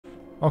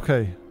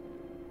Okej.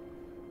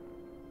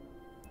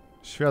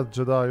 Świat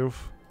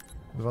Jediów.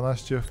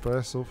 12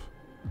 FPS-ów.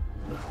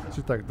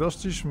 Czyli tak,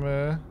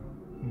 doszliśmy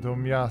do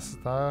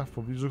miasta, w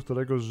pobliżu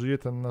którego żyje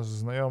ten nasz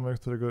znajomy,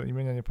 którego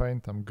imienia nie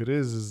pamiętam.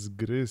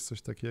 Gryz,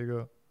 coś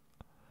takiego.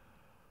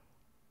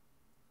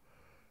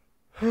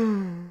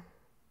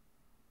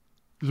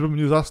 Żebym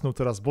nie zasnął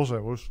teraz,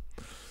 Boże, bo już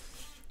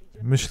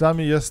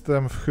myślami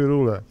jestem w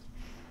Hyrule.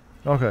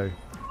 Okej.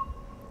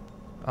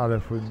 Ale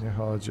płynnie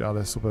chodzi,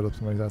 ale super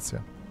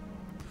optymalizacja.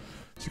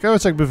 Ciekawe,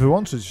 czy jakby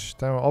wyłączyć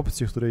tę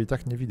opcję, której i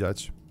tak nie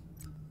widać.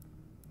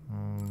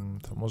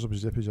 To może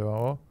być lepiej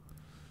działało.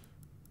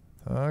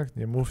 Tak,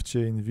 nie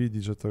mówcie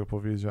Nvidii, że to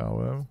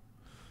powiedziałem.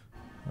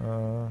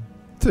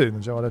 No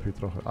działa lepiej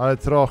trochę, ale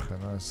trochę,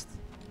 no jest.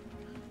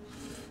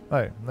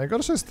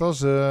 Najgorsze jest to,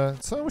 że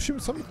co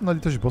my tu na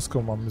litość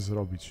boską mamy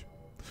zrobić?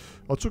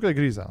 Odszukaj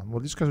Griza,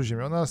 modliczka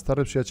uziemiona,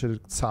 stary przyjaciel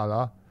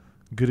Cala,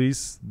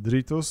 Griz,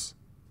 Dritus.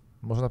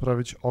 Można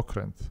naprawić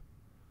okręt.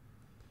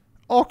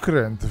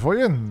 Okręt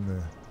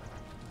wojenny!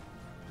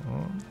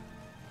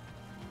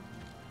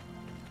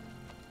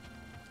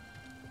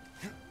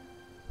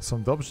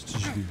 Są dobrzy ci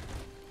źli.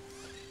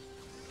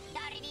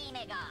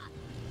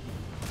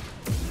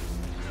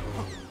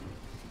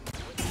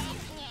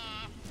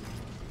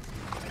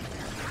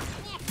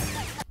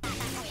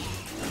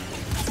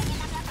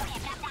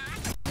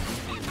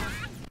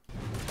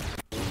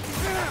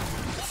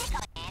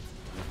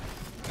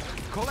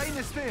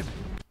 Kolejny z tym!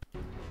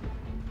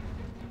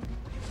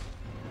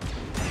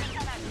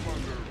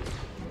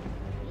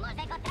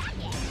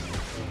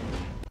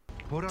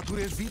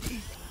 Poratujesz Bidi?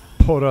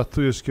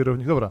 Poratujesz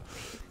kierownik. Dobra.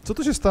 Co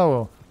tu się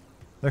stało?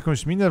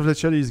 Jakąś minę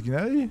wlecieli i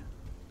zginęli?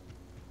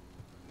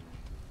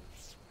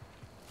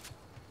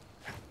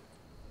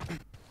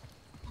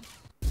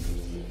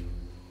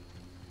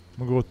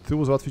 Mogę od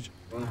tyłu załatwić.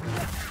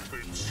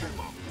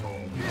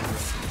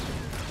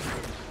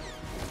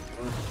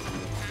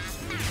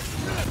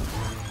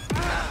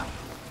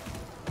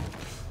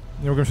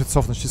 Nie mogłem się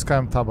cofnąć,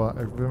 ściskałem taba.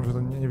 Jak wiem, że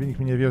to nikt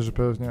mi nie wierzy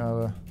pewnie,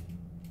 ale...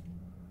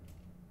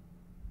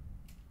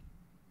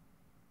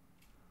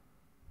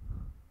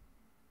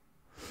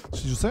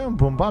 Czyli rzucają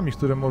bombami,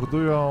 które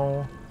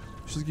mordują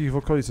wszystkich w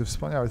okolicy.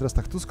 Wspaniałe. Teraz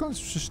tak, tu skąd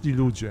przyszli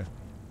ludzie?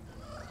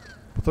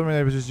 Bo to mnie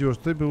najbardziej zdziwiło, że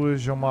tutaj były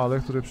ziomale,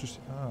 które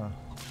przyszli...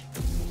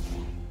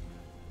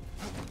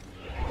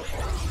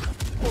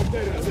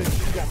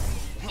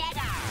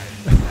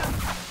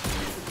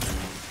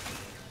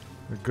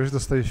 Jak gość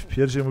dostaje w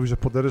pierdzie i mówi, że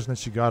poderżnę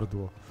ci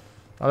gardło.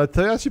 Ale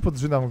to ja ci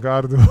podrzynam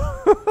gardło.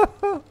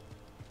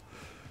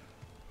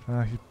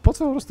 Ach, i po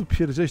co po prostu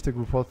pierdzieć te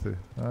głupoty?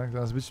 Tak?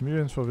 Zamiast być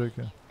miłym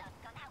człowiekiem.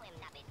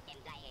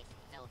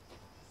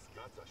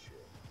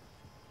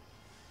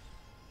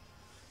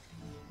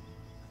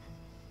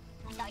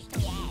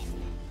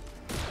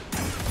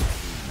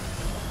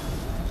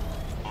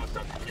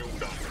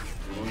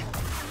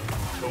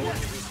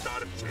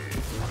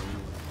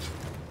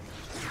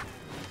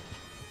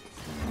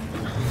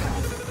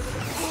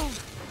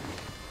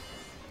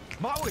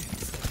 Mały!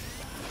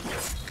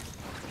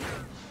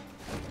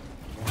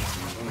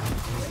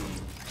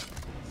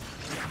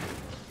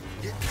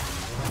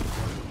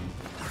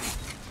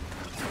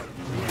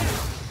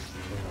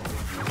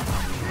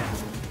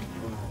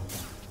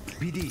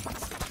 Bidi,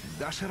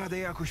 dasz radę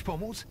jakoś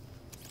pomóc?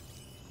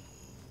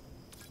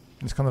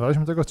 Nie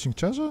skanowaliśmy tego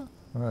odcinkarza?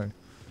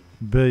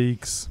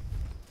 BX.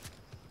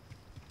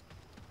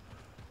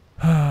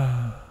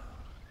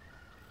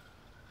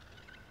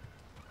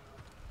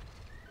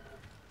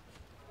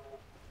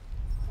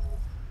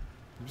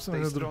 Z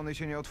tej strony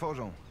się nie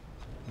otworzą.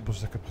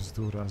 Boże, jaka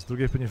bzdura. Z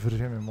drugiej pewnie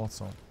wyrwiemy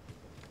mocą.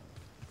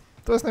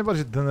 To jest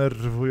najbardziej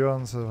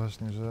denerwujące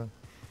właśnie, że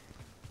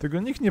tego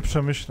nikt nie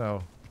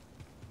przemyślał.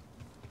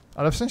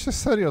 Ale w sensie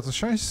serio, to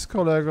siąść z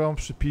kolegą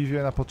przy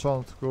piwie na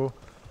początku,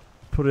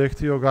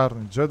 projekty i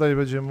ogarnąć. Jedi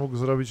będzie mógł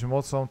zrobić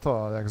mocą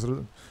to, ale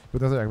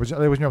jak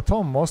będzie miał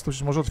tą moc, to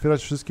przecież może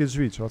otwierać wszystkie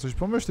drzwi. Trzeba coś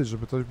pomyśleć,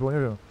 żeby to było, nie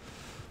wiem,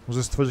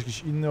 może stworzyć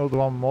jakiś inny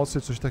odłam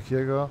mocy, coś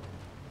takiego.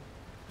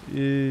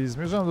 I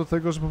zmierzam do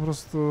tego, że po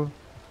prostu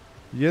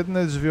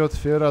jedne drzwi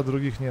otwiera,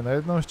 drugich nie. Na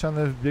jedną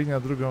ścianę wbiegnie, na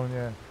drugą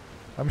nie.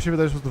 A mi się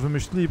wydaje, że po prostu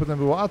wymyślili i potem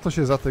było, a to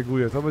się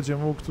zateguje, to będzie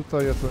mógł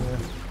tutaj, a to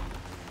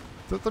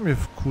nie. To mnie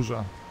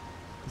wkurza.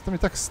 To mnie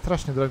tak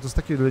strasznie drażni, to jest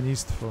takie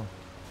lenistwo.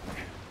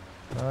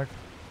 Tak?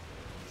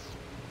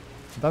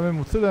 Damy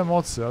mu tyle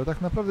mocy, ale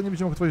tak naprawdę nie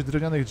będzie mógł tworzyć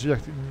drewnianych drzwi, jak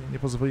nie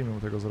pozwolimy mu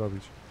tego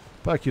zrobić.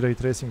 Po jaki ray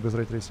tracing bez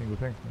ray tracingu,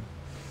 piękny.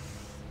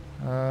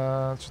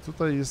 Czy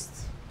tutaj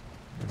jest...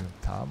 nie wiem,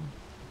 tam?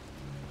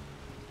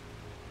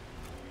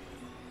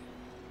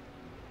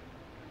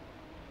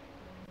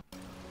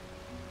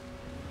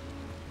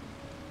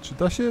 Czy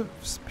da się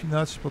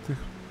wspinać po tych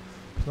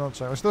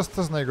pnączach? Właśnie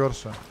to jest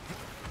najgorsze.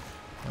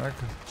 Tak?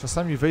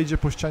 Czasami wejdzie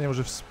po ścianie,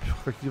 może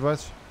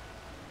wskakiwać,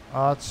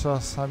 a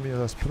czasami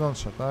z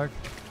pnącza, tak?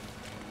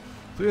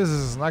 Tu jest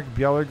znak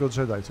białego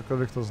Jedi,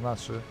 cokolwiek to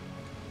znaczy.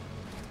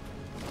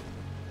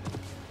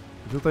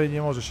 I tutaj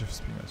nie może się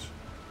wspinać.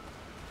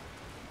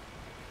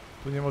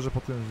 Tu nie może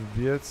potem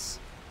wbiec.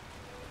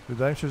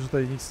 Wydaje mi się, że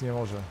tutaj nic nie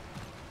może.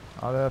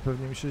 Ale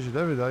pewnie mi się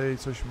źle wydaje i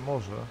coś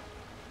może.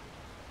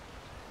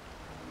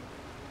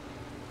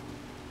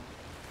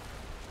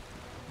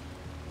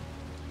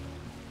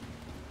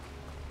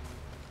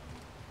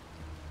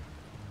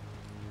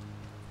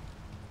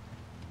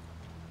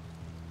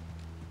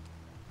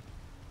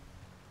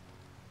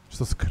 Czy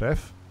to jest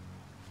krew?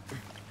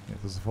 Nie,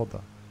 to jest woda.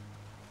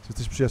 Czy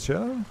jesteś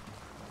przyjacielem?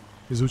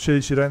 Jezu,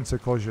 ucięli ci ręce,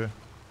 kozie.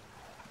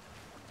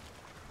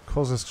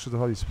 Kozę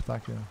skrzydłowali z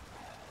ptakiem.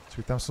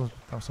 Czyli tam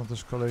są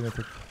też kolejne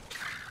te...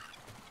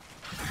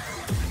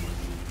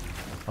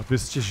 A tu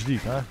jesteście źli,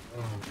 tak?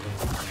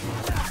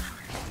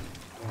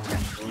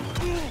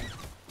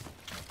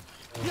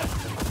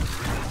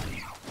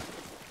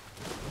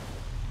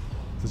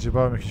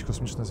 Zadziebałem jakieś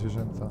kosmiczne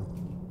zwierzęta.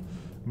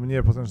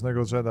 Mnie, potężnego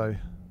Jedi.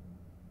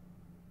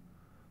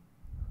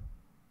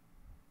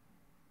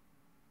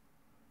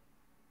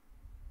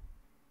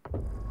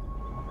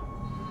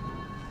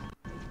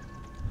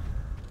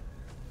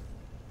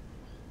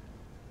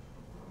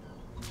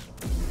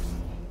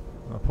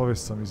 No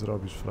powiedz, co mi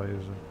zrobisz,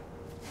 frajerze.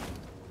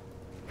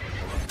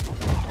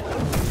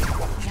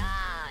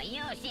 No,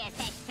 już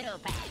jesteś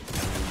trupem.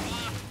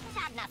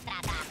 Żadna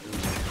strata.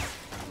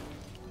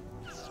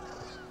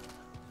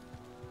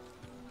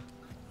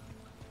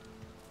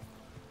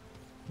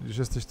 Już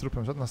jesteś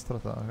trupem, żadna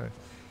strata, okej.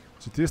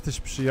 Czy ty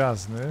jesteś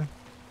przyjazny,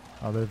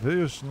 ale wy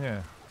już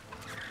nie.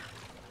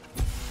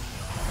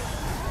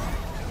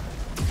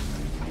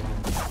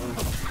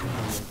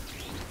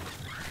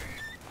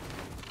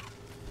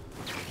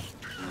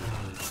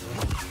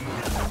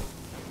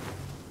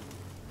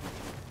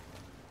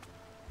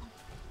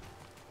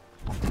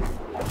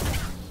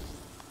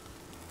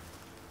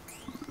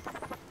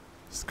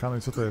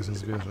 Skanuj, co to jest za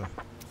zwierzę?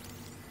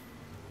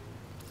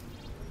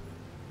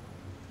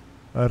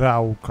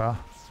 Rałka.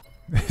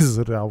 Jest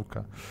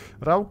rałka.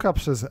 Rałka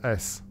przez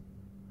S.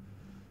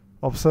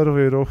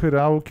 Obserwuj ruchy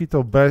rałki,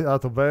 to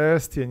to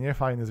bestie, nie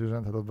fajne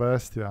zwierzęta, to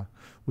bestia.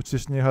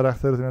 Ucieszenie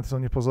charakteru, te są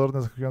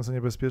niepozorne, zaskakująco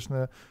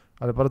niebezpieczne,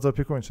 ale bardzo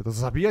opiekuńcze. To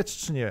zabijać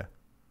czy nie?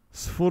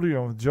 Z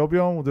furią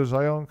dziobią,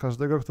 uderzają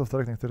każdego, kto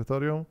wtargnie na ich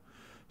terytorium.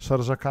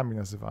 Szarżakami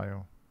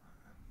nazywają.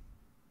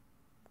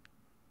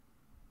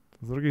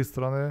 Z drugiej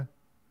strony,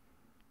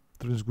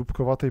 również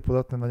głupkowate i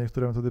podatne na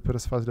niektóre metody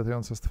perswazji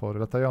latające stwory.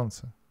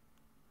 Latające.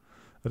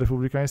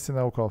 Republikańscy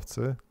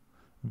naukowcy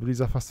byli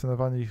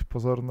zafascynowani ich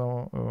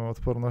pozorną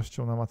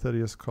odpornością na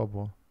materię z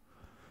kobo.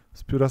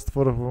 Z pióra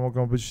stworów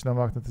mogą być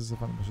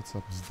namagnetyzowane. Boże,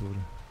 co bzdury.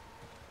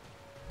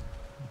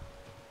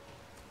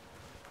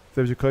 Tutaj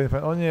będzie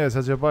kolejny... O nie,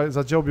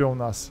 zadziobią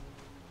nas.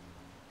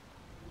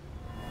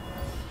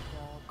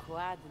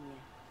 Dokładnie.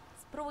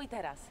 Spróbuj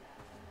teraz.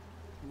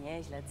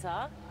 Nieźle,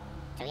 co?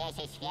 Czuję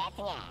się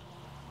świetnie.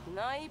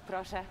 No i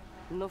proszę,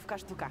 nówka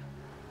sztuka.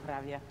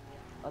 Prawie.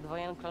 Od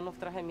wojen klonów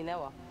trochę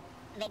minęło.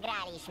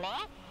 Wygraliśmy?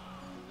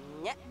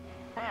 Nie.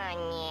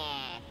 O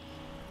nie.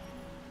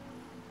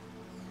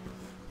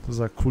 To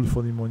za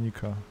Kulfon i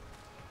Monika.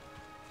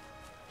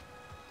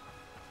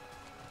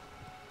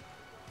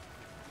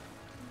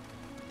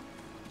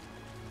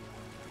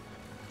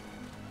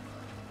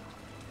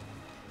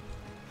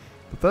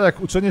 To tak jak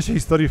uczenie się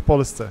historii w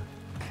Polsce.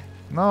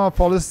 No,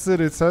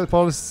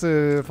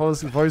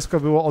 polskie wojsko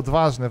było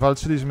odważne,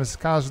 walczyliśmy z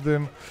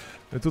każdym,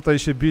 tutaj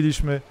się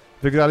biliśmy,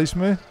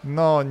 wygraliśmy?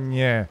 No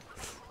nie.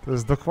 To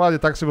jest dokładnie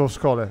tak, jak było w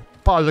szkole.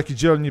 Patrz, jaki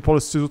dzielni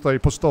polscy tutaj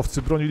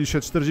pocztowcy bronili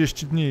się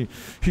 40 dni.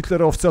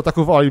 Hitlerowcy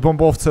atakowali,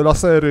 bombowce,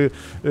 lasery,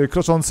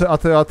 kroczące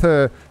AT-AT,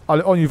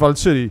 ale oni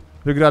walczyli.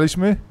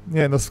 Wygraliśmy?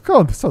 Nie, no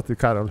skąd? Co ty,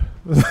 Karol?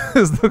 To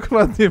jest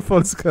dokładnie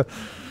Polska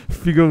w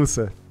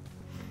figurce.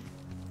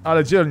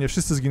 Ale dzielnie,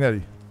 wszyscy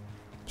zginęli.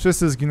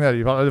 Wszyscy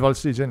zginęli, ale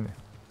walczyli dziennie.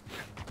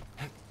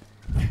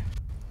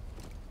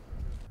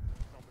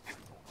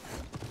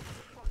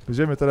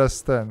 Będziemy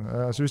teraz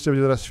oczywiście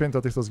będzie teraz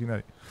święto tych, co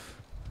zginęli.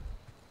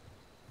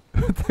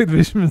 Tak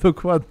byliśmy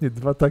dokładnie,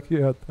 dwa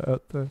takie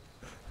AT.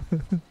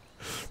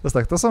 Teraz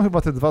tak, to są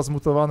chyba te dwa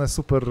zmutowane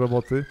super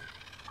roboty.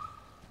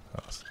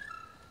 Teraz.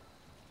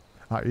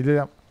 A ile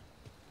ja...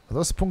 A to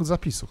jest punkt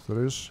zapisu,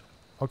 który już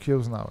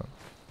okiełznałem.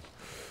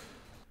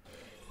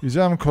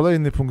 Widziałem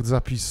kolejny punkt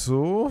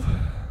zapisu.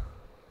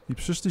 I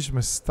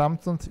przyszliśmy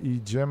stamtąd i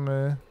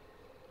idziemy...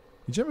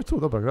 Idziemy tu,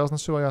 dobra, gra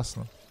oznaczyła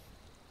jasno.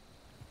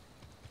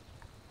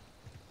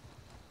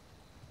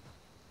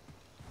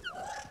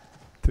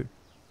 Ty,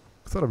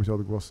 kto robi te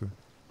odgłosy?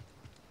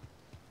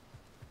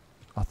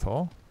 A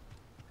to?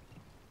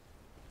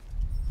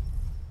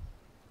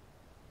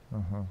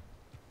 Aha.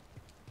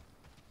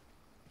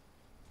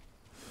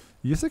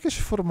 Jest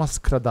jakaś forma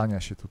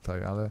skradania się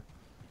tutaj, ale...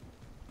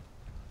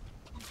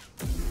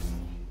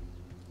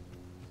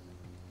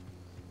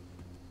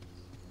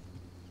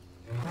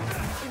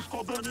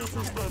 Uszkodzenie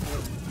systemu.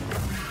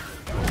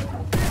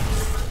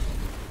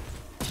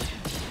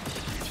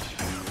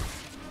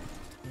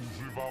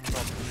 Używam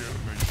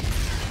nadmiernej siły.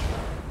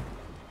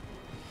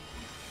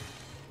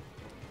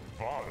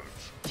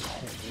 Walcz.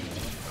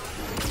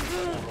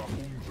 Pora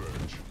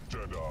umrzeć,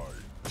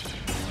 Jedi.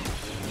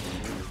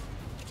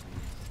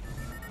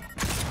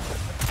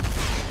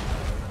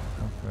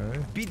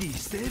 BD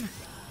z tym?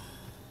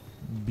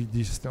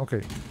 BD system,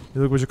 okej.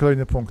 Niedługo będzie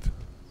kolejny punkt.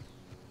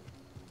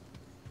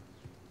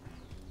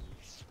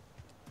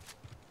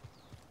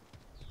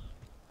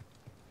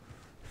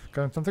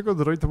 Tamtego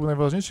droida to był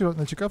najważniejszy,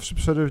 najciekawszy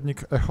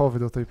przerywnik echowy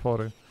do tej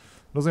pory.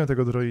 Rozumiem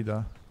tego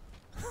droida.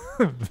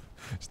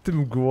 Z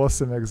tym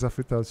głosem jak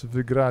zapytał, czy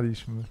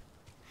wygraliśmy.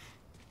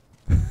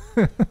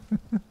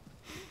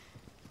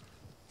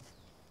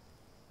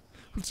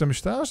 Kurczę,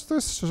 myślałem, że to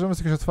jest szczerze mówiąc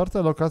jakaś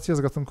otwarta lokacja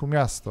z gatunku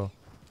miasto.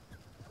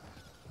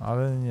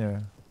 Ale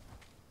nie.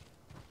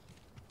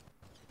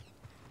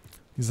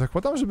 I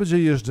zakładam, że będzie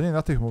jeżdżenie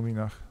na tych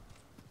muminach.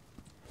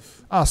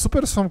 A,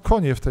 super są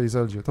konie w tej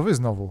Zeldzie. To wy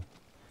znowu.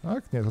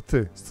 Tak? Nie, to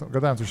ty.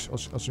 Gadałem coś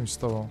o czymś z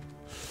tobą.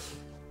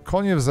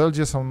 Konie w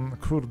Zeldzie są,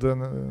 kurde,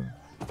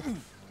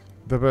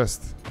 the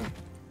best.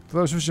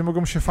 To oczywiście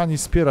mogą się fani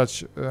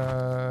spierać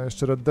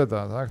jeszcze Red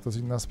Deada, tak? To jest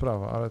inna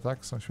sprawa, ale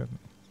tak, są świetne.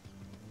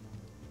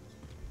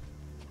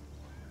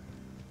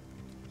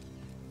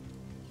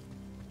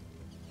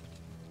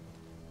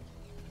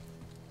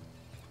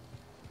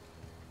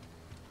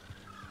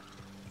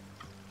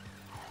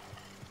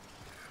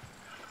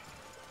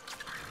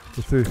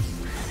 To ty.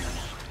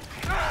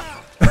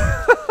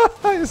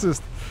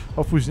 Jest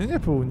opóźnienie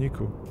po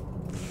uniku.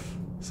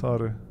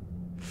 Sorry.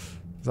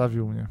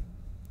 Zawił mnie.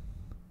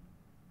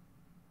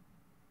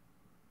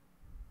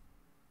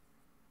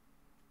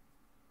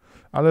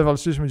 Ale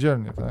walczyliśmy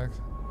dzielnie, tak?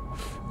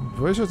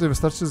 Boję się, że tutaj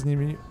wystarczy z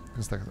nimi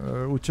tak,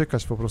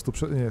 uciekać po prostu,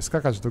 nie,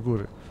 skakać do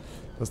góry.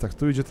 Teraz tak,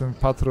 tu idzie ten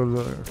patrol,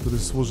 który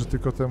służy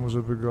tylko temu,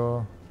 żeby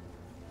go...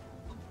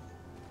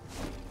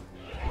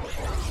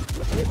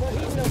 Ej,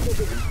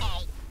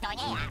 to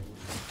nie ja.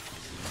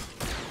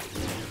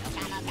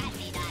 Szukam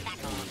okazji do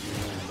ataku.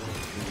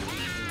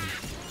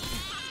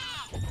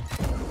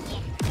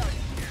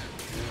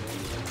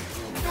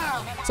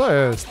 Co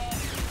jest?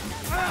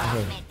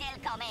 My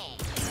tylko my.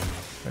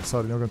 Ej,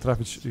 sorry, nie mogłem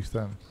trafić ich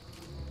ten.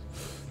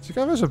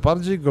 Ciekawe, że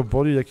bardziej go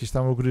boli jakieś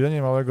tam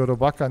ugryzienie małego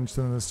robaka niż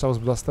ten strzał z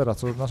blastera,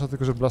 co oznacza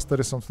tylko, że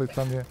blastery są tutaj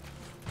dla mnie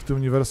w tym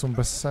uniwersum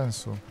bez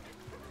sensu.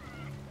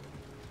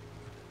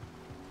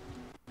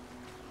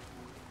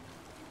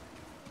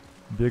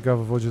 Biega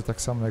w wodzie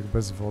tak samo jak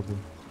bez wody.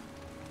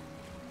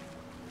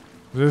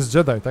 Że jest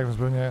Jedi, tak? Więc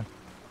pewnie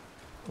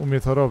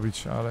umie to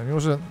robić, ale mimo,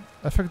 że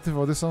efekty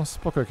wody są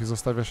spoko, jakie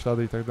zostawia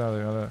ślady i tak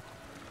dalej, ale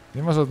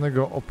nie ma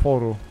żadnego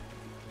oporu.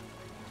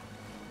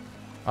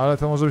 Ale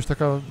to może być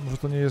taka, może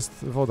to nie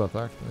jest woda,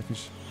 tak? To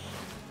jakiś...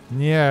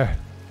 Nie!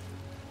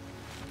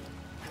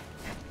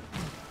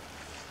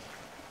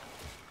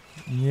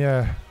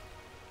 Nie!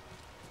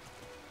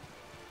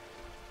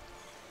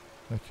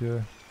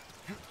 Takie...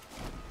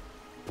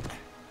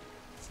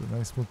 To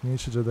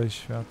najsmutniejszy Jedi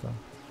świata.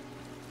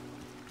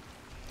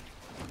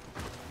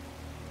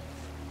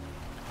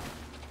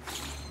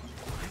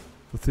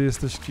 To ty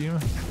jesteś kim?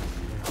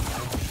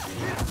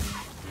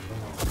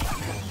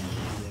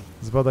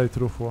 Zbadaj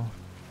trufło.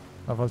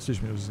 A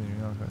walczyliśmy już z nimi,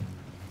 okej. Okay.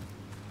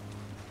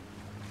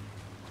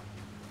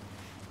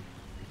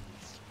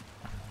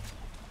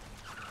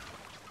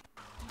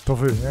 To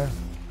wy, nie?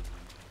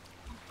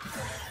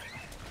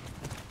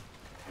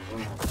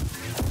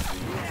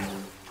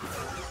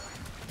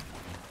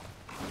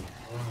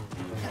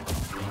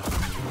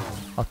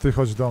 A ty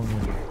chodź do mnie.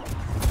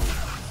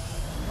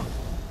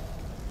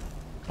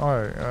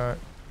 Oj,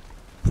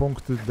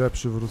 punkty D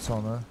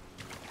przywrócone.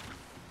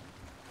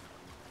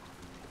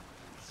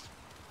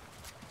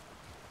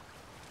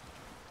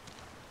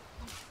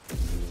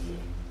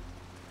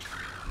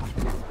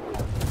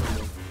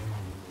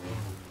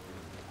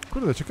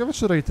 Kurde, ciekawe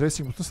czy ray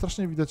tracing, bo to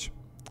strasznie widać.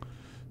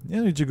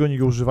 Nie wiem, gdzie oni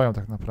go używają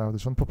tak naprawdę.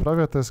 Czy on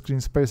poprawia te screen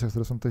space'y,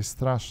 które są tutaj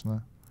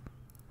straszne.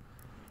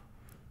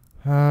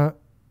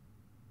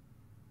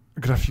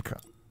 Grafika.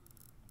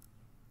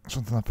 Czy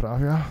on to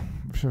naprawia?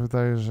 Mi się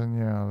wydaje, że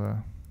nie,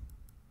 ale...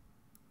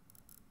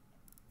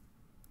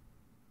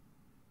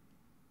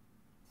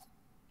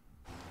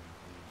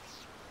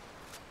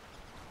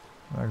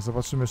 Jak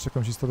zobaczymy jeszcze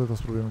jakąś istotę, to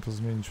spróbujemy to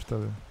zmienić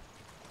wtedy.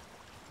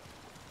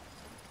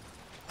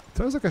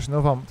 To jest jakaś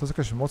nowa, to jest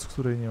jakaś moc,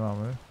 której nie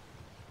mamy.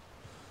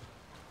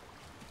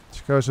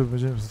 Ciekawe, że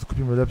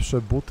kupimy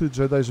lepsze buty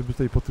Jedi, żeby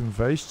tutaj po tym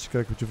wejść. Ciekawe,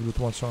 jak będzie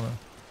wytłumaczone.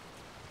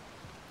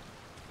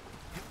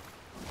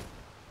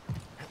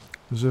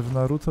 Że w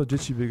Naruto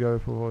dzieci biegały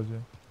po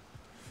wodzie.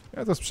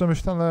 Nie, to jest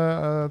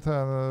przemyślane,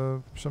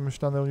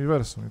 przemyślane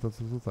uniwersum. I to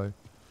tutaj.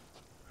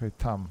 Okej,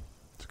 tam.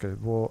 Czekaj,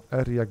 było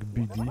R jak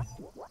BD.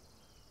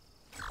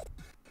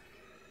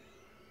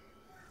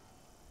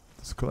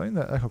 To jest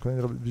kolejne echo,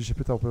 kolejny będzie się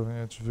pytał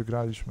pewnie, czy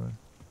wygraliśmy.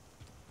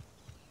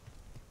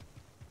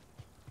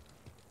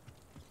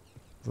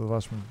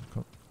 Zobaczmy.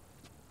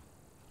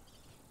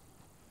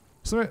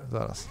 W sumie,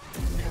 zaraz.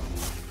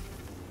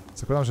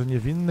 Zakładam, że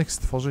niewinnych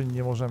stworzeń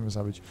nie możemy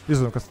zabić.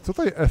 Jezu,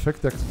 tutaj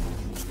efekt, jak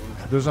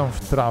uderzam w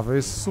trawę,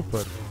 jest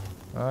super.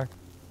 Tak?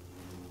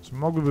 Czy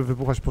mogłyby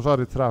wybuchać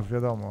pożary traw,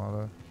 wiadomo,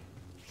 ale...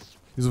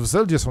 Jezu, w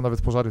Zeldzie są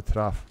nawet pożary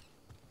traw.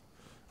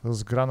 To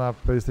jest gra na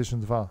PlayStation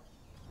 2.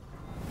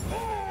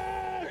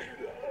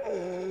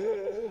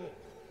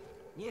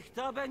 Niech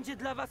to będzie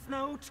dla was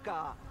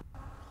nauczka.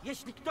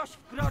 Jeśli ktoś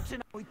wkroczy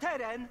na mój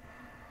teren,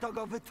 to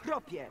go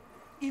wytropię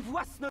i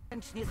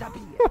własnoręcznie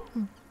zabiję.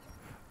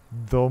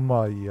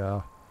 Doma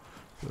ja.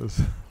 To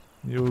jest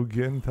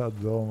nieugięta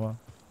doma.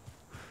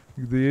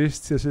 Gdy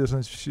jeźdźcy się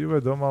zacząć w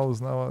siłę, doma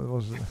uznała...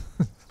 Może...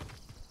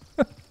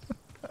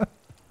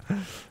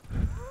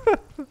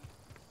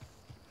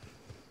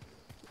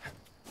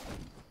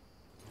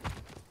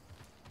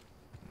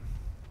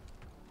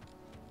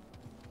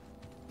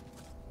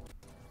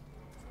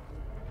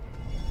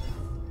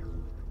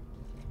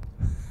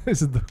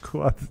 Jest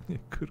dokładnie,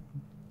 kurde.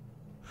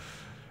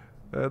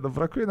 No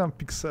brakuje nam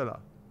piksela.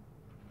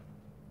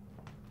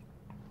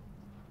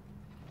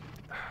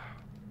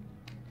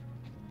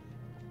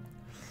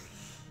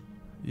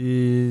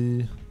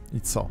 I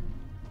co?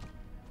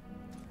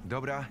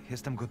 Dobra,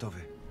 jestem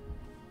gotowy.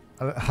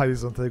 Ale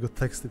są te jego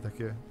teksty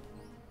takie.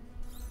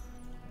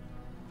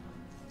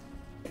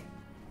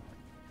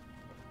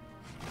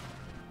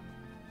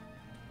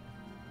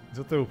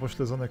 Co te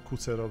upośledzone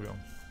kuce robią?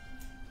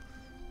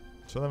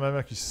 Czy one mają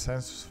jakiś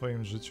sens w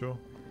swoim życiu?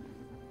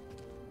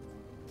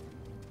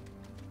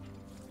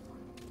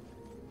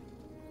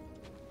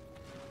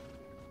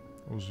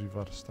 Użyj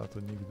warsztatu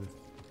nigdy.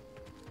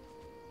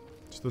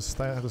 Czy to jest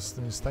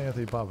stanie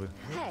tej baby?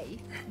 Hej,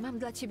 mam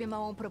dla ciebie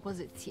małą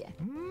propozycję.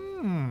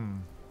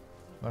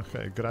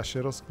 Okej, gra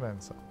się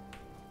rozkręca.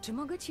 Czy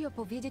mogę ci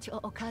opowiedzieć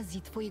o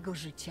okazji twojego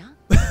życia?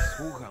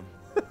 Słucham.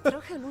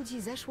 Trochę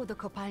ludzi zeszło do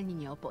kopalni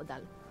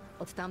nieopodal.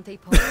 Od tamtej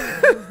pory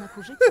nie mają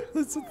znaku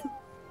życia. Co ty?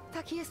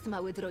 Tak jest,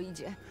 mały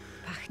droidzie.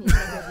 Pachnie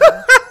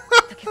tragedią.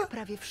 Tak jak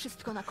prawie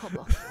wszystko na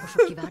Kobo.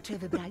 Poszukiwacze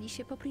wybrali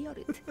się po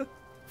prioryt.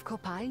 W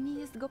kopalni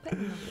jest go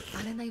pełno,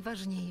 ale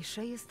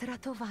najważniejsze jest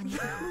ratowanie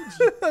tych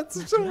ludzi. A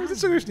czemu ty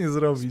czegoś nie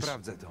zrobisz?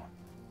 Sprawdzę to.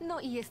 No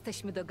i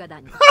jesteśmy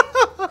dogadani.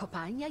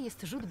 Kopalnia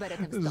jest rzut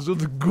beretem z domu.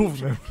 Rzut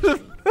gównem.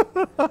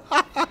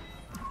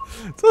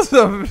 Co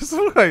za...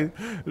 Słuchaj,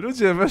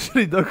 ludzie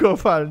weszli do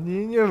kopalni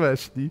i nie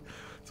weszli.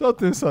 Co o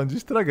tym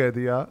sądzisz?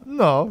 Tragedia.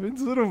 No, więc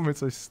zróbmy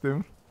coś z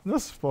tym. No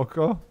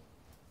spoko.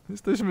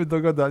 Jesteśmy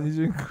dogadani,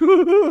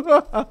 dziękuję.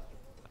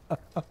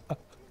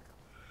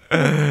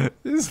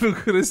 Jezu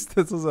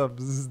Chryste, co za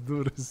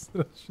bzdury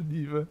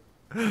straszliwe.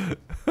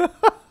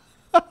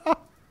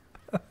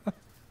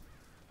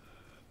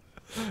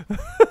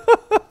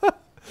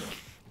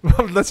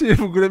 Mam dla ciebie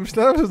w ogóle,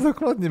 myślałem, że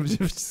dokładnie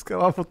będzie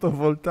wciskała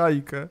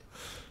fotowoltaikę.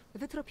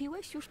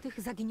 Wytropiłeś już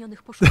tych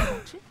zaginionych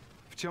poszukiwaczy?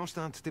 Wciąż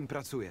nad tym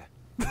pracuję.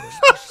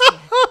 Śpiesz się.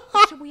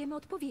 Potrzebujemy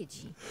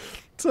odpowiedzi.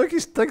 Co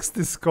jakieś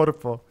teksty z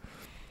korpo.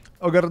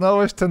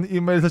 Ogarnąłeś ten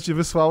e-mail, co ci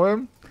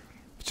wysłałem?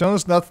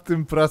 Wciąż nad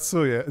tym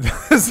pracuję.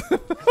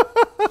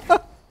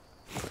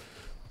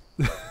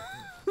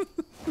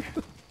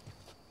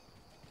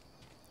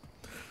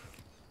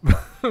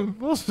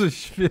 Boże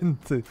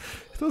święty.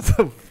 Kto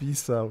to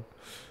pisał?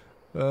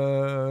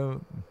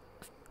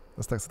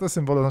 Tak, co te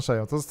symbole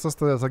oznaczają? Co jest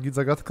to za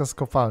zagadka z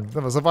kopalni?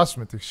 Dobra,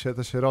 zobaczmy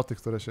te sieroty,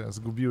 które się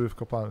zgubiły w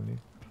kopalni.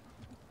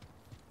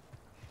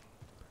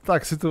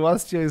 Tak,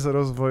 sytuacja jest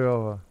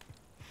rozwojowa.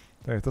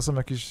 Tak, to są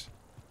jakieś...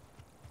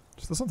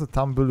 Czy to są te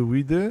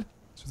tumbleweedy?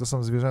 Czy to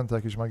są zwierzęta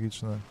jakieś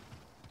magiczne?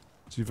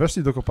 Czyli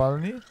weszli do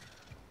kopalni?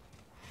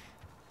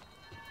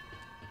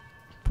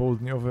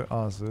 Południowy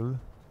azyl.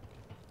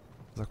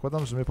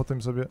 Zakładam, że my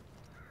potem sobie...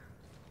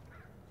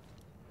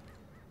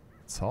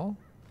 Co?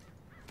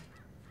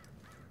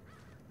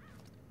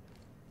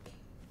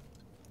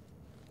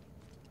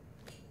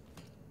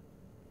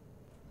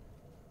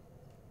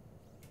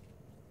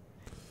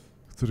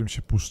 Którym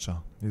się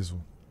puszcza?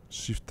 Jezu.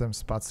 Shiftem,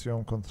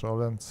 spacją,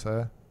 kontrolem,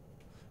 C,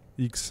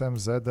 X-em,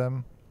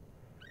 Z-em,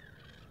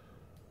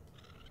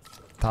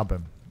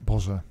 tabem.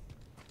 Boże.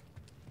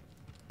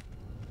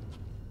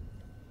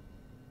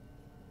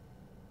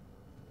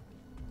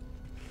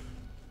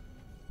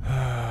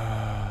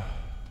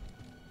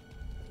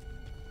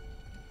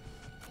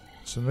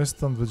 Czy my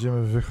stąd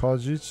będziemy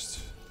wychodzić?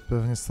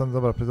 Pewnie stąd,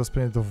 dobra, to jest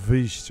pewnie do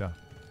wyjścia.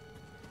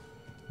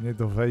 Nie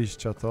do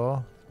wejścia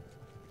to.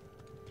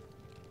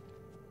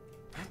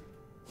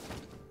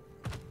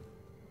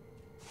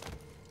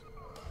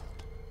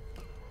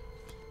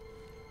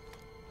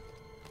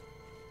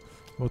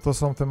 Bo to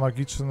są te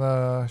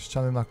magiczne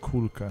ściany na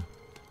kulkę.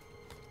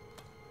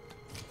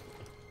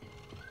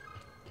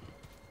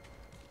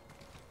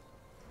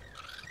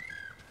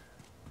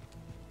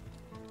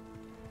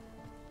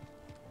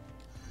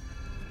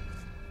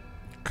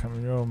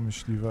 Kamieniołom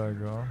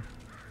myśliwego.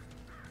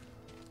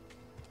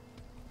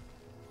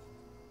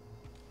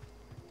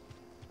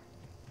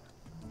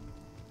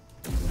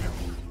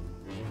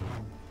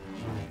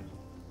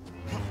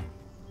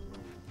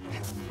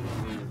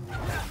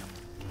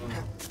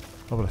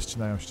 Dobra,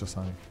 ścinają się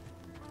czasami.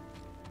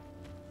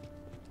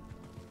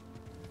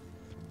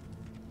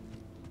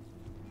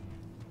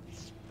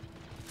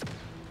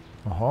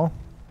 Oho.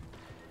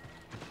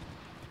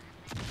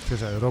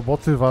 Czekaj,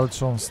 roboty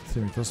walczą z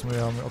tymi, to jest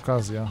moja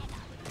okazja.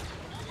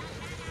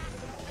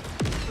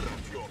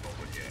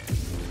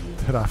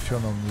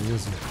 Trafiono mnie,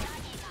 Jezu.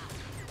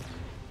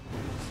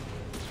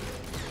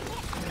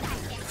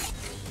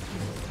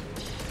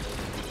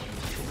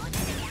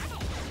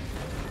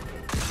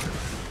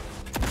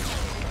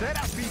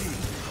 Teraz, Billy!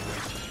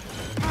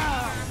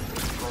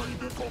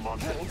 Droidy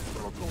komando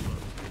stracone.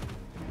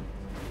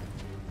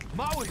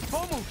 Mały,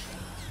 pomóż!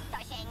 To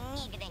się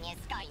nigdy nie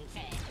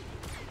skończy.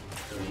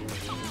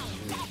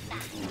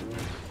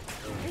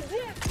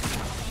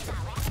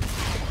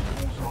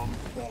 Użam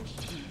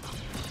pościg.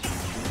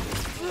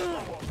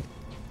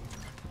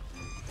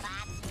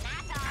 Patrz na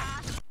to!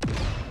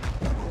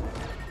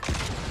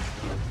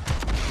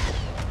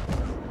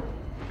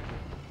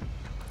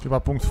 Chyba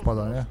punkt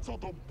wpada, nie? Co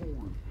to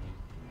ból?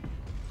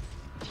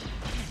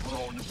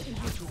 Broń w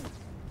użyciu.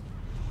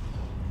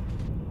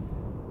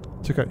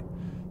 Czekaj.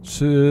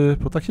 Czy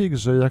po takiej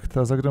grze jak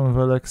ta zagram w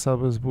Alexa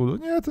bez bólu?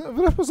 Nie, to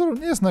wbrew pozorom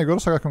nie jest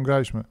najgorsza, jaką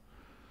graliśmy.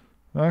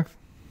 Tak?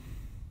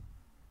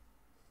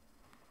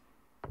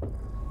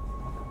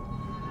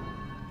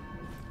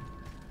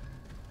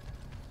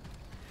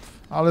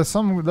 Ale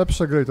są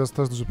lepsze gry i to jest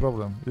duży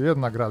problem.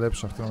 Jedna gra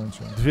lepsza w tym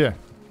momencie. Dwie.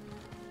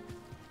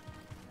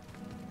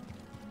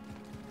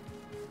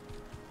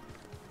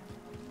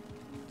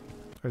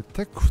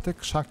 Te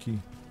krzaki.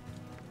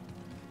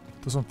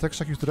 To są te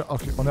krzaki, które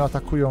one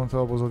atakują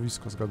to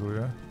obozowisko,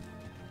 zgaduję.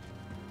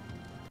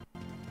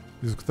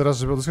 Jezu, teraz,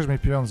 żeby odzyskać moje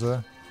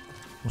pieniądze,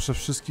 muszę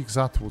wszystkich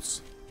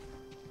zatłuc.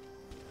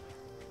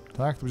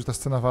 Tak? To będzie ta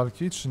scena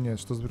walki, czy nie?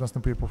 Czy to zbyt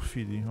następuje po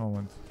chwili?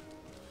 Moment.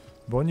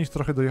 Bo oni ich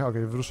trochę dojechały.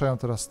 Okay, wyruszają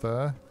teraz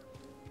te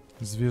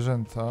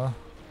zwierzęta.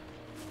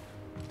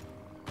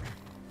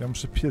 Ja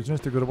muszę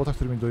pierdzieć tego robota,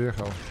 który mi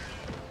dojechał.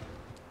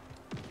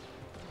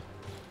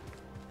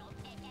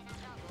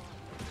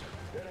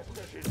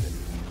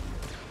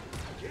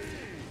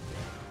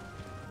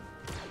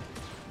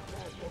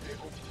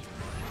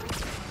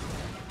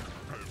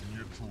 Pewnie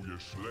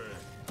czujesz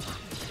lęk.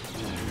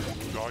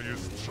 Daję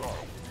strzał.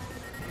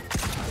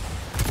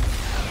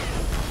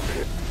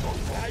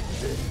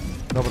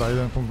 Dobra,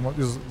 jeden punkt.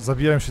 Jezu,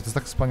 zabijałem się, to jest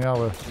tak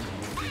wspaniałe.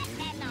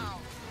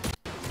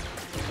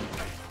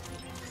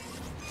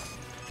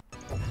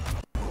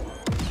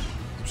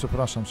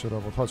 Przepraszam cię,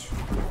 robot, chodź.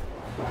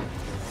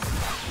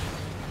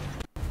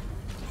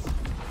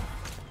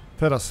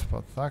 Teraz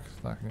wpadł, tak?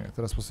 Tak, nie.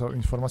 Teraz posłał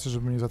informację,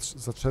 żeby nie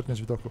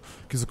zaczerniać widoku.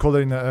 Jakieś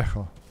kolejne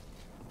echo.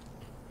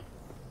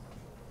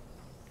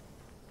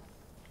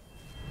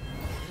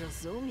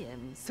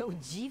 Rozumiem, są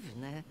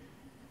dziwne.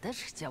 Też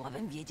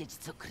chciałabym wiedzieć,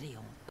 co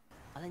kryją.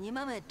 Ale nie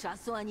mamy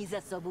czasu ani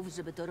zasobów,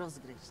 żeby to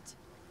rozgryźć.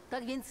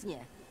 Tak więc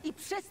nie. I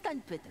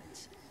przestań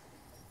pytać.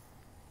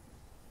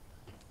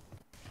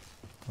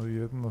 O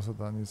jedno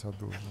zadanie za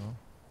dużo.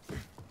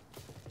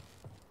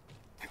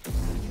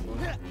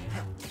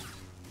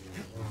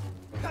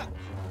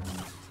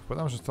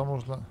 Zakładam, że to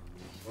można...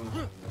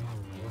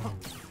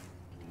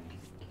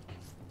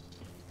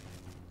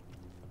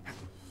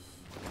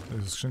 To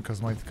jest skrzynka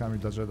z majtkami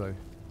dla Jedi.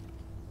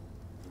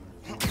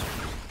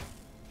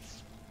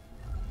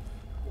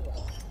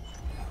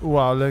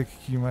 Ła,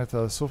 lekki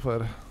metal,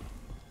 super.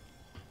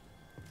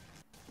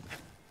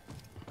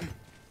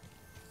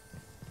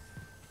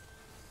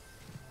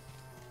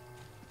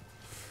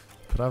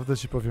 Prawdę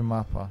ci powiem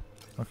mapa.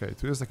 Okej,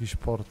 tu jest jakiś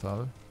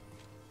portal.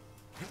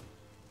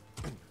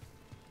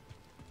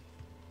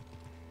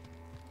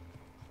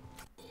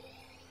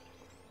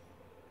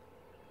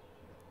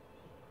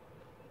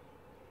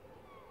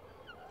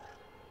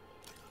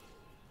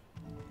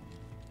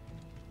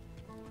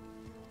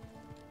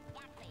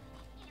 Jak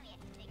myślisz, ilu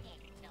jest tych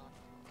jeźdźców?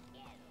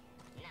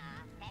 No,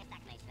 też tak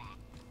myślę.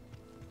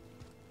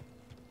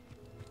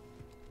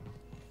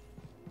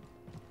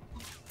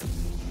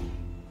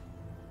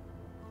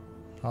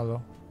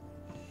 Halo?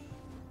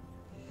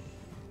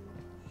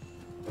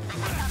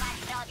 Atakować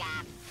wroga!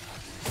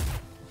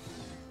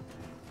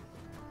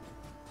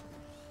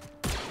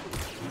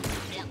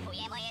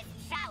 Blokuje moje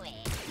strzały!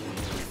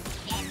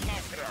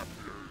 Jeszcze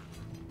trafię!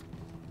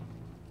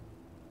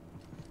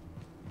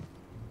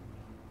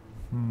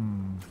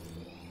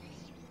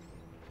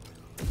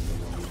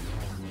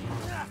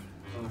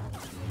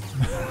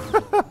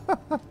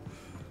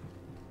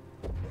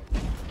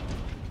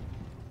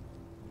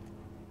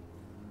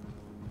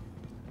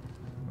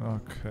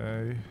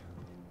 Okej.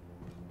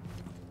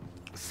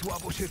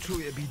 Słabo się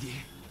czuję, Billy.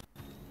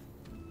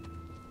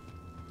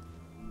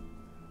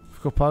 W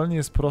kopalni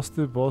jest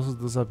prosty boss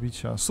do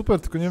zabicia.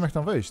 Super, tylko nie wiem jak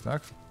tam wejść,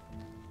 tak?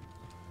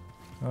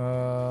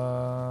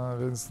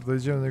 Więc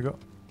dojdziemy do niego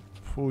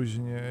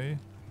później.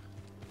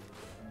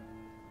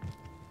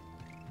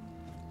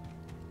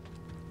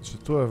 Czy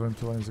tu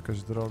ewentualnie jest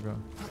jakaś droga?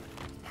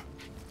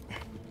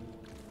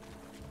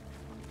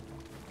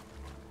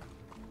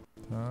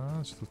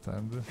 Tak, czy tu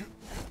tędy?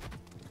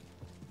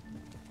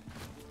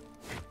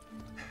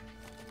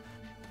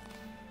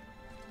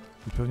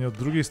 I pewnie od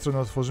drugiej strony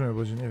otworzymy,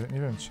 bo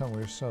nie wiem czemu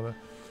jeszcze, ale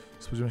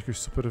spodziewam się jakiegoś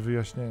super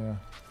wyjaśnienia.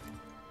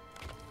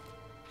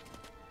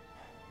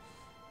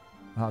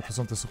 Aha, to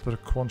są te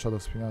super kłącza do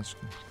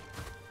wspinaczki.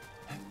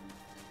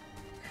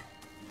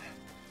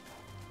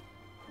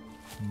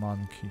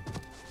 Manki.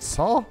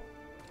 Co?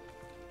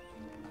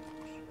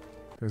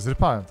 Jak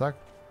zrypałem, tak?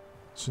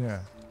 Czy nie?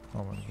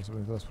 Moment, bo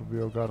sobie teraz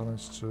próbuję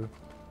ogarnąć, czy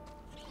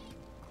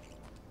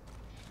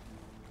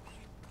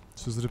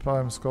Czy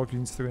zrypałem skok i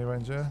nic z tego nie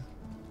będzie?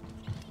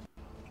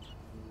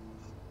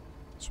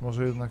 Czy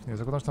może jednak nie?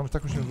 Zakładam, że tam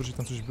tak musimy wrócić,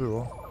 tam coś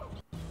było.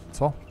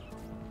 Co?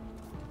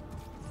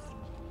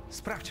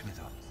 Sprawdźmy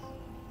to.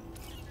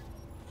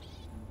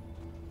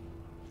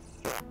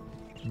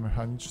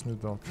 Mechaniczny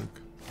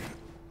dotyk.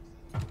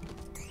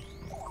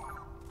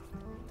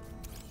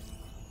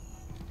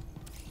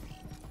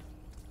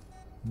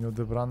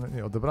 Nieodebrany...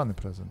 Nie, odebrany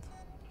prezent.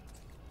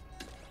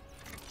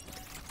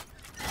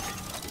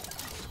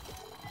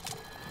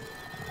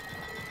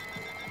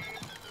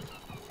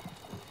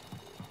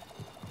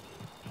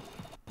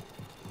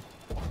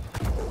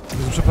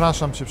 Jezu,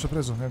 przepraszam cię,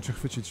 przepraszam, miałem cię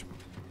chwycić.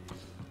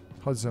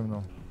 Chodź ze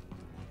mną.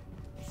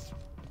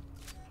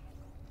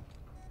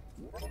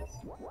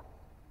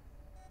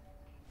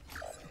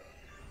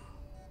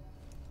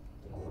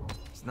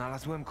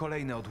 Znalazłem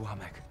kolejny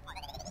odłamek.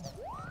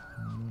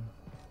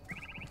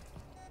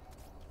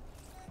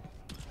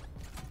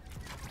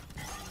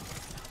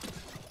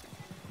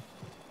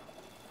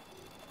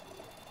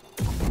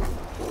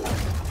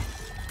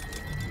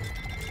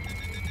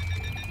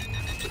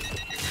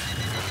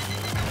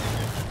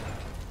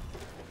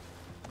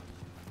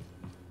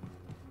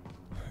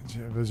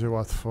 Będzie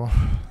łatwo.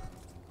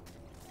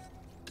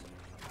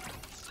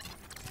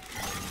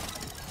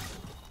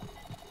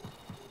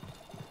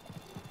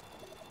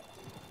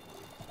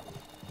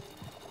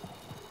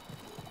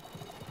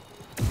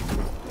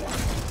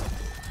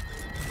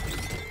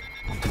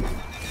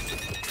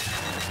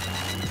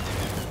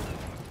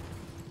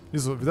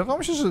 Jezu, wydawało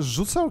mi się, że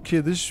rzucał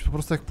kiedyś po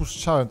prostu jak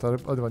puszczałem, to, ale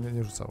chyba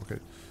nie rzucał, okej.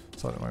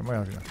 Sorry,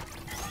 moja wina.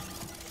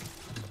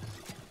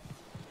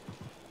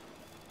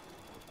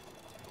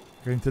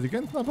 Taka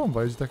inteligentna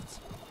bomba, jeśli tak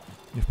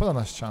nie wpada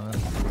na ścianę.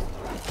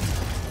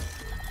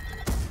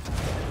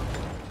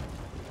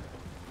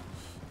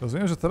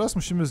 Rozumiem, że teraz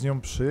musimy z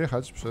nią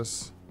przyjechać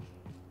przez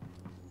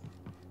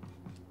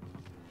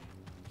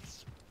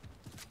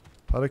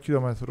parę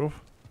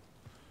kilometrów.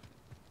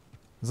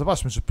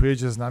 Zobaczmy, czy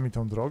pojedzie z nami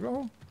tą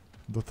drogą?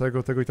 Do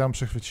tego i tam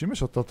przechwycimy?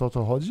 Czy o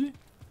to chodzi?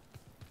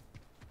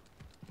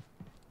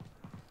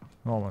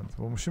 Moment,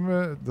 bo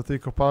musimy do tej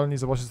kopalni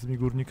zobaczyć z tymi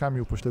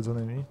górnikami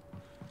upośledzonymi,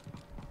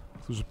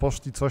 którzy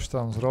poszli coś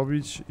tam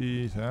zrobić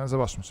i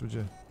zobaczmy, czy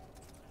będzie.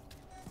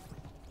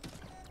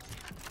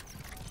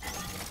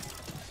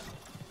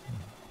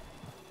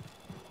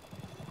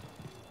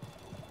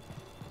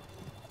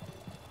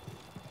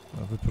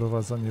 Na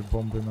wyprowadzanie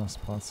bomby na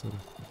spacer.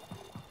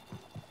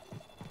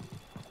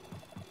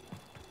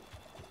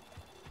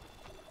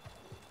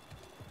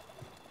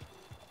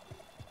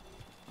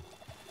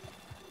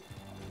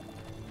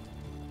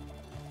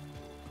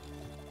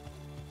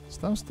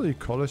 Tam stoi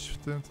koleś w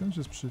tym czy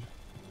jest przy...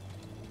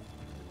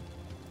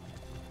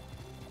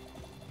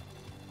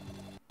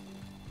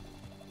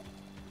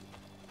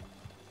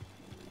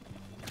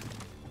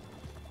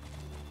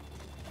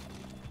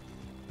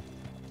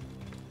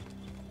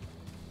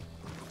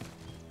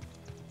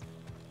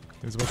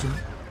 Zobaczymy.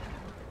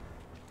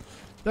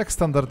 Jak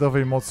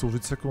standardowej mocy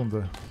użyć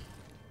sekundę?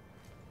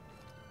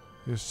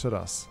 Jeszcze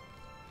raz.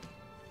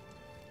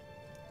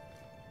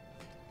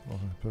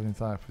 Może, pewnie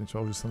tak, pewnie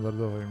trzeba użyć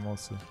standardowej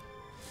mocy.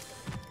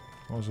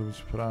 Może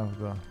być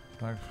prawda.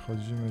 Tak,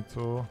 wchodzimy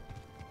tu.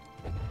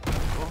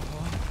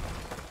 Oho.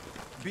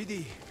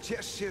 Bidi,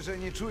 ciesz się, że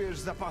nie czujesz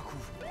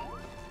zapachów.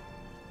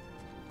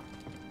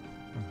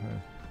 Okay.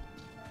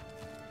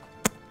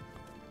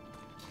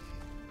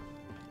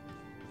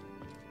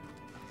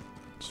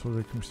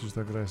 Człowiek myśli, że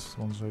ta gra jest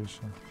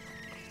mądrzejsza.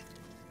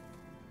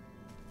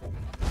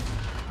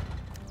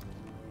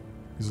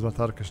 I z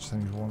latarkę się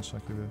czasami włącza,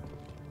 kiedy...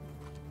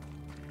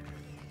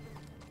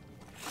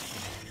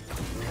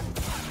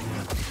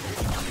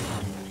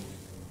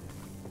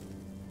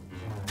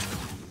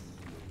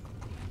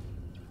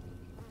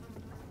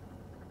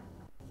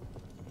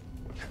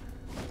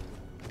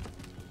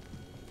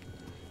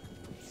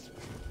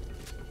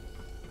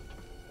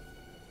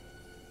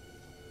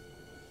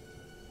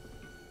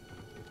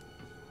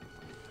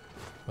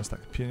 Teraz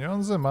tak,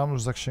 pieniądze mam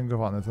już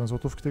zaksięgowane. Ten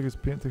złotówki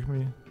tych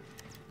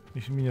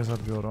mi nie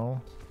zabiorą.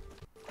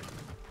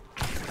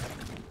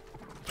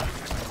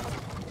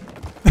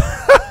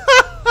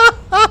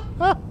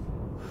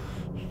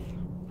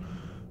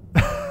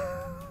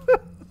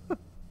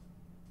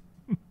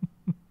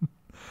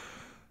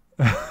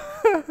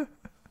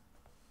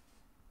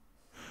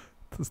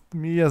 To jest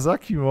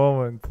Miyazaki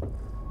moment.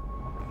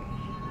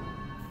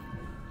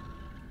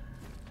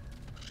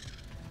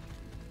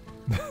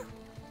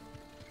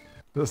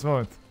 To jest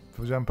moment.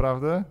 Powiedziałem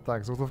prawdę?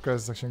 Tak, złotówka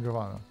jest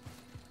zaksięgowana.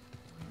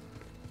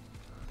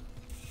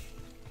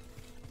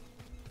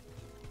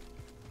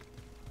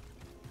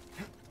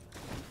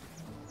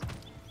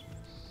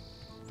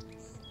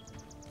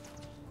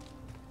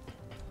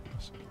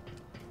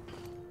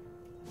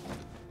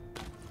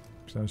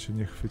 Myślałem, że się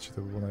nie chwyci,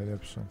 to by było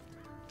najlepsze.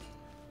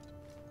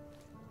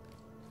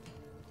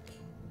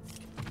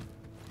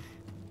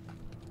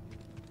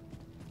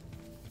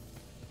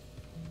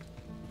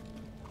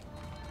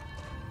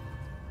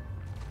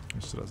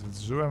 Jeszcze raz, więc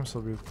żyłem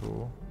sobie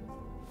tu.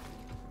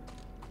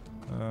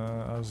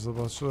 Aż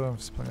zobaczyłem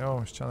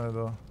wspaniałą ścianę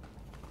do...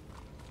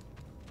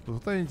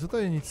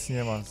 Tutaj nic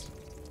nie ma.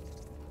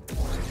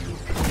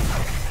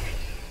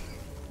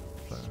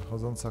 Tak,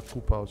 chodząca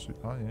kupa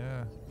oczywiście. O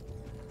nie.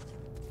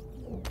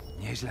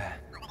 Nieźle.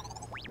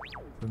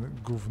 Ten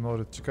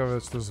gównoryt.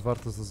 Ciekawe, czy to jest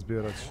warto to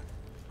zbierać.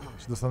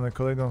 Czy dostanę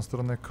kolejną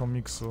stronę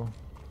komiksu.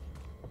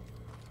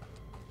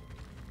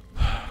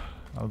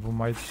 Albo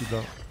majtki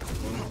do...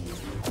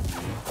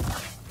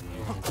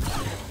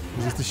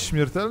 Jesteś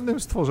śmiertelnym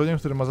stworzeniem,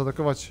 które ma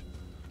zaatakować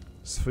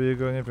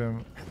swojego, nie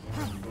wiem...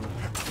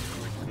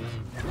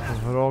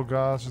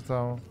 wroga, czy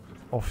tam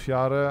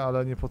ofiarę,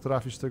 ale nie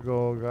potrafisz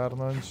tego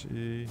ogarnąć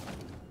i...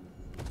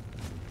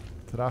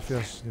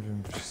 trafiasz, nie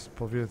wiem, w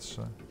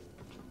powietrze.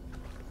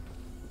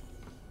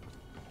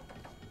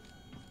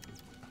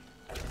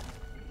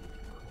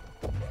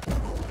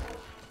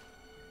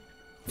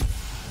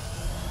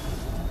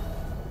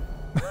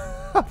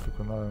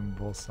 Wykonałem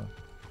bossa.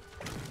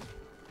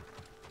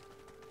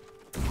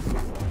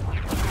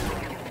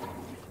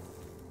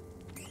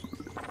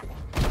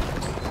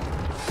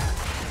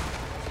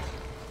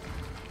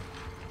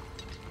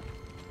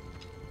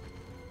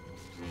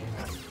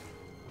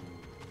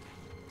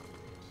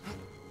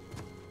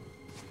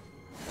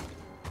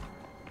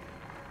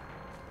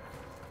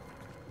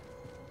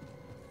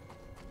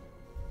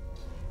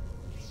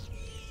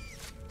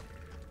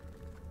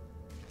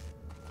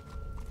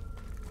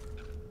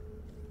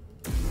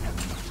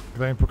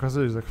 Gra mi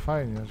pokazuje, że tak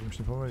fajnie, żebym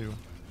się nie pomylił.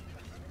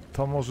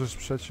 To możesz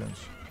przeciąć.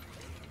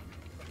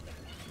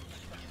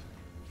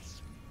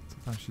 Co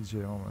tam się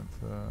dzieje? Moment.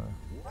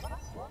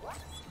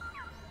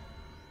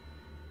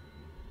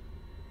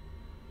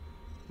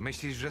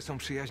 Myślisz, że są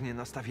przyjaźnie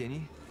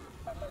nastawieni?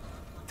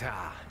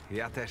 Ta,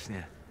 ja też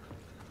nie.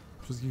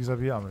 Wszystkich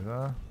zabijamy,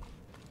 tak?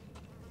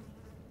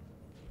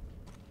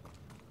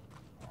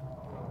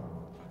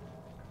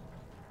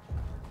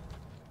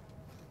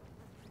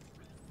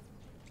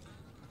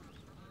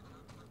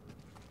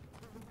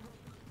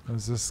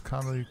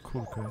 Zeskanuj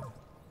kulkę.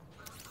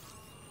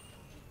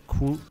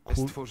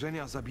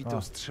 Stworzenia zabito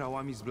A.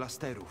 strzałami z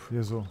blasterów.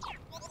 Jezu.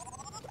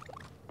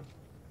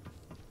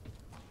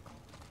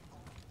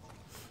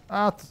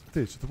 A,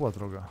 ty, czy to była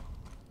droga?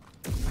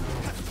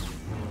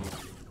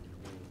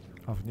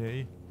 A w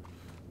niej?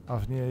 A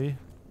w niej?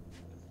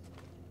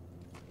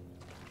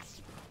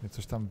 Nie,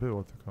 coś tam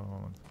było, tylko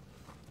moment.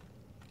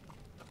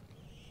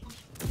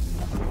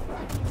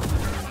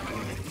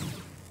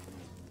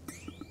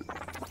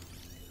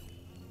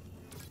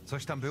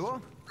 Coś tam było?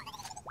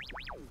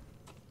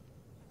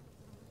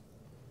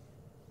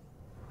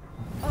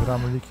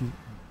 Bramliki.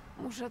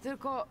 Muszę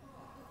tylko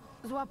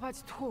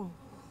złapać tchu.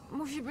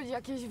 Musi być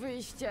jakieś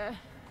wyjście.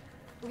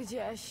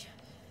 Gdzieś.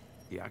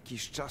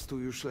 Jakiś czas tu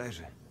już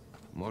leży.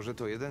 Może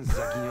to jeden z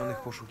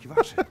zaginionych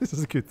poszukiwaczy.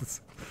 Jakie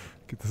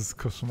to jest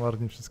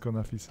koszmarnie wszystko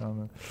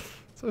napisane.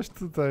 Coś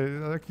tutaj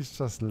na jakiś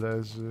czas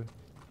leży.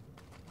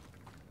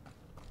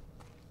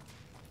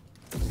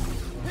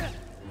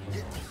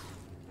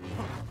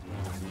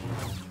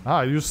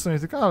 A, już są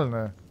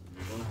nietykalne.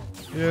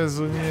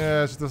 Jezu,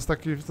 nie, czy to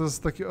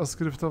jest takie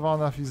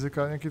oskryptowana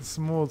fizyka, jakie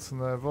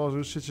smutne. Boże,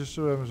 już się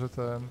cieszyłem, że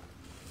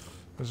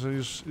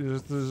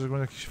że mogą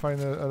jakieś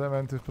fajne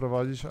elementy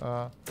wprowadzić,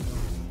 a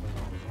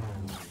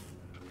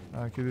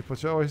kiedy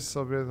pociąłeś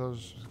sobie, to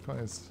już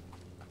koniec.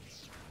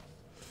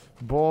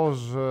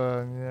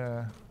 Boże,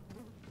 nie.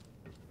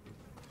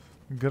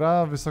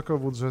 Gra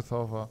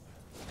wysokobudżetowa.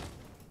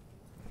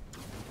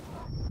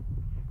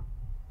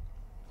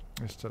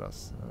 Jeszcze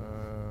raz.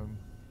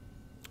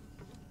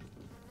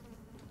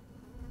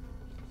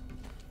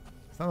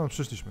 Stamtąd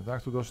przyszliśmy,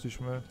 tak? Tu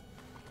doszliśmy.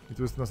 I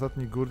tu jest ten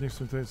ostatni górnik, w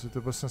którym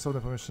to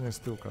bezsensowne pomieszczenie z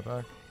tyłka,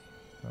 tak?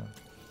 Tak.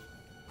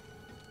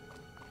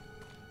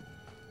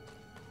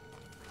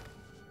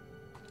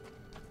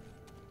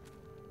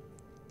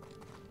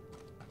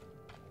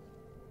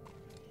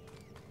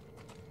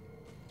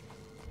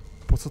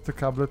 Po co te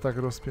kable tak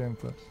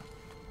rozpięte?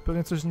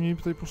 Pewnie coś nimi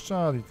tutaj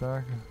puszczali,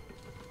 tak?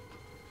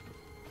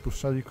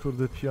 Puszczali,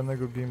 kurde,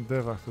 pijanego game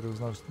deva, który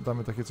uznał, że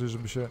damy takie coś,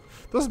 żeby się...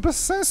 To jest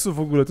bez sensu w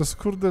ogóle, to jest,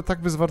 kurde,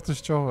 tak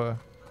bezwartościowe.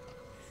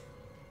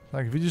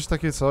 Tak, widzisz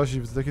takie coś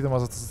i taki to ma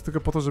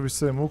tylko po to, żebyś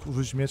sobie mógł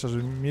użyć miecza,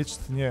 żeby miecz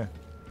tnie.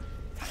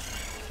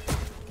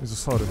 Jezu,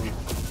 sorry.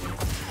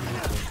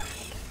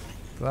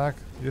 Tak,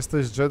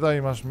 jesteś Jedi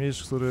i masz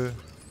miecz, który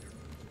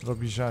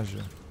robi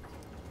ziazie.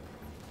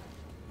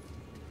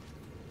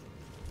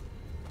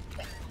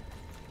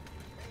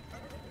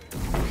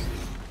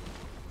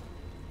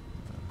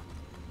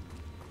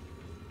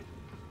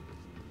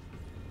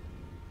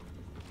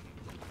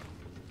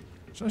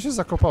 Czy on się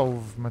zakopał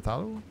w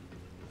metalu?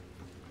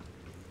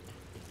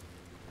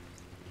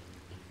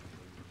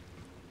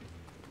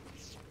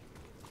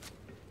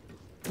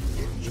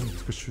 Możemy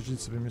tylko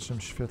świecić sobie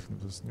mieczem świetlnym,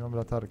 to jest, nie mam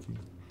latarki.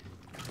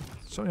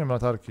 Czemu nie mam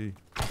latarki?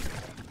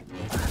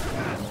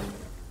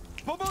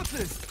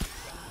 Pomocy!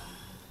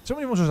 Czemu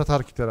nie możesz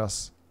latarki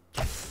teraz?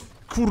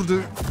 Kurde!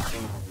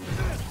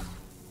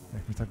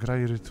 Jak mi ta gra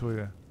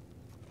irytuje.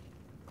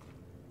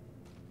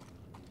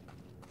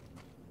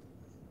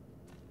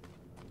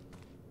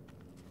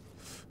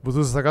 Bo to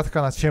jest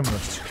zagadka na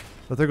ciemność.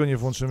 Dlatego nie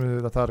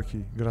włączymy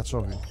latarki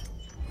graczowi.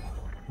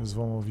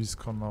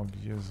 Złomowisko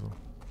nogi, Jezu.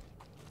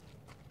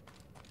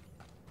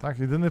 Tak,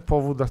 jedyny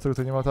powód, dla którego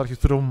to nie ma latarki,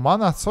 którą ma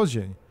na co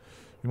dzień.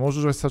 I może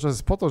używać cały czas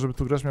jest po to, żeby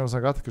tu gracz miał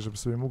zagadkę, żeby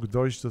sobie mógł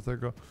dojść do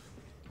tego.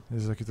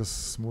 Jezu, jakie to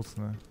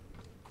smutne.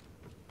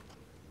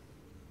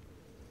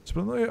 Czy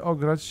planuję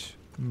ograć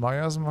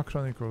Miasma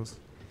Chronicles?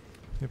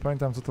 Nie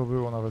pamiętam co to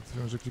było nawet,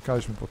 wiem, że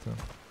klikaliśmy po tym.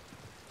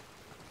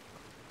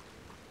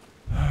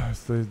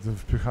 Tutaj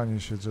wpychanie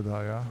się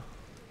Jedi'a.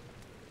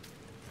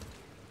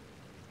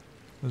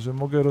 Że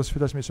mogę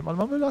rozświetlać mieczem, ale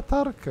mamy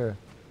latarkę.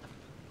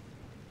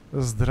 To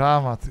jest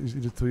dramat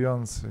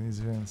irytujący, nic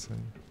więcej.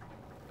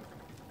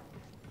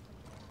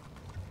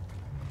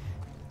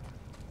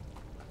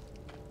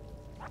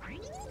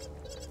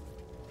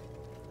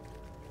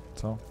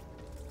 Co?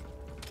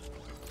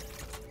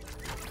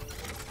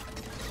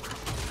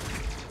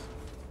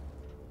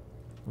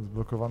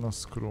 Odblokowano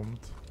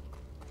skrumt.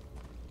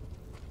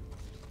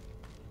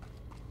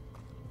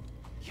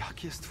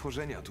 Jakie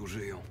stworzenia tu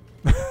żyją?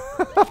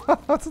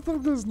 A co to w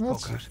ogóle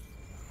znaczy? Pokaż.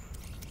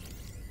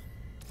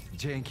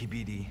 Dzięki,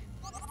 Billy.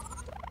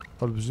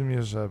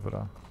 Olbrzymie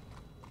żebra.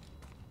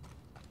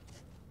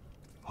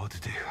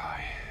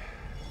 Oddychaj.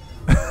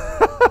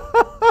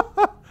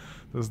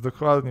 To jest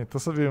dokładnie, to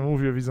sobie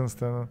mówię widząc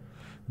ten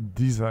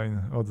design.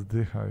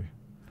 Oddychaj.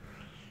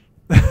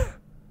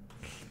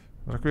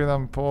 Brakuje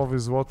nam połowy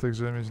złotych,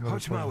 żeby mieć nowy.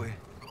 Chodź, mały.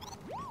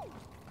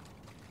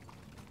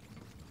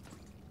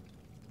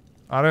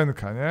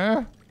 Arenka,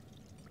 nie?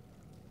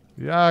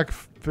 Jak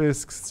w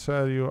pysk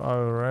strzelił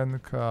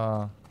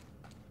Arenka.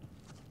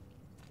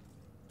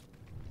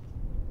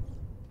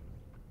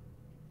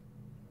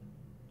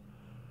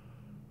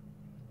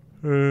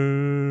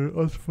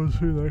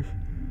 Odpoczynek.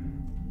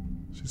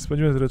 Czyli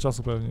spędzimy tyle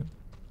czasu pewnie.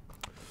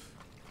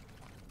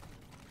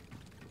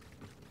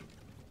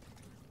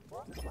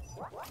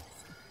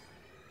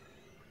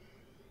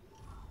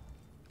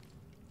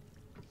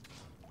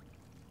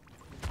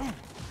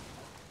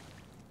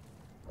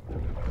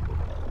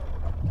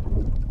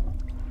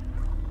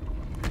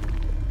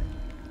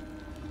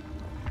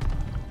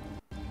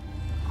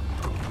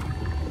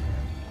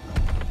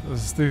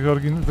 Z tych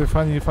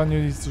fani,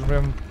 którzy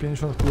mają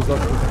 50 plus lat,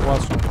 to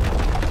płaczą.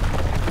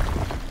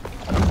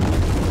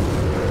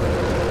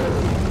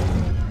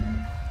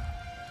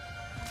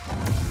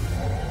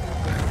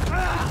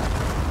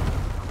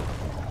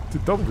 Ty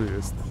dobry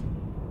jest.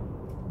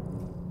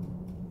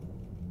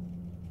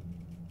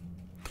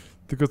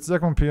 Tylko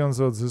jak mam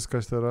pieniądze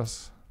odzyskać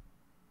teraz?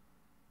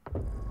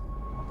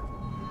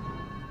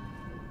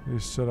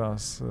 Jeszcze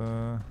raz.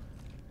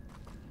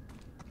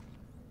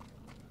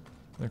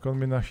 Jak on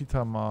mnie na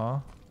hita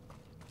ma...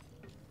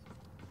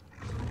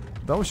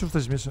 Dało się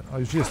wtedy mieć... A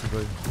już jest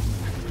tutaj.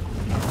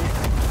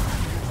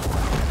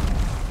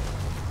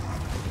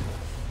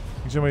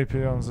 Gdzie moje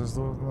pieniądze?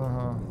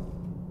 Aha.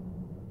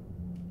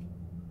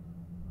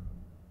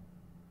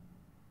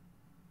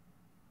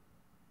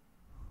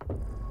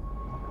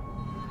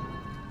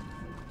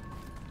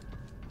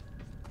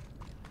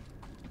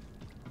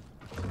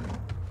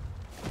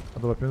 A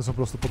dobra, pieniądze są po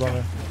prostu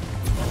podane.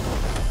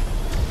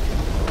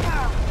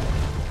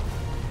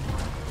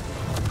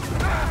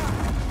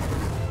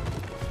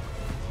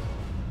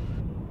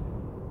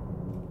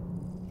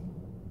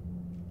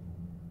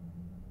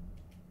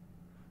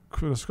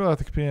 Kurde, szkoda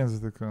tych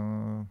pieniędzy tylko.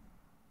 No.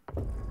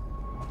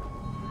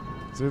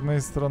 Z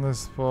jednej strony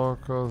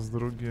spoko, z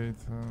drugiej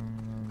to...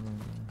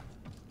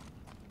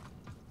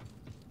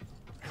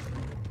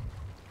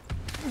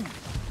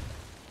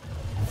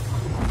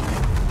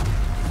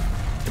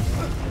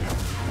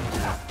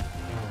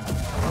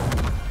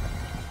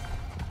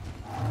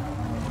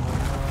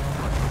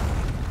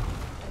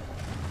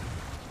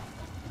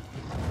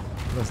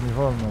 Teraz nie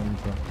wolno mi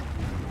to.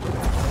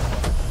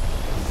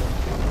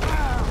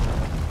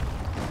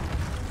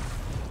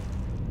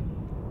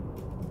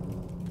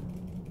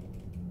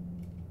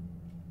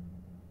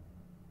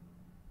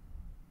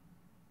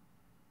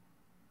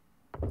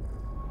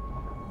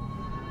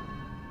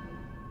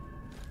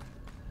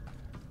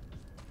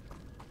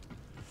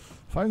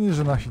 Fajnie,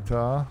 że na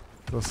hita.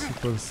 To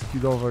super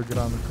skillowe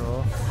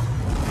granko.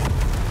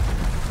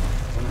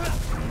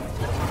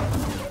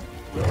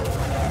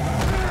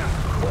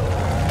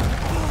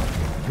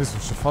 Jest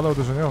jeszcze fala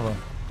uderzeniowa.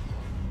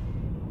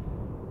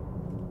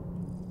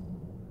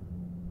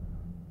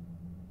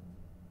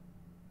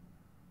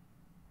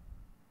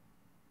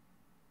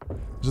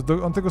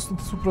 Że on tego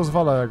stąd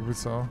rozwala jakby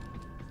co.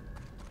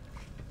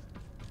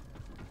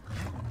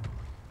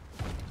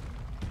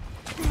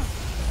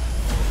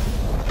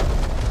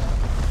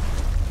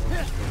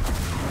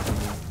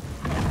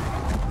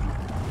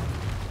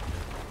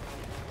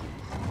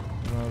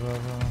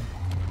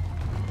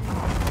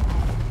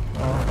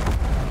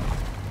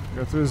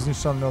 Tu jest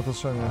zniszczone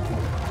otoczenie.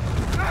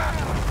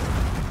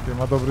 Tutaj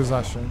ma dobry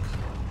zasięg.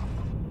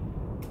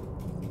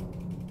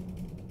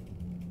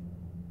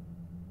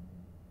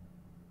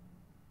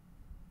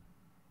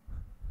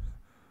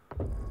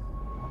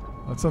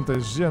 A co on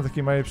tutaj żyje na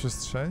takiej małej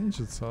przestrzeni,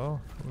 czy co?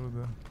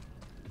 Kurde.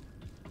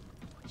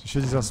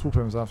 Siedzi za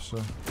słupem zawsze.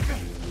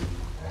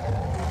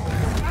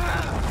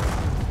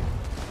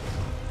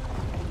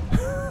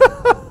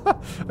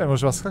 Ej,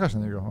 może was skakać na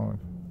niego. O.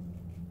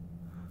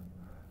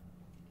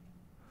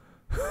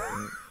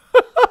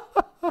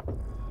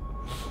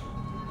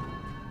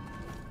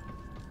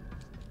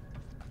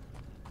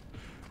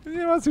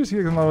 Nie ma coś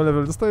jak mały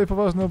level, dostaje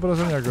poważne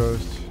obrażenia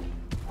gość.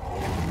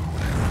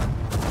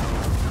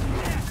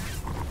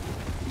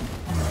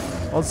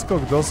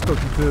 Odskok, doskok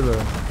i tyle.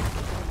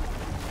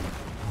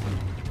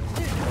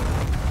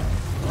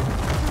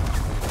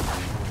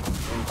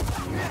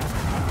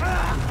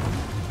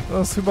 To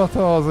jest chyba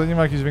to nie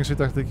ma jakiejś większej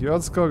taktyki.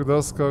 Odskok,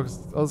 doskok,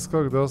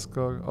 odskok,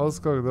 doskok,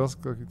 odskok,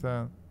 doskok i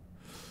ten.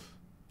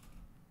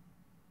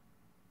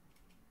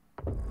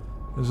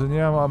 Że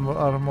nie mam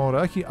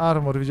armora. Jaki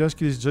armor? Widziałeś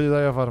kiedyś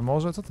Jedi'a w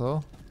armorze? Co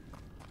to?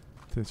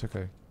 Ty,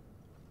 czekaj.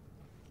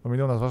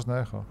 Ominął nas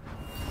ważne echo.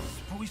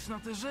 Spójrz na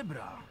te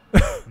żebra.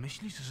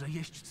 Myślisz, że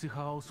jeźdźcy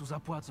chaosu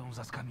zapłacą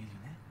za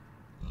skamieliny?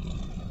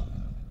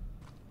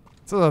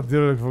 Co za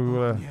dialog w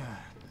ogóle?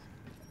 Nie.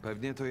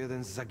 Pewnie to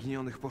jeden z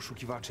zaginionych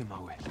poszukiwaczy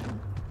mały.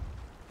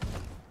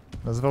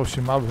 Nazywał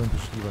się Mały ten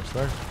poszukiwacz,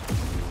 tak?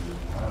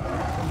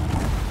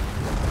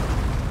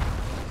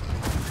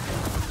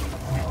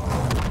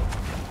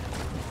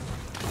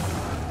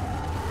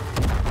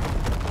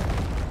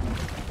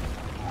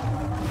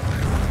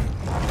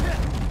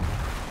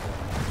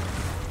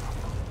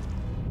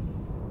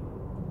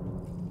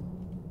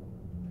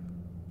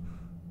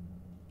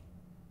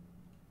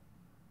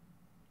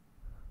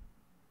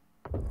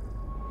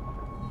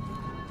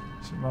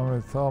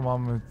 Mamy to,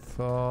 mamy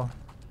to.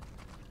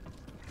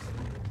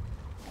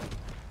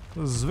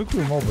 To jest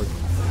zwykły mobek.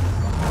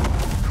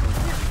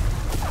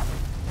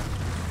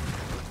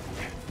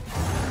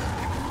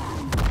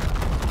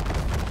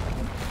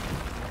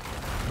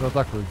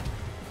 Zaatakuj.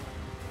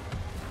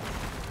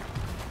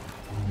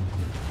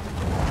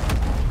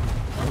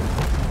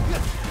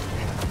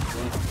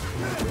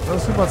 To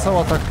jest chyba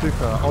cała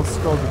taktyka.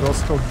 Odskok,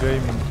 doskok,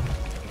 gaming.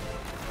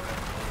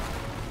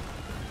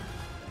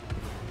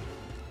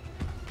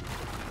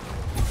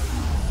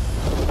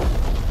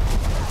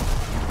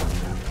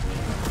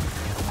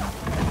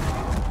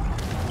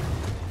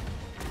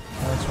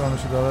 Trzymamy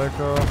się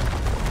daleko.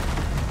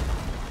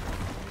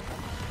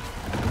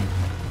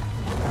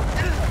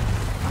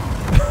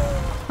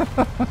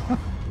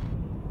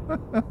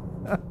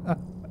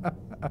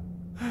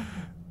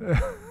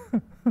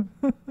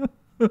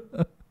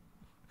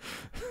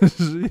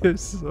 Żyjesz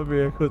sobie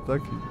jako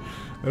taki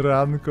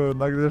ranko,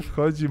 nagle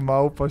wchodzi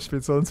małpa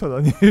świecąca na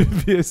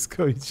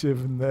niebiesko i cię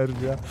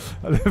wnerwia,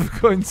 ale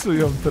w końcu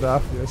ją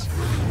trafiasz.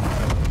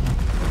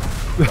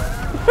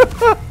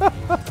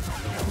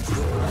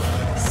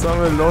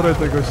 Całe lore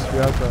tego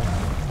świata.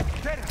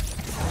 Teraz!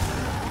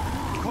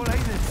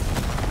 Kolejny!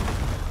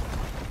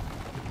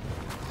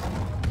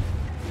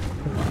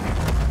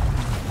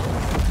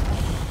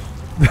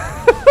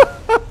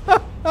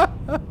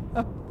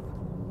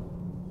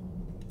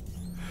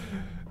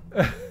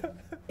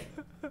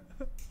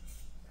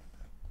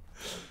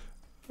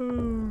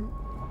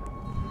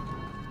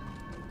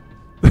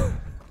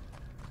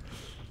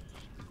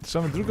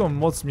 Trzeba drugą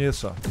moc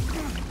miesza.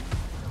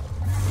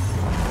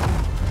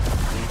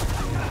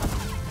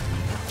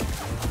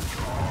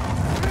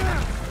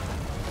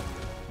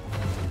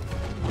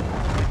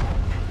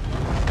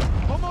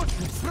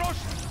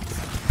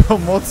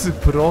 Pomocy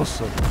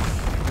proszę.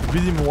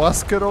 Bili mu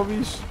łaskę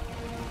robisz?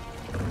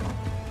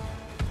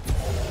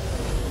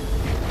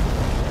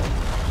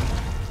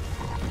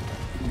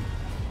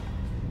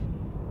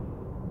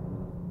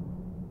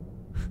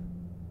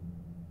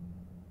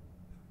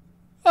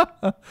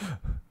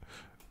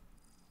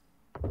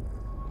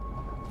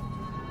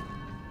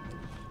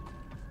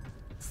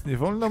 Nie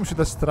wolno mu się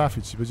dać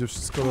trafić i będzie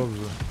wszystko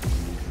dobrze.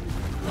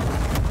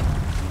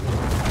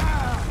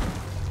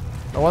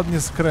 A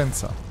ładnie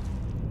skręca.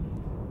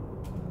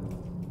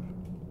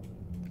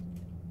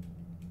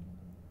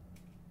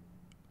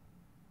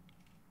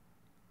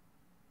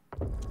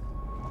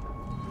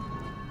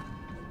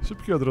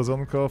 Szybkie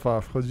odrodzonko,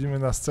 wchodzimy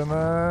na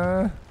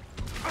scenę.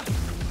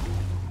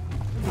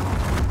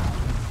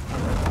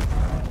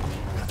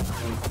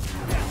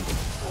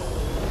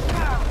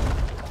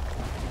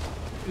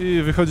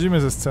 I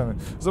wychodzimy ze sceny.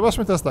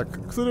 Zobaczmy teraz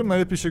tak, którym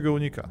najlepiej się go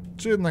unika.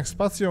 Czy jednak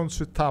spacją,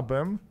 czy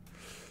tabem.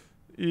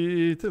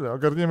 I tyle,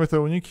 ogarniemy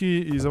te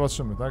uniki i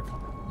zobaczymy, tak?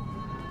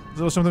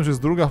 Zobaczymy, czy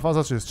jest druga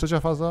faza, czy jest trzecia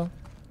faza.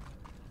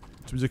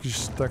 Czy będzie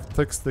jakiś tak,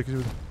 tekst, jakiś...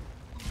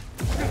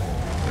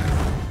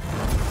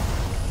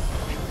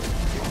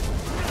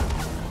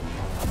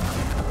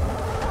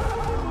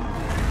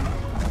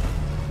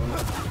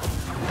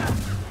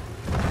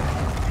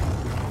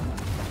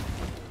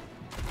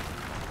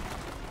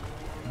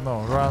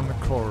 No,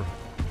 Rancora.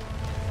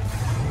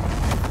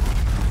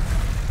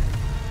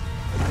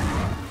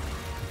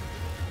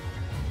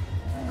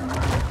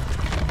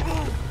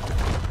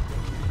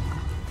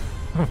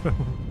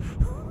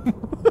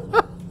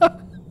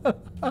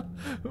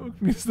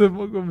 Niestety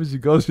mogło być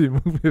gorzej,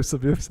 mógłbym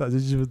sobie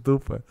wsadzić w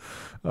dupę,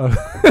 ale...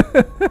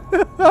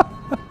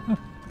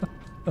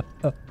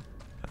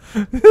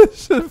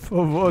 Jeszcze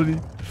powoli.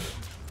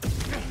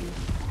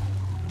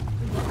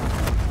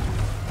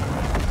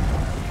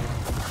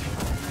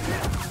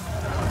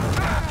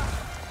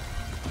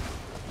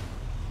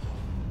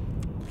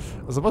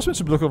 Zobaczmy,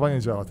 czy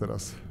blokowanie działa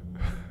teraz.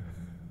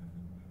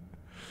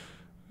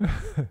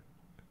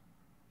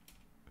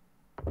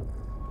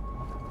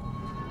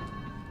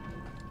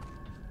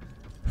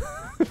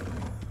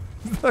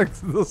 Tak,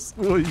 do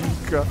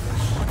słoika.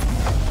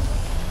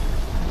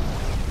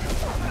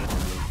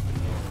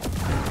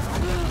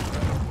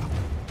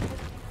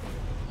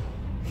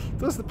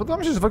 Podoba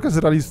mi się, że walka jest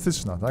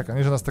realistyczna, tak? A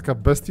nie, że nas taka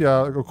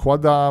bestia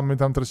okłada, a my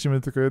tam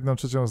tracimy tylko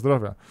 1/3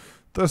 zdrowia.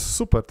 To jest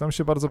super, to mi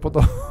się bardzo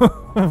podoba.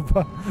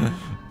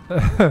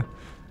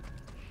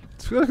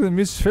 Szkoda, że ten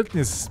miecz świetnie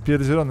jest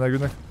spierdzielony, jak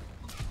jednak...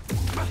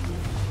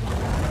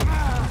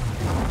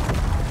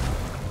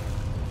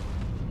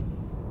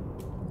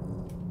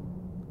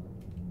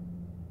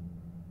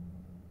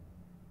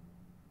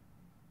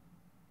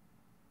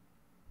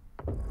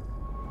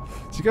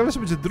 Ciekawe, czy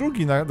będzie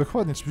drugi,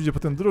 dokładnie, czy będzie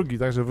potem drugi,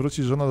 tak, że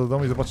wróci żona do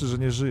domu i zobaczy, że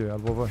nie żyje,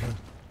 albo właśnie...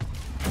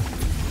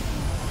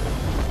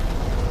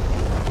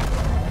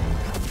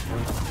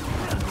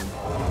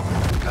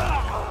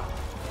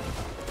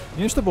 Nie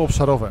wiem, czy to było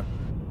obszarowe.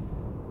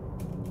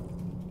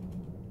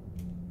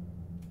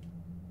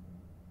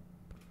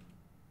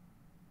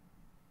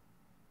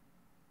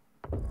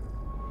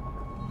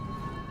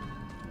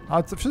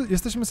 A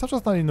jesteśmy cały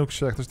czas na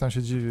Linuxie, jak ktoś tam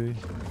się dziwi.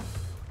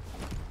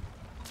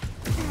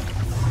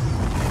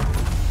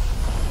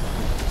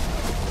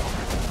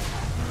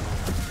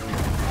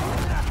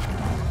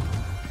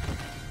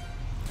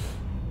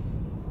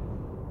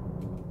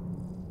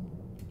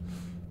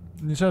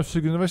 Nie trzeba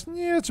przygrywać.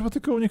 Nie, trzeba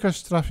tylko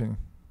unikać trafień.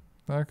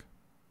 Tak?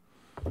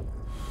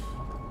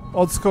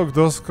 Odskok,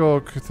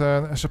 doskok,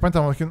 ten... Jeszcze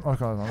pamiętam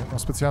mam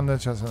specjalne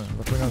ciasy.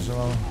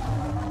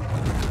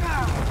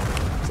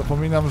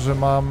 Zapominam, że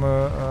mam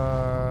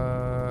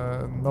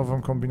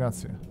nową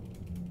kombinację.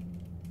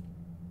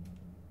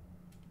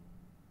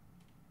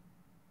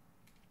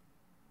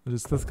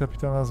 Test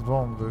kapitana z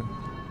bomby.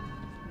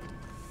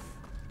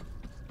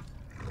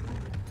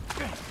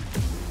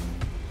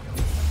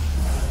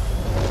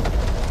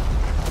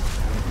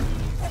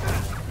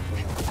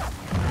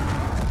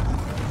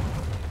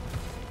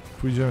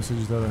 Pójdziemy sobie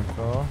gdzieś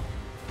daleko.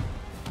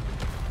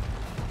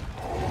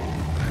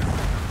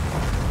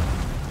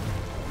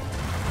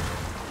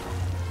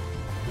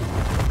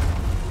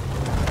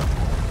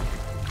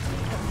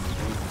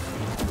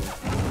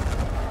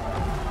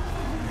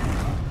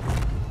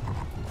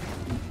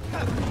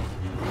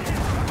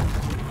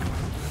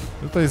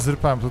 Tutaj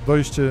zrypałem, to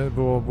dojście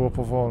było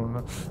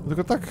powolne. No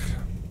tylko tak...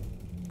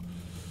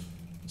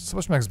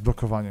 Zobaczmy jak z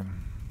blokowaniem.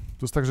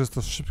 To jest tak, że jest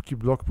to szybki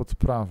blok pod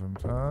prawym,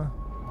 tak?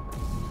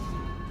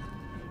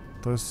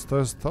 To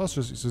jest to, czy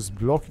jest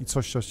blok i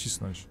coś trzeba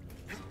ścisnąć?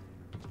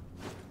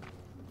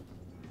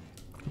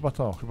 Chyba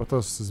to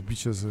jest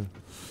zbicie z...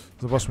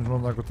 Zobaczmy, czy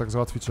można go tak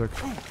załatwić jak...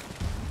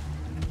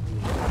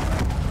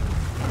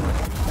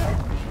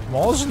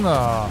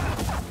 Można!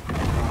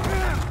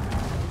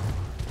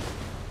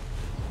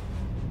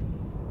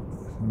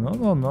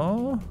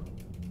 No.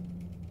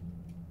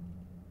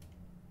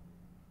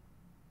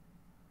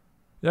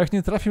 Jak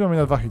nie trafi, mamy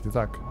na 2 hity,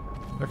 tak.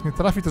 Jak nie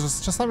trafi, to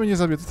czasami nie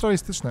zabije, to jest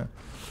realistyczne.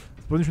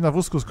 Powinniśmy na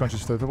wózku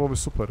skończyć wtedy, to byłoby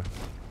super.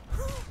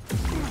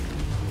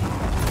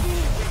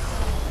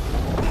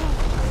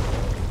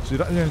 Czyli,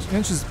 nie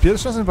wiem, czy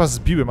pierwszy raz chyba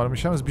zbiłem, ale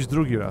musiałem zbić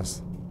drugi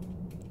raz.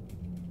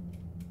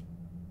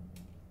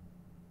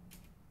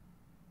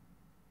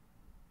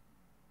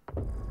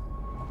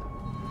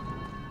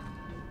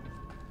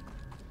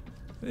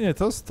 Nie,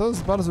 to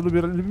jest bardzo...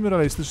 Lubimy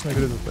realistyczne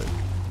gry tutaj.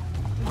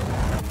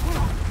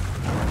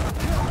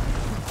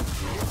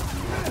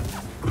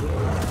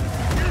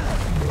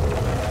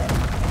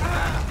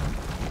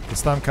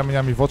 Dostałem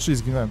kamieniami w oczy i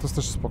zginąłem, to jest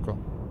też spoko.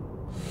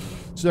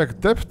 Czyli jak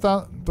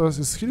depta, to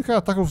jest kilka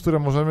ataków, które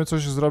możemy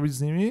coś zrobić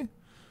z nimi.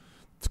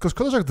 Tylko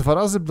szkoda, że jak 2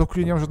 razy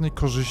blokuję, nie mam żadnej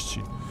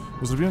korzyści.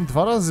 Bo zrobiłem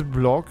 2 razy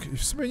blok i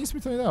w sumie nic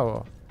mi to nie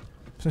dało.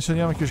 W sensie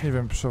nie mam jakiegoś, nie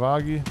wiem,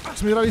 przewagi. W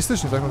sumie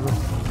realistycznie, tak? No to...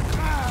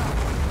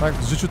 Tak,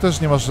 w życiu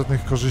też nie masz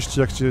żadnych korzyści,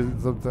 jak cię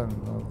ten,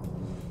 no...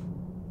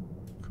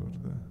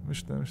 Kurde,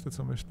 myślę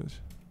co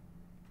myśleć.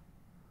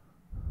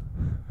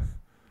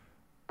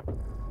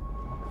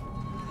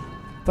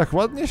 Tak,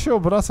 ładnie się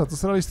obraca, to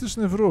jest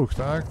realistyczny wróg,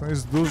 tak? No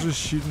jest duży,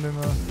 silny,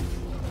 no...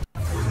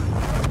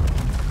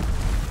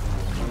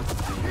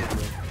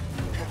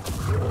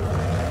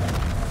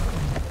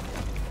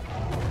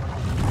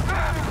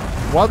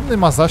 Ładny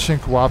ma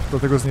zasięg łap,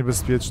 dlatego jest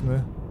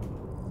niebezpieczny.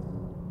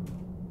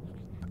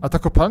 A ta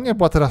kopalnia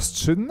była teraz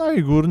czynna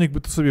i górnik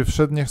by tu sobie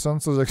wszedł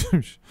niechcąco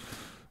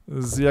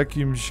z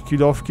jakimś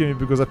kilowkiem i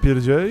by go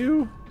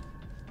zapierdzielił?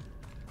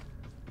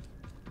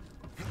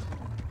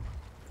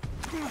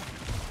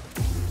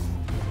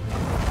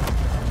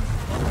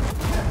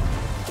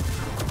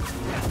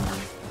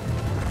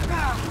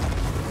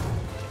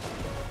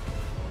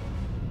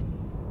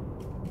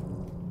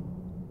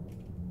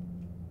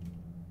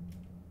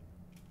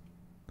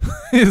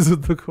 Jezu,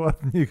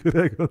 dokładnie,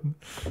 Gregon.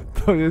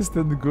 To jest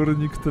ten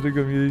górnik,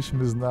 którego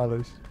mieliśmy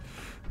znaleźć.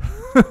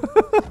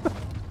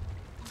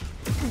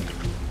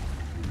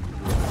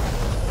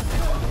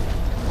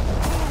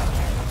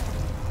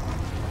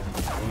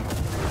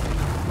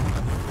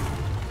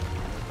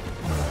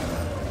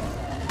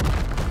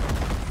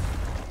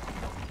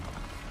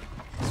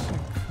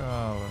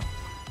 Ciekawe.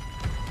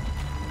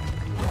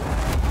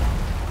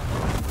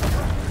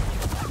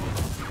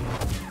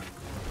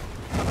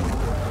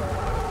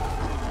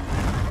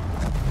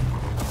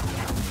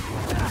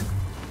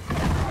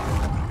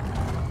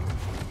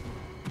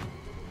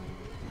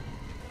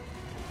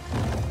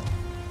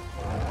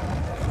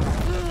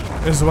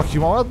 Jezu, jaki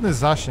ma ładny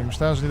zasięg.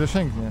 Myślałem, że nie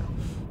dosięgnie.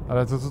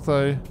 Ale to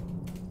tutaj...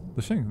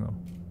 dosięgnął.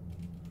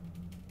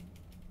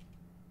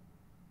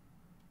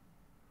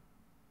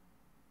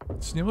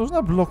 Czy nie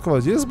można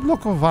blokować? Jest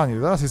blokowanie.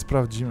 Zaraz je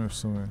sprawdzimy w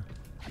sumie.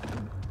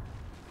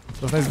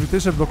 To jest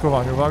najzwyklejsze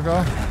blokowanie.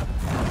 Uwaga.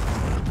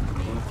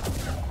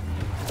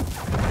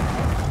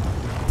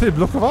 Ty,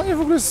 blokowanie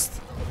w ogóle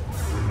jest...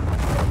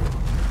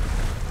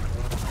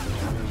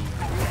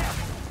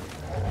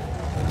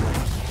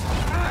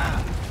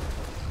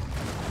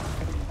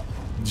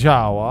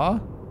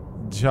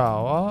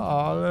 Działa,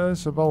 ale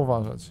trzeba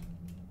uważać.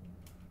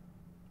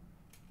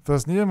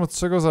 Teraz nie wiem, od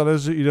czego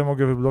zależy, ile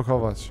mogę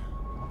wyblokować.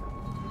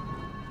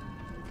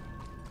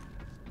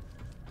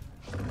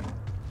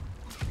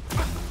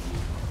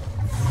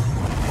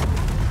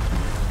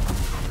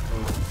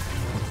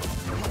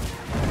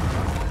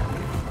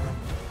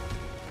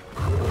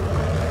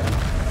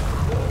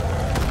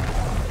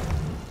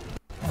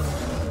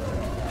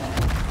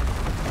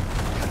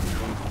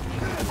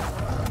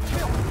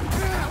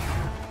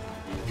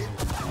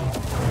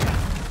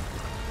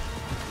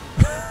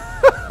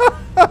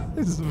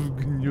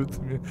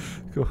 Zgniótł mnie,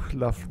 tylko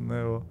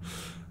chlafnęło.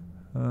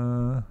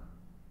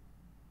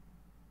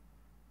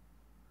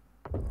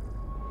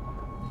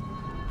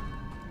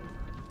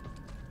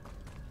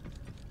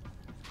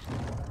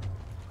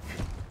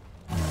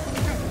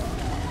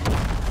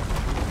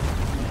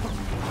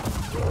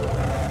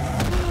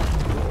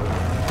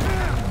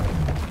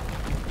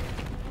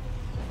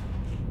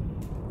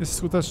 Jest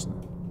skuteczny.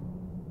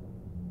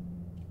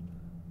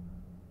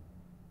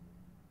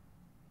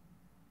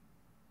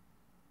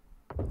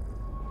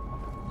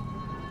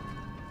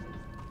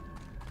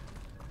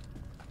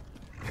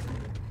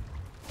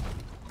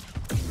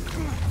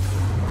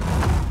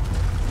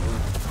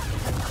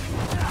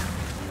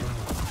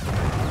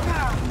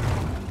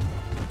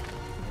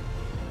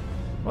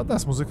 Ładna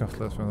jest muzyka w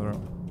tle, swoją drogą.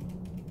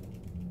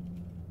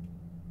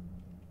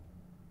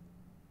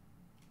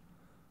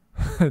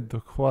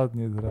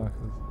 Dokładnie, Drach.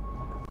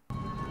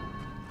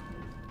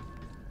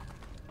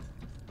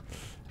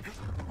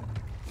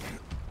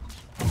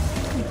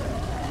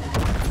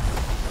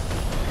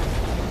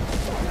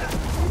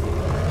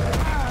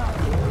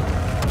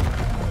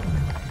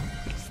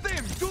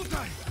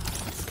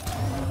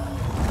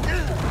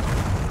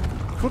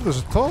 Kurde,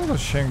 że to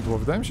dosięgło.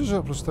 Wydaje mi się, że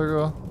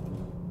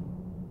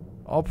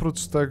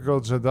oprócz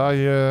tego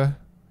Jedie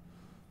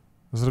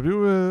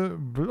zrobiły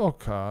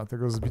bloka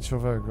tego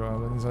zbiciowego,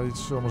 ale nie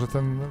zaliczyło. Może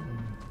ten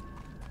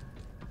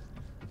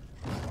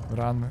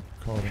Rancora.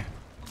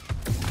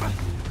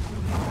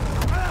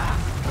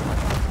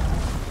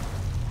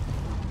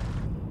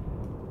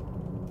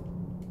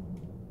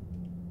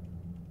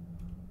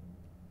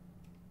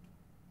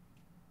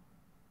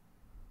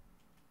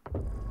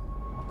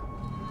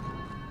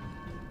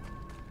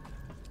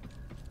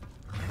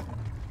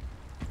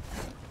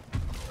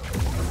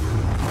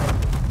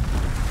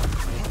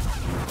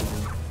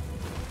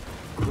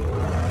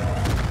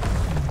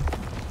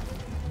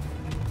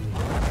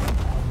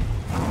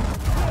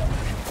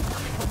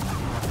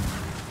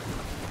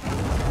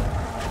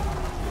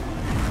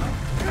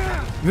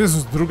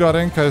 Jezus, druga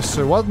ręka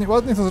jeszcze.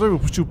 Ładnie to zrobił.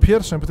 Puścił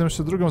pierwszą, potem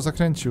jeszcze drugą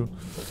zakręcił.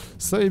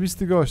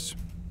 Zajebisty gość.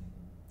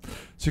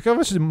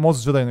 Ciekawe, czy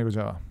moc Jedi na niego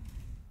działa.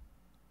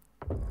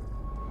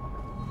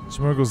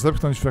 Czy mogę go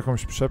zepchnąć w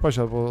jakąś przepaść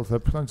albo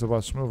zepchnąć?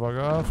 Zobaczmy,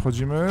 uwaga,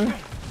 wchodzimy.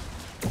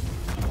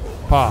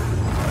 Pa!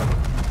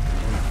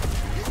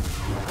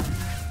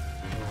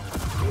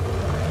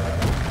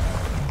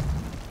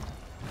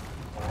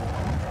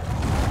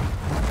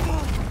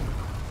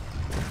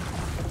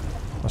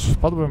 Aż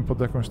wpadłem pod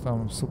jakąś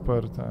tam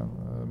super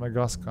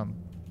megaskan.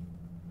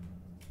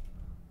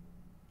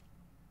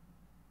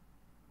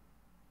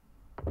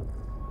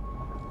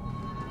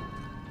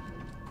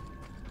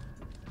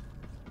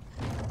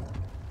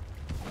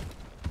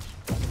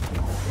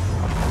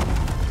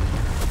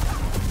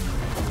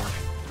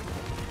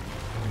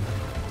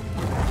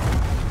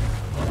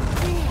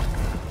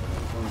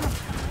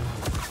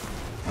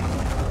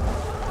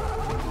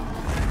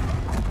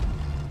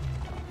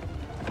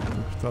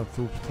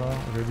 Tupta.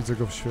 Okay, widzę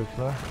go w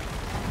świetle.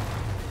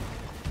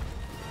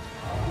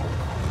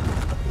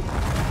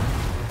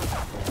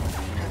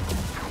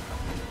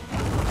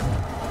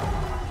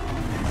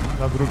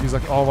 Na drugi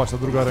o, właśnie,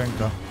 ta druga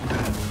ręka.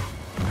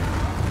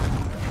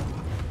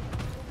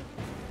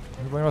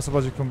 Chyba nie ma co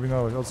bardziej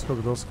kombinować.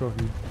 Odskok, doskok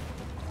i...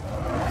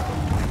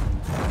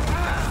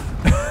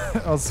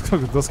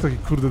 odskok, doskok i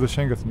kurde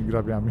dosięga tymi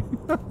grabiami.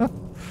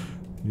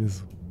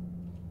 Jezu.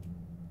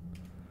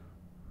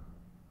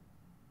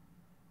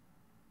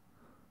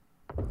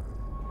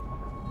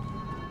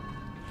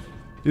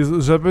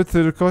 Jezu, żeby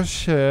tylko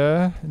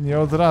się nie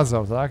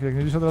odradzał, tak? Jak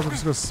nie gdzieś odradzał,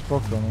 wszystko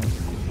spoko, no.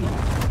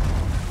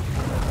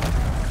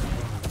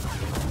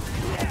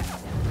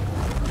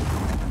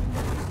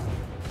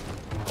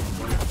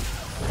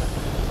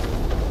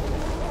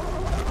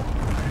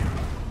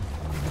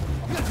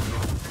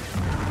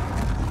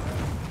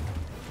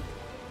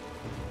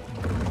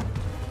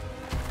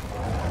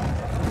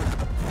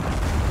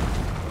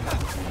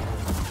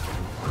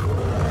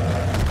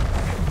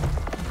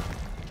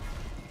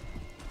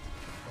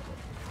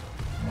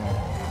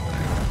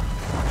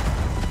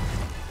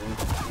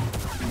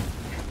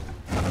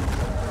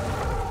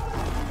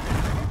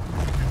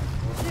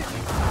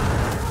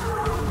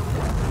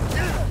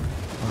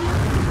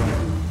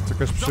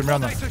 Jakaś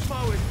przemiana.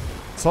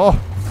 Co?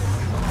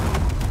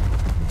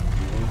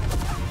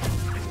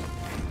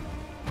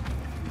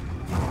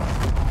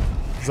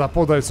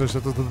 Zapodaj coś,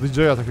 to do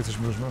DJ-a takie coś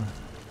można.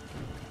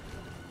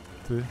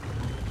 Ty.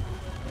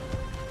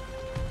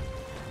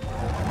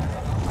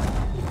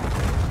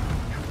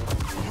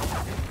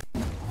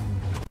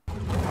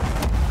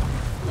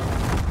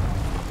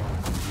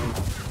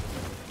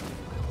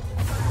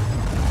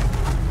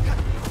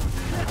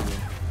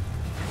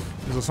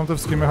 Jezu, są te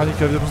wszystkie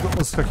mechaniki, ale po prostu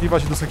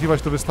odskakiwać i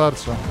doskakiwać to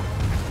wystarcza.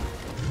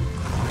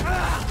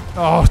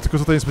 O, tylko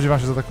tutaj nie spodziewałem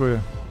się, że zaatakuje.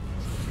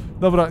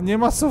 Dobra, nie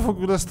ma co w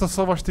ogóle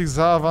stosować tych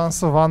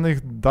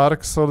zaawansowanych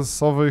Dark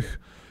Soulsowych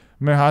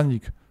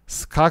mechanik.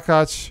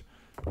 Skakać,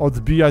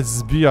 odbijać,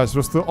 zbijać. Po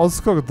prostu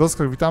odskok,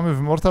 doskok. Witamy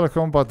w Mortal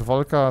Kombat.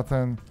 Walka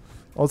ten...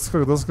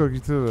 Odskok, doskok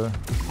i tyle.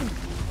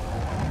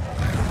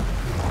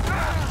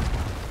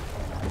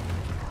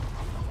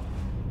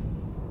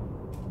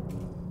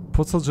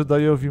 Po co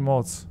Jediowi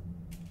moc?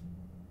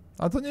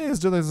 A to nie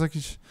jest Jedi, to jest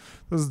jakiś...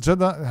 To jest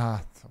Jedi... A,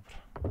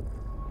 dobra.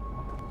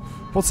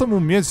 Po co mu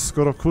mieć,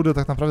 skoro kurde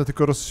tak naprawdę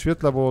tylko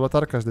rozświetla, bo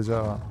latarka źle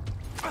działa.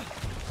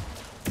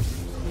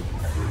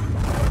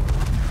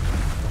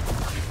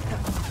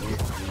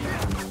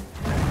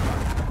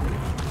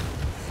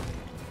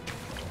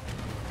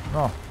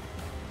 No.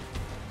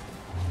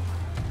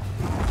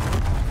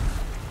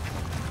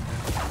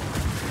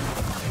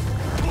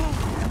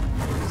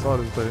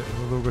 Sorry, tutaj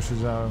za długo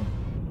siedziałem.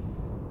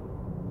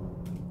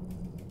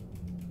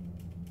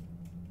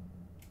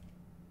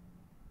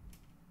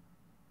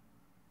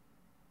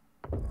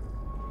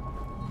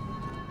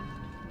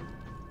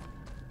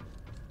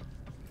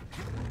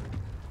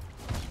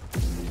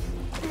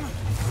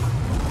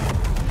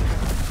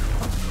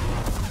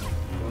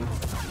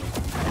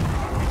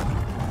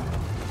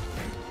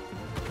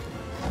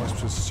 Masz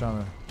przez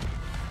ścianę.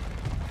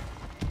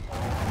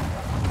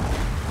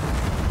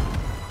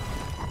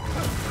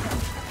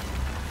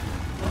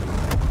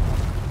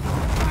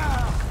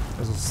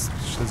 Jezus,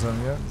 śledzenie,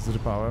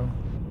 zrypałem.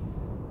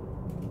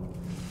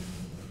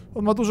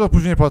 On ma duże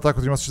opóźnienie po ataku,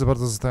 to nie ma się za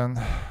bardzo z ten...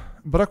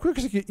 Brakuje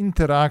jakiejś takiej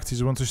interakcji,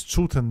 żeby on coś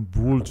czuł, ten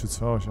ból czy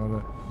coś,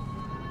 ale...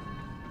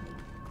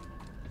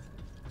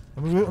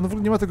 On w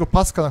ogóle nie ma tego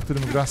paska, na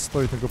którym gra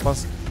stoi, tego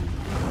paska.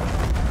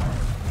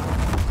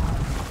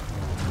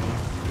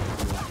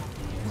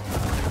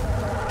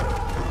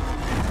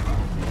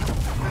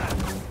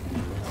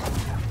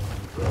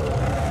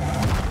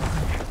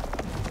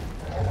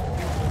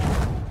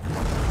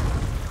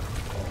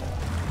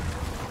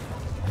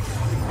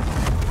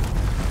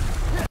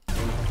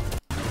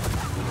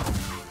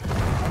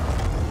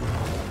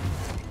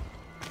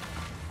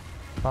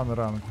 Pan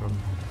Rancor.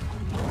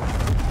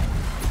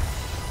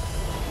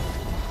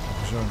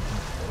 Wziąłem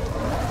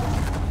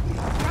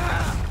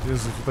to.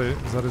 Jezu, tutaj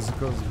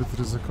zbyt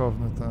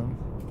ryzykowny ten.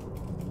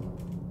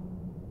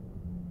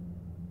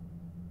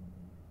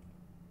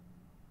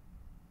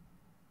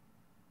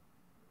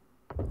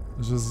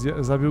 Że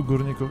zabił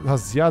górników, a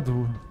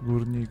zjadł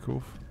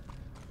górników.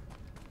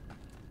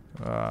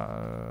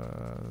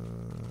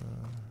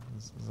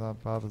 Za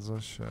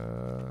bardzo się...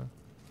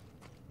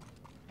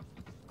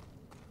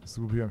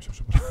 Zgubiłem się,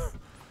 przepraszam.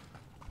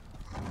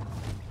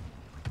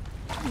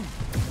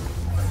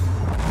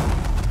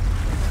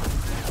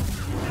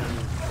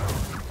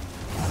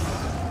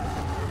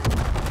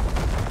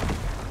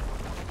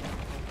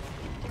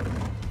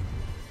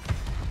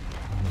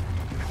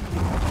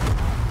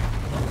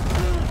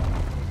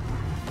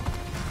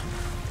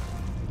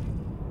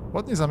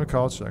 Ładnie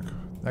zamyka oczy,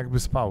 jakby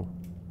spał.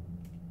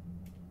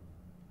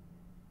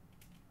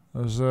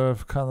 Że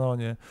w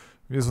kanonie.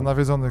 Jezu,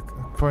 nawiedzony,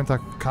 powiem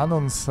tak,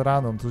 kanon z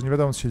raną, to już nie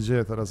wiadomo co się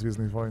dzieje teraz w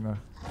Gwiezdnych Wojnach.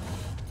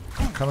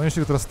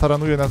 Kanonicznie, teraz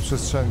taranuje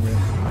nadprzestrzennie.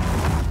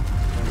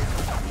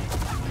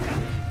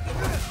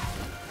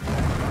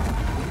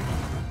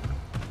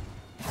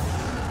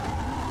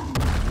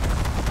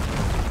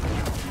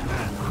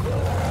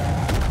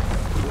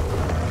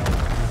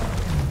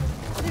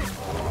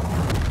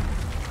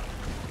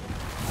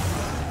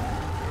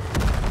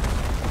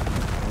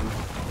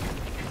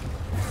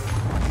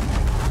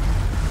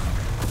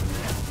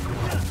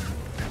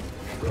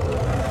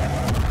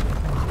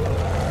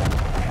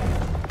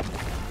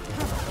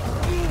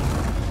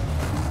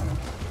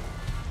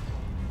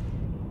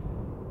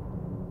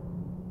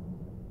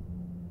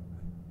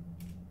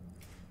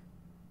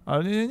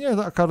 Ale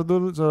nie,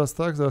 Kardul, zaraz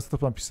to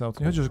pan pisał. To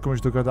nie chodzi, że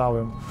komuś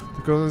dogadałem.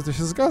 Tylko ja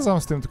się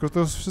zgadzam z tym, tylko to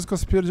jest wszystko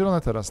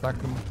spierdzielone teraz, tak?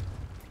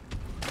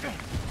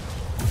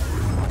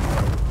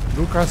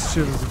 Lukas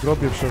się w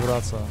grobie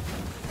przewraca.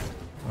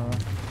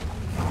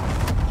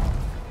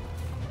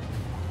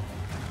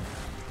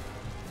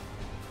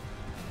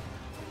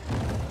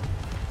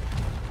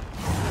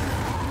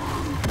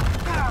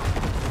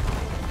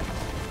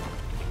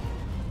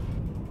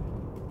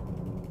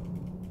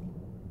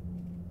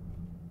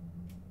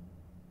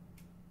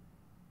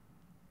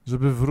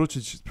 Żeby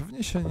wrócić,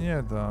 pewnie się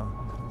nie da.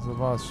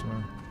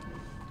 Zobaczmy.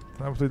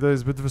 Tam tutaj daje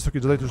zbyt wysoki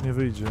Jedi, to już nie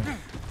wyjdzie.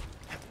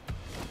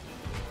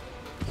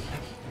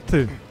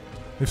 Ty!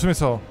 I w sumie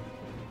co?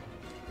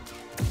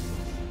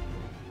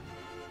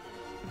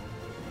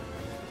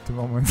 W tym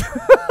moment.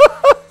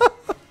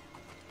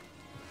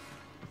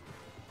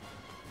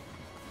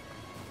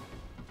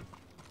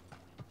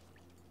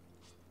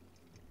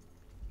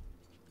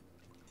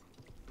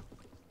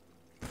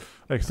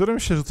 Ej, którym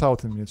się rzucało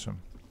tym mieczem?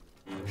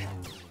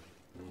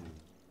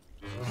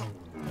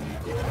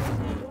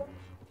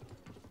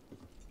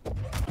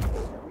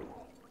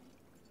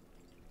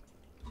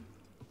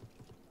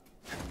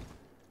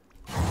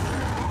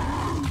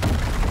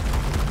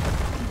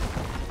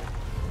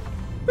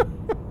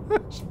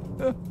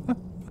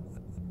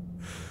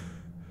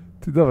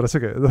 Ty, dobra,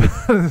 czekaj.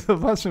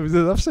 Zobaczmy,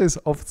 widzę, zawsze jest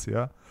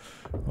opcja.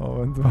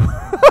 Moment.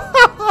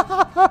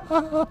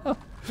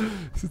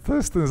 To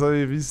jest ten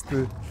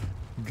zajebisty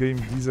game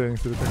design,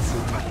 który tak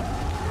sobie...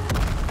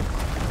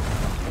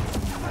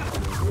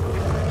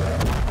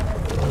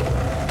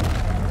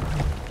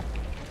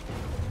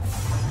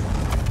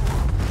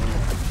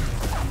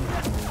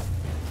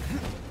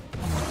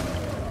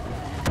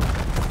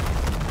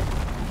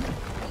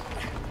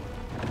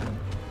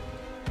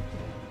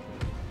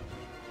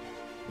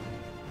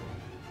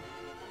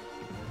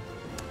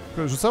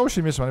 Rzucało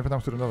się mieczem, ale nie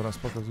pamiętam którym. Dobra,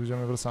 spoko,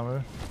 idziemy,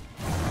 wracamy.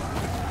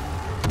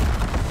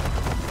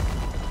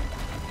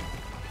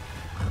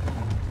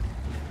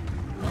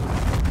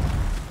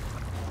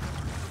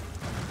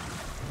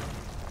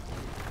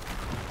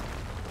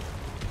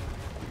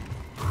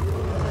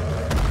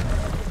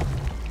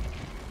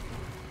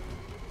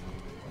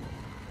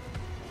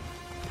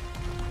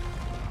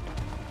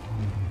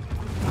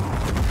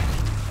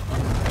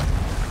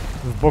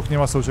 W bok nie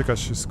ma co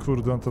uciekać,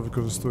 skurde, on to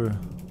wykorzystuje.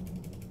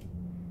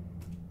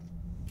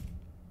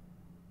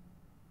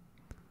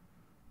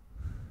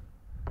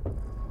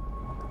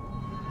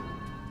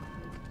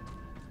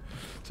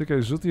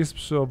 Czekaj, rzut jest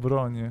przy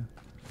obronie.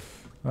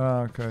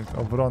 A, okej,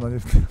 obrona,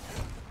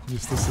 nie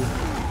stosuje.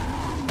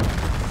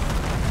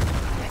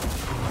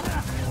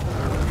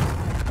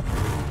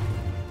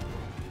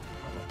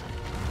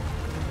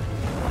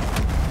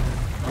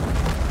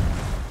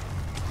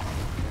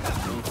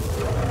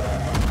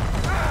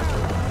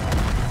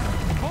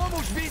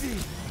 Pomóż, Bidi!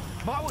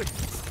 Mały!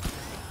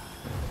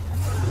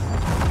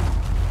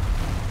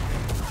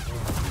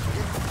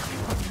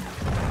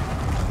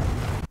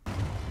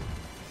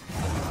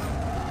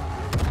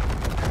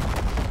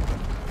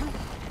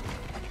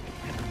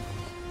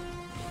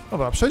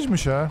 Dobra, przejdźmy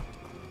się.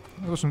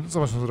 Zobaczmy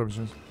co zrobić.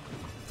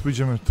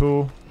 Pójdziemy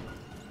tu.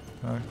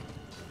 Tak.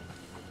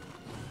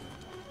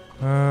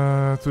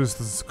 Tu jest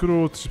ten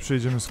skrót, czy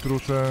przejdziemy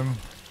skrótem.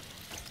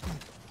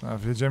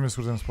 Wjedziemy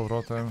skrótem z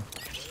powrotem.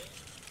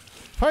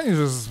 Fajnie,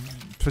 że z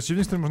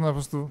przeciwieństwem można po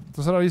prostu...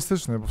 To jest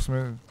realistyczne, bo w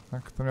sumie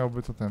tak, to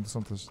miałby to ten, to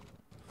są też...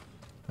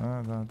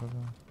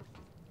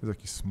 Jest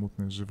jakiś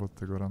smutny żywot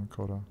tego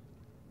Rancora.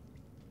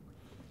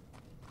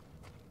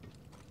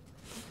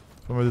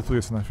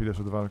 Pomedytuję sobie na chwilę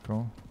przed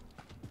walką.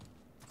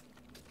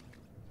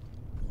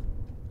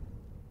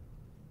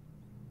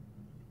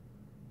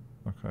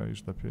 Okej,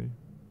 już lepiej.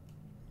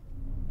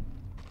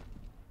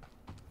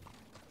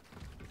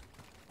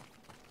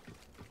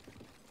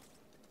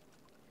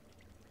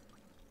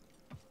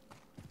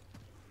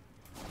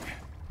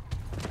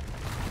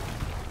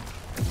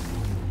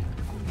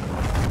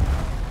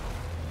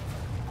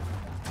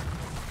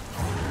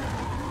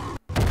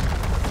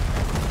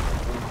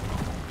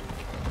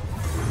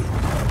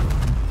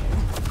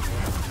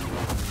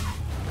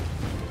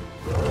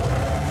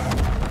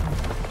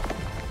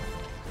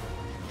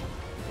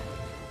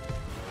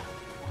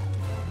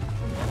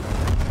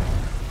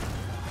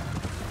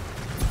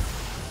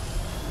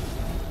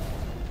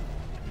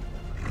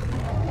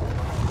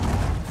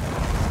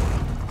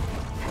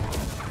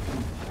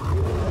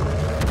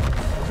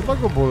 Chyba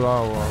go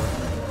bolało, ale...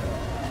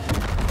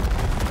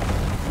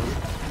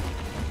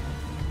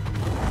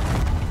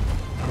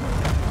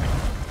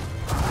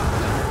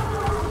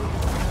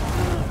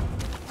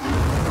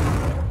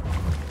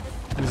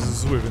 Jest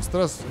zły, więc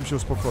teraz mi się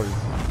uspokoi.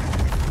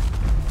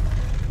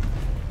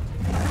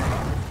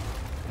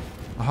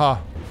 Aha,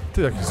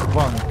 ty jaki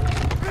zbany.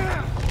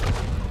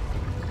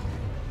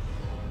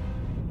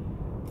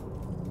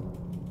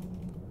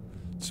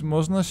 Czy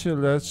można się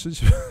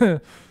leczyć?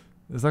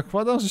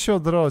 Zakładam, że się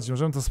odrodzi,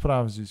 możemy to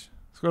sprawdzić.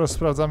 Skoro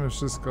sprawdzamy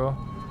wszystko.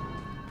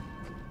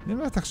 Nie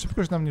wiem, jak tak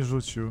szybko się na mnie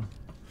rzucił.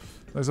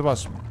 No i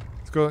zobaczmy.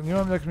 Tylko nie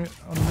mam jak mnie...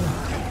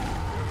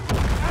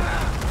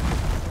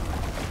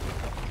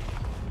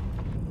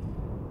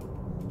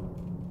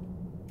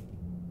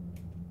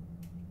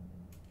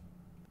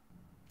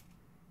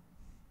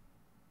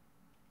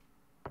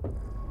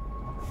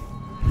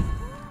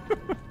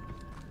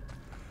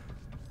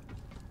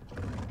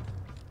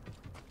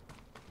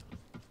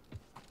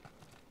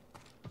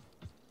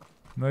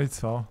 No i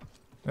co?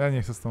 Ja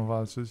nie chcę z tą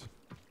walczyć.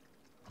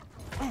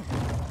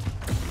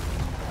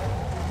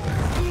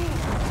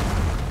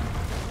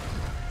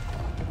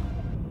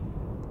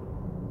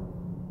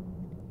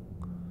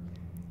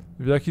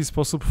 W jaki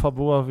sposób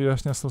fabuła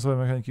wyjaśnia stosowne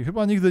mechaniki?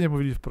 Chyba nigdy nie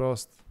mówili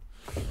wprost.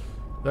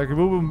 Jak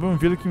byłem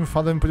wielkim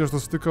fanem, powiedział,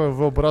 że to tylko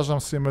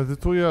wyobrażam sobie,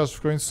 medytuję, aż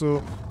w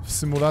końcu w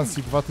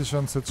symulacji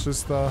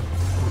 2300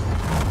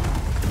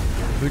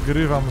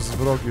 wygrywam z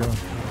wrogiem.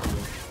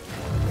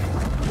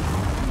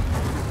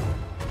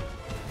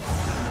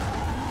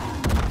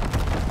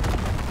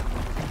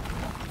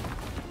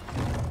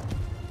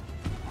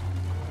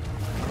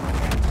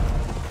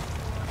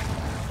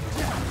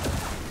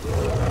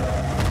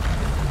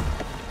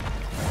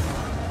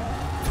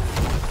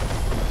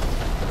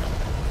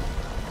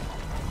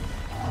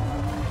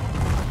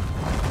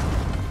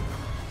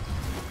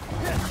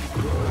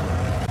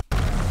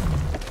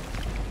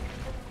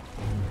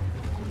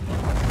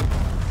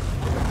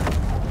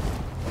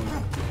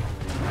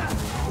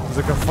 To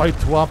jest jaka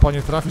fight łapa,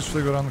 nie trafisz w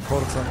tego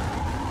rankorca.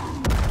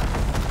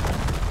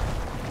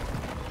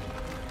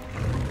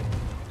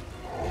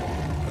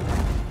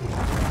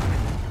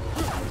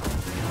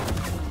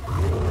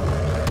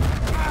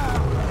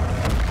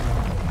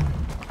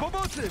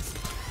 Pomocy!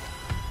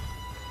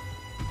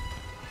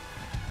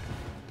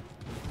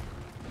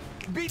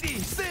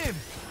 Bidi, z tym!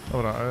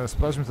 Dobra,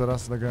 sprawdźmy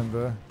teraz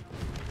legendę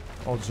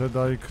o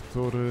Jedi,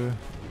 który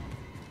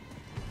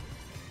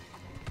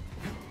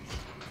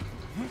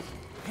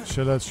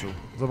się leczył.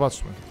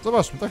 Zobaczmy.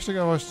 Zobaczmy, tak z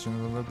ciekawości.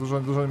 No,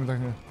 dużo mi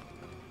tak nie...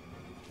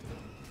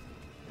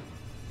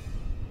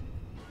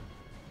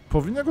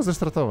 Powinno go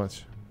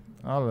zrestartować,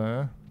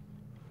 ale...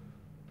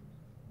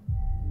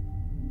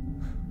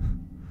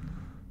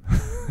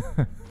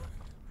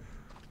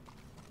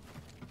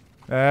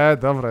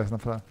 Dobra, jest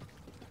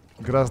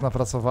gra z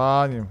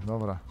napracowaniem,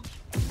 dobra.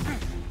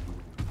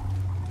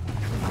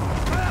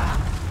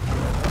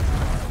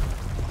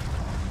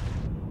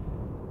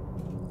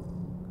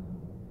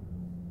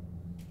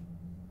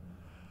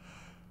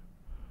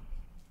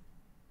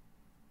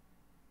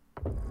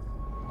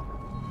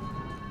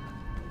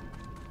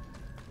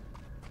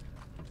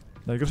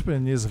 Najgorsze pewnie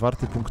nie jest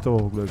warty punktowo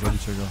w ogóle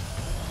zabicie go.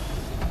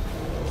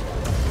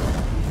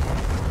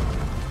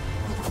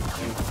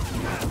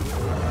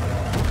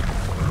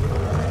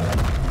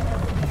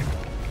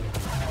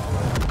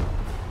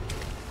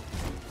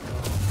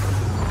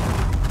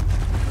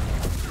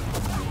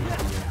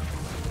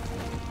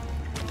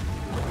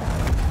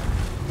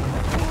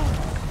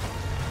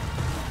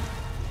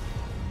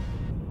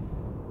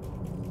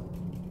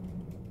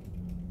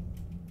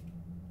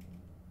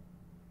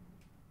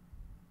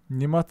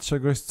 Nie ma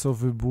czegoś, co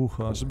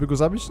wybucha. Żeby go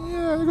zabić?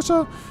 Nie, tylko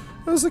trzeba...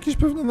 To jest jakiś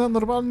pewnie na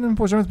normalnym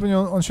poziomie, pewnie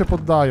on się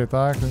poddaje,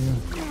 tak?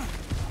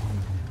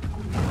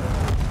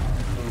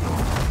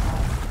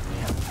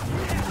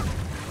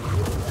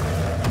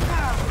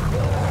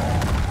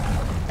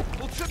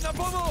 Potrzebna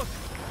pomoc!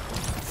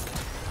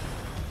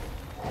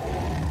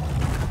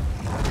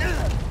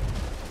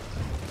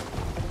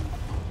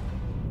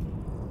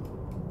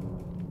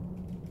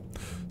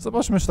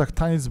 Zobaczmy jeszcze tak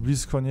taniec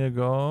blisko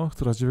niego,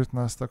 która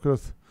 19,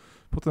 akurat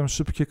potem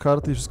szybkie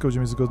karty i wszystko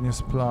będziemy zgodnie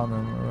z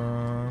planem.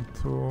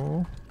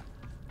 Tu...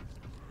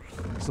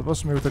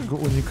 Zobaczmy, jak tak go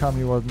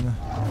unikami ładnie.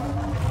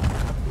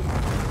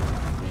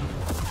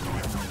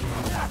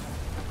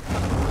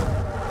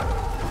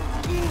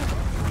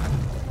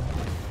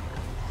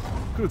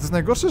 To jest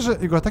najgorsze, że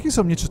jego ataki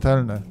są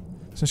nieczytelne.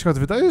 W sensie,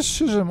 wydaje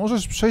się, że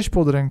możesz przejść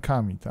pod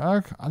rękami,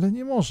 tak? Ale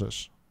nie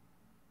możesz.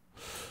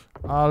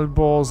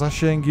 Albo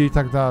zasięgi i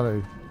tak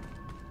dalej.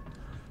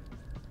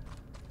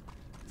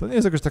 To nie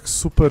jest jakoś tak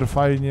super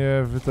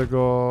fajnie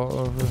tego...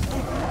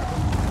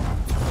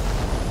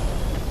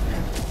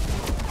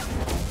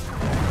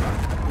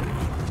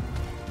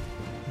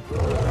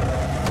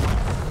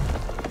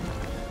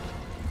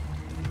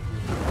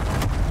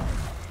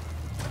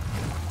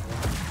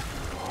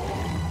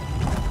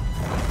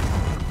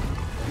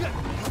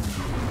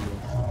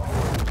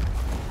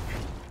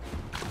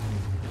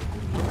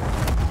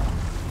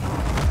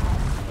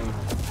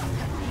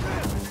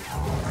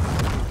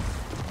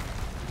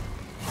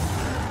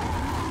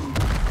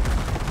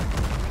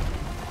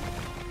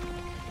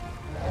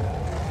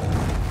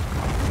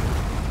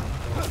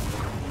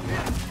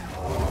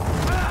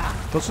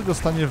 To, czy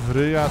dostanie w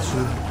ryja, czy...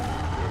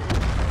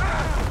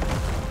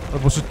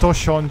 Albo czy to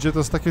siądzie, to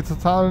jest takie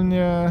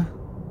totalnie...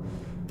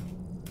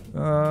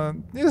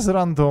 nie jest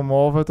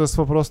randomowe, to jest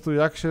po prostu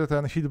jak się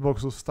ten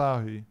hitbox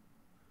ustawi.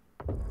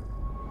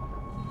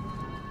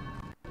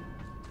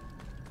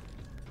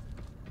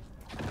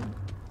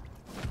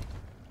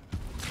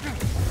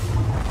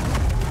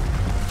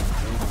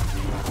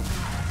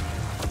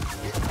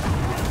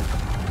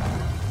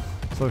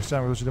 Co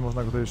chciałem wiedzieć, ile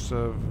można go tutaj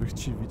jeszcze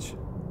wychciwić.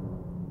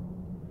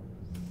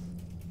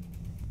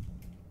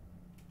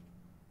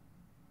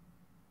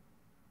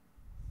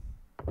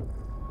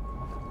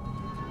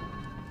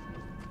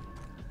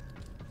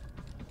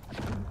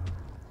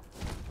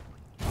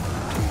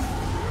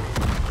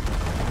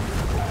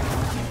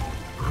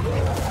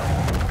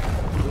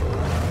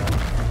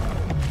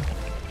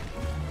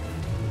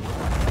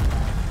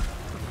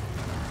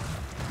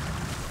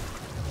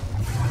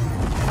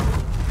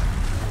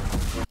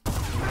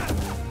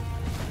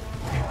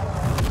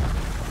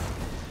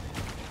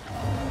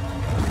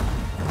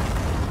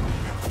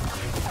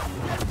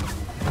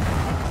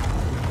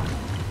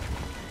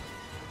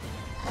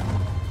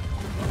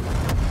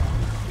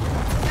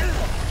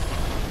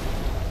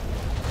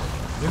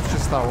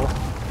 stało.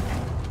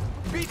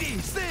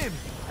 Bidi, z tym!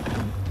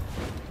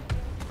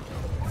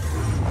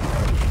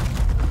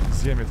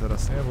 Zjem je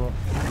teraz, nie? Bo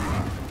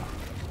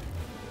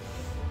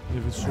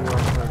nie wyczułam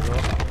tego.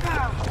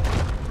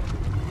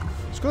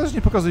 Szkoda, że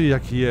nie pokazuje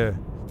jak je.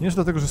 Nie wiem, czy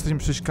dlatego, że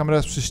kamera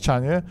jest przy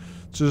ścianie,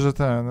 czy że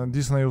ten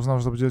Disney uznał,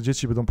 że to będzie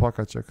dzieci będą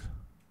płakać jak...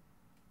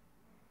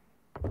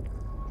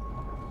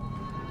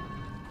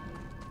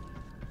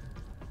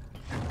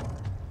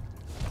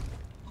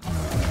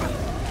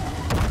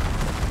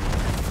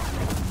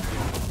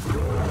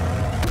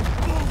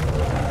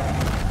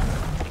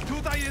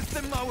 Tutaj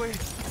jestem mały!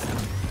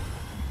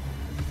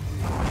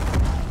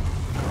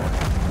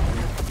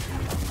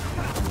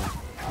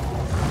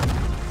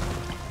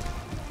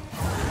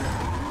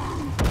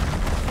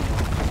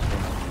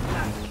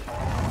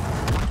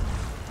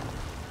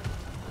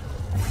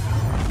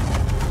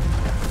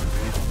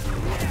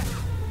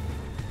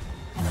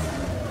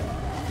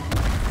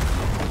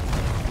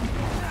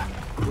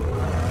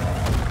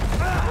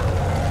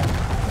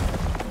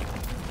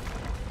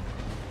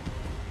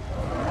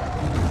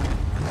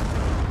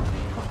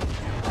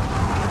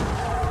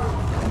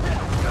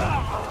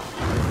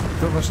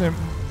 To właśnie...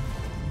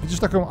 Widzisz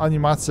taką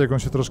animację, jak on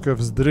się troszkę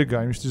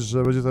wzdryga i myślisz,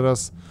 że będzie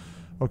teraz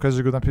okazja,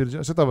 że go napierdzieć.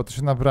 Znaczy to, bo to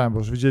się nabrałem, bo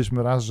już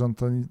widzieliśmy raz, że on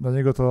to, dla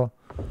niego to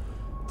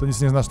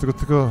nic nie znaczy,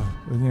 tylko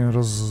nie wiem,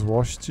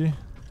 rozzłości.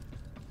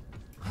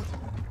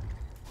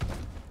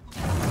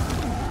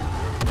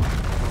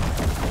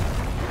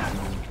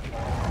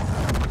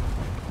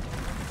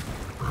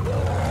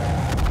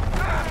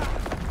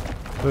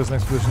 To jest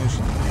najskuteczniejszy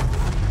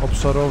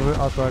obszarowy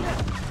atak.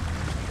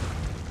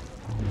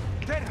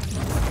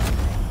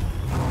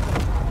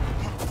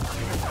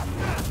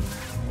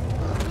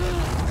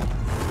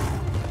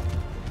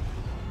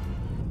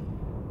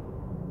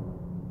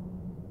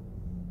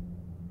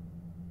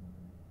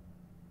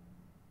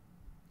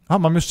 A,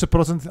 mam jeszcze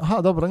procent...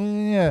 Aha, dobra,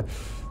 nie.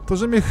 To,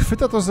 że mnie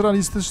chwyta, to jest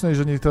realistyczne i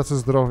że nie tracę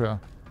zdrowia.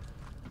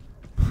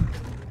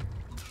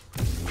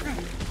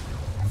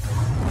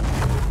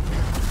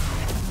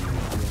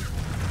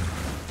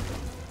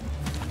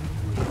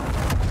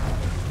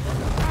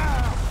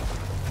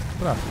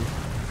 Trafił.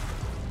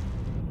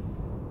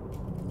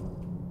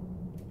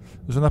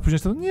 Że na później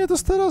to... Nie, to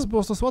jest teraz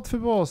boss, to jest łatwy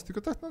boss,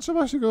 tylko tak, no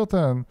trzeba się go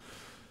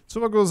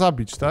trzeba go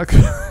zabić, tak?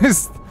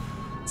 Jest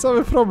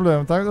cały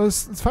problem, tak? To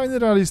jest fajny,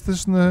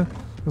 realistyczny,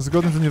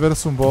 zgodny z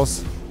uniwersum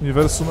boss,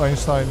 uniwersum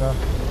Einsteina.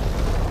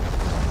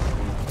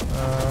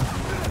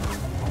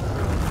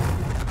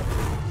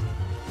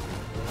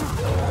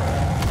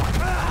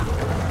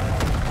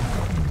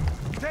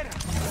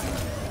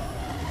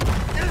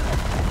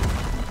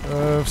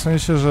 W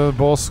sensie, że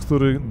boss,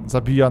 który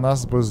zabija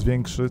nas, bo jest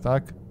większy,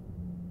 tak?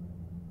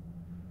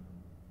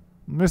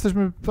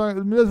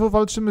 My ledwo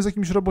walczymy z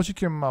jakimś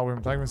robocikiem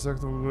małym, tak? Więc jak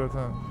to w ogóle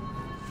ten...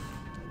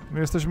 My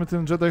jesteśmy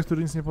tym Jedi,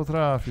 który nic nie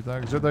potrafi,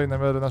 tak? Jedi na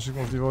miarę naszych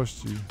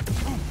możliwości.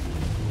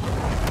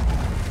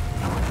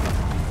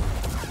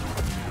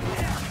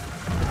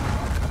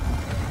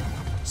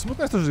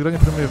 Smutne jest to, że gra nie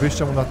promuje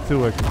wyjścia mu na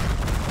tyłek.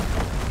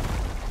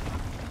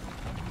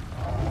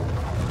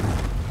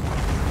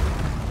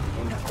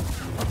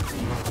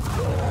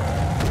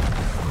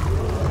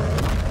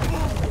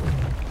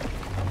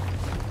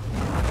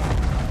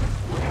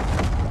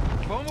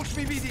 Pomóż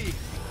mi, Bidi!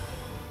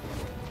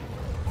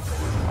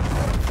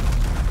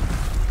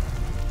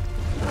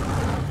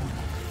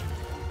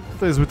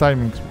 To jest zły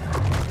timing.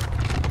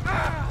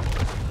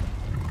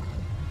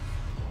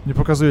 Nie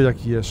pokazuje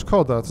jaki jest.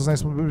 Szkoda, to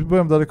znaczy,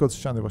 byłem daleko od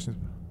ściany właśnie.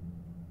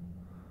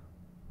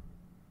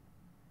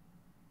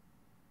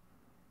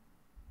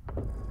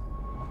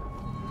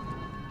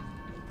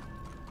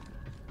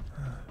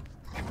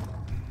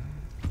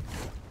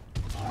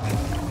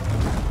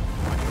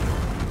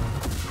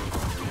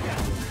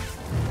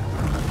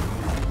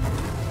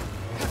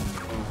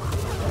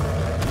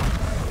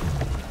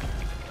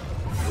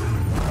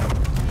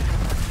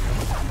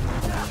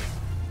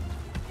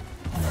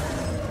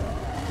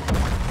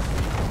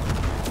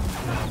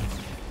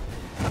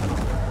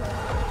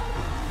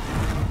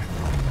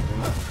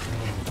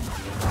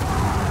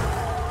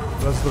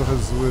 Teraz trochę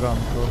zły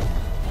Rancor.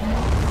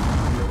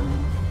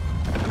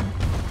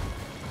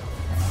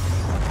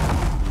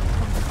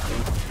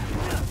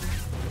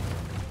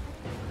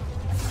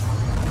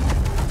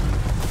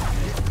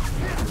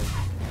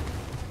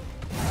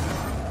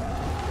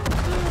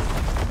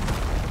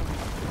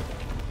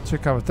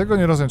 Ciekawe, tego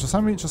nie rozumiem.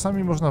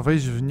 Czasami można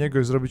wejść w niego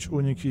i zrobić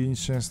unik i nic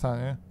się nie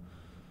stanie.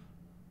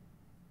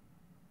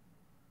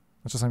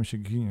 A czasami się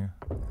ginie.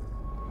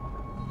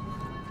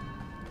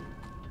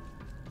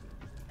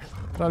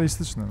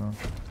 Realistyczne, no.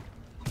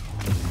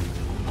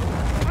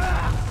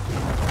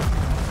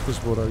 Też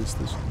było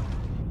realistyczne.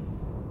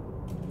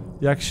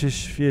 Jak się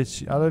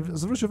świeci, ale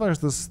zwróć uwagę,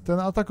 że to jest, ten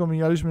atak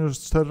omijaliśmy już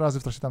 4 razy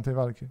w trakcie tamtej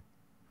walki.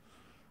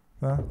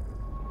 Tak?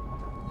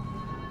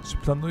 Czy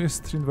planuję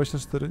stream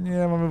 24?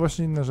 Nie, mamy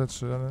właśnie inne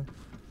rzeczy, ale...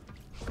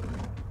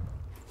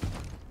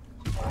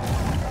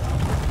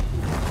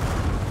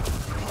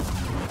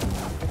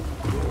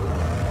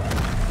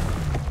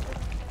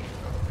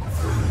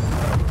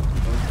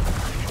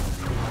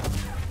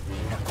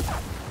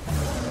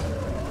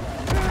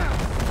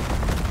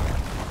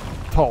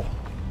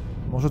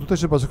 Może tutaj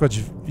trzeba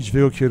szukać, iść w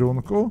jego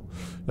kierunku?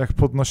 Jak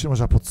podnosi,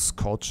 można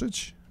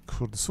podskoczyć?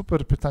 Kurde,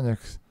 super pytanie,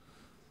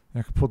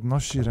 jak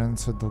podnosi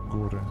ręce do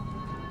góry.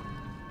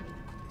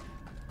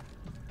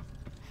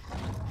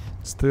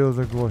 Z tej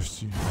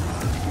odległości.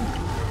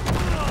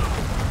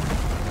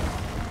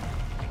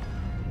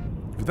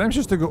 Wydaje mi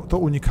się, że to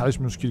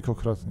unikaliśmy już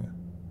kilkakrotnie.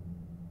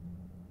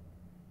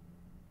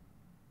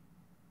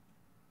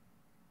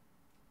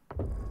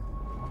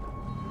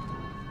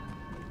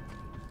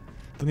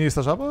 To nie jest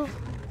ta żaba?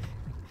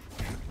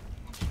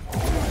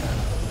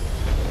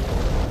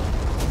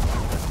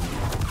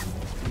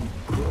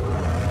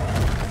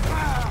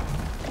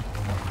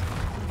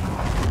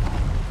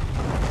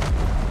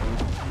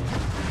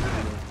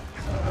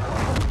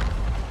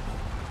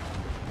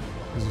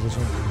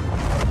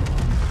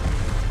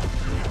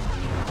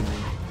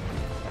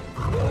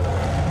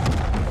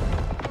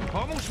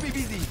 Pomóż mi,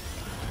 Billy!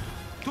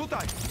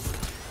 Tutaj!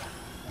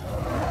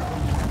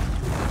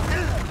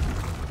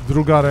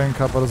 Druga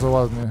ręka bardzo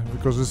ładnie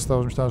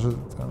wykorzystał, myślałem, że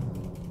ten...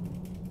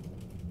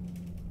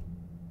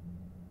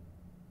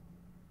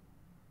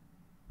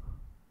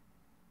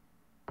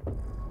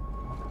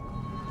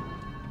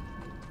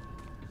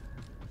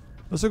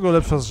 Dlaczego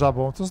lepsza z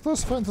żabą? To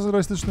jest fajny, to jest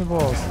realistyczny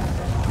boss.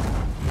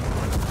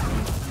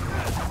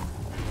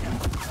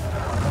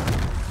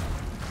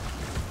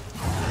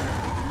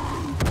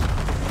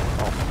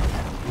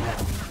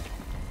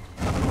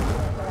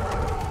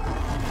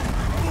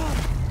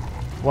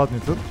 Ładnie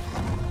to.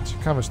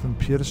 Ciekawe, że ten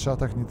pierwszy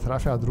atak nie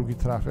trafia, a drugi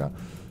trafia.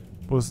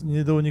 Bo jest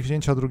nie do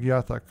uniknięcia drugi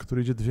atak,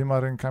 który idzie dwiema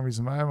rękami z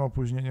małym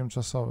opóźnieniem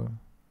czasowym.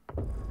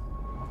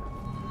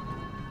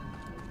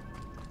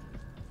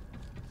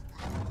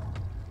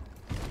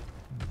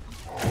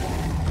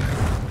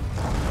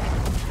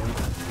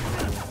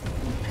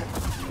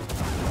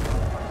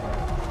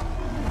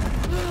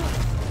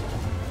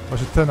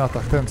 Właśnie ten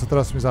atak, ten co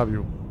teraz mnie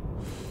zabił.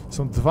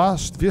 Są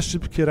dwie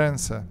szybkie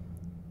ręce.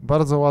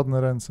 Bardzo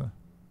ładne ręce.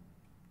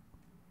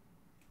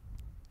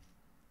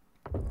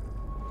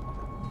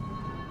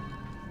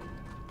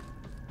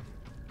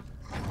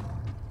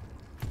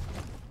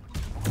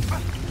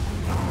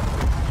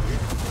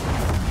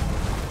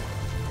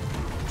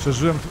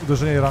 Przeżyłem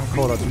uderzenie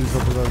Rancora, czyli co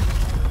tutaj...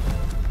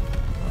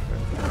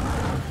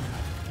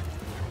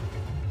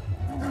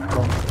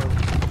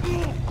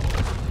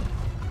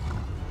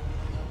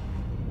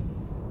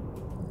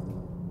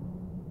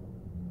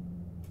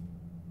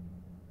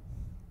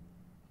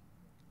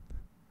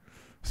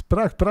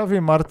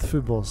 Prawie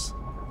martwy boss.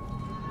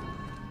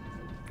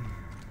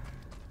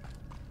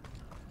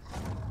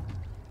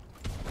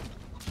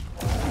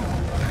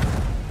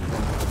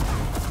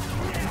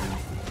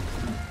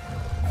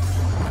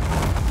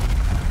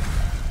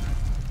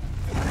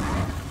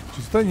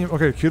 Tutaj nie...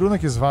 Okej,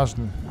 kierunek jest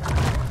ważny.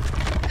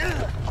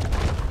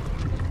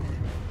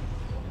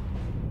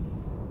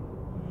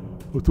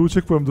 Bo tu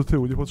uciekłem do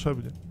tyłu,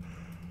 niepotrzebnie.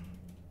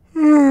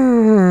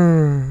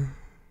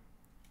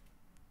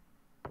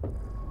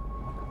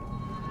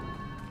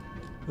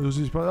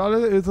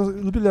 Ale to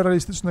lubię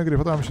realistyczne gry,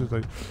 podoba mi się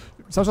tutaj.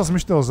 Cały czas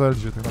myślę o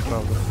Zeldzie tak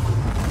naprawdę.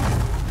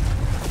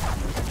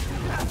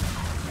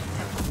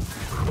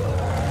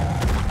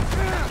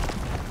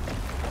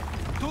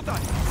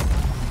 Tutaj!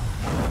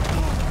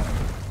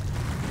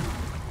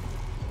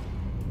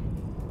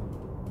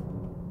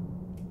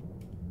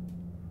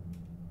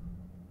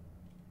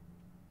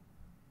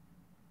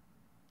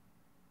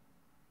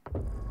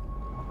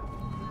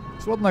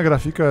 Jest ładna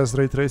grafika, jest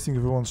ray tracing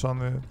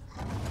wyłączony.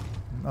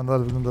 A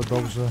nadal wygląda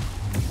dobrze.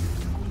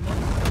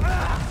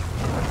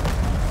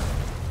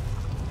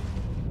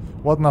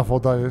 Ładna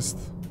woda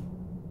jest.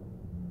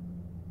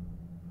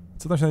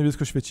 Co tam się na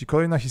niebiesko świeci?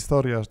 Kolejna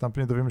historia, że tam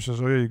pewnie dowiemy się,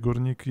 że ojej,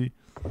 górniki.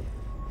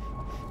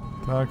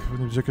 Tak, pewnie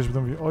będzie jakieś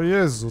będą mówić, o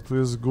Jezu, tu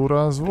jest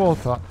góra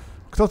złota.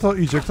 Kto to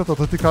idzie? Kto to?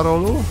 To ty,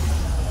 Karolu?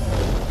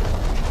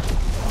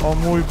 O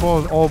mój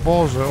Boże, o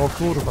Boże, o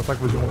kurwa, tak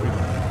będzie mówili.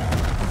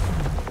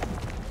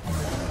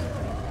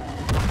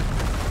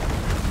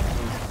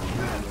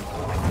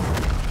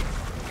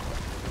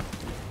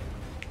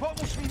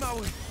 Pomóż mi,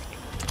 mały!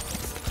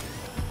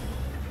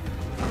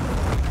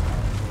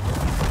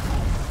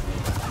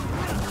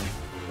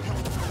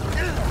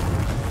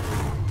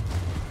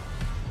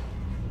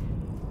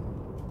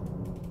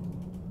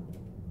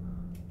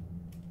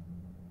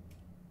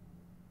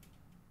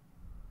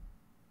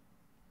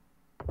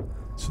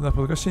 Czy na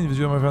podcaście nie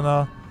będzie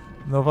omawiana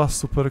nowa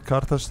super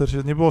karta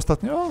 47? Nie było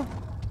ostatnio?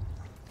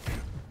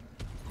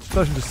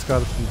 Czytaliśmy gdzieś z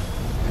kartki.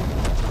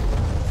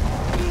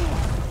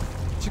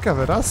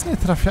 Ciekawe, raz nie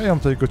trafiają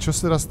te jego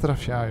ciosy, raz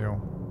trafiają.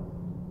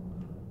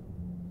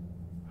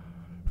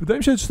 Wydaje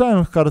mi się, że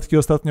czytałem kartki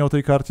ostatnio o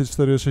tej karcie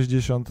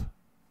 460.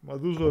 Ma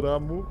dużo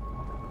ramu.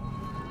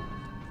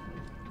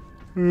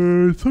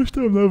 Coś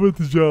tam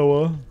nawet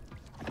działa.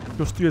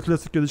 Kosztuje tyle,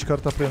 co kiedyś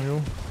karta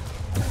premium.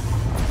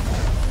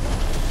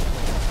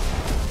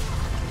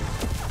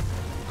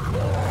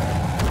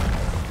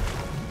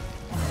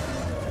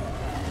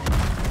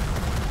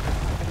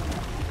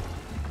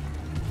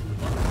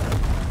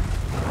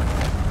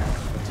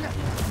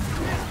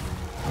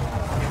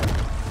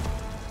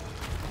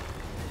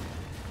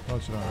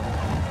 dać radę.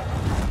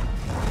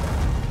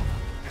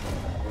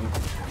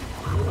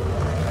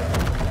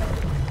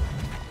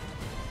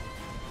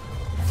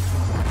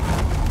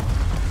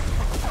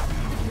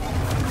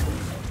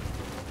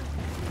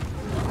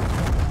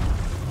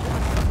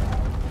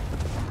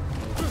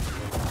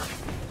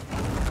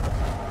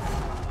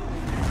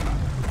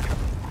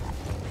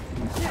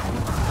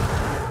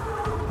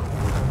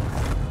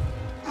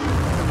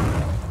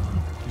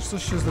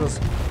 Coś się zaraz...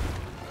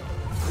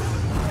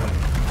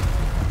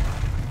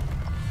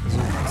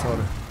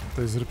 Sorry,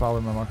 tutaj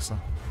zrypałem na maksa.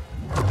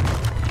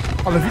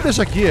 Ale widać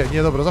jak je!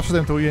 Nie, dobra, zawsze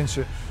dałem to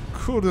ujęcie.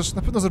 Kurde,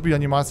 na pewno zrobili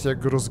animację, jak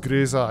go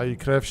rozgryza i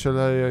krew się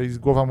leje i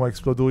głowa mu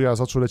eksploduje, a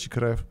z oczu leci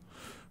krew.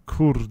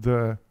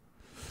 Kurde.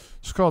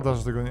 Szkoda,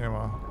 że tego nie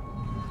ma.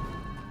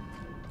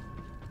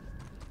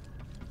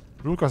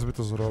 Lukas by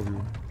to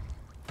zrobił.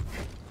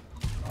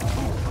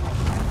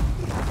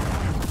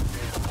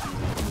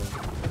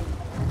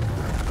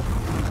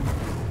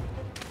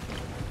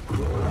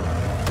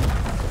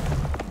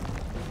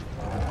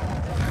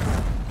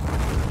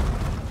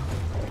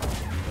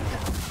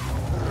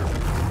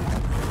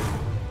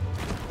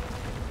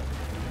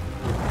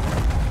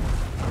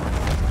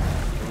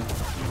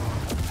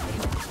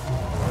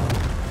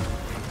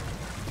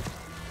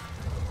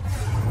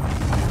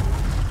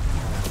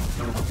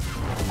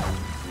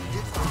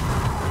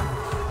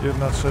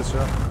 Jedna trzecia.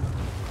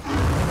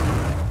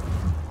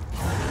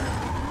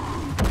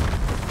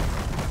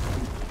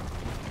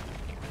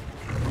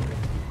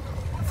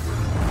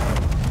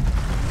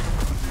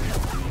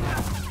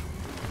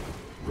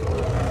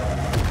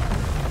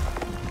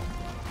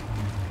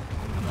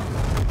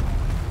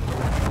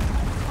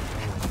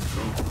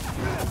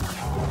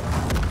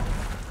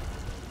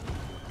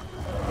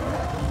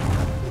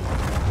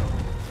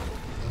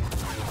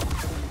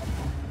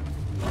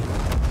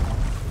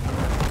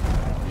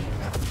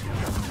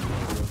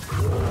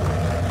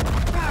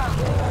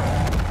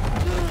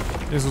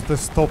 Jezu, te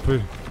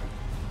stopy.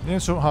 Nie wiem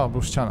czy... Aha,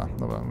 był ściana.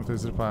 Dobra, tutaj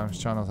zrypałem.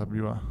 Ściana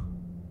zabiła.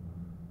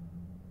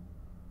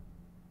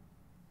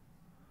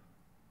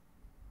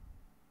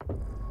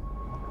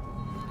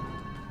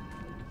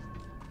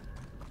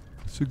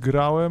 Czy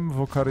grałem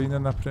w Okarinę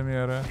na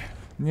premierę?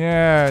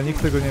 Nie,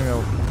 nikt tego nie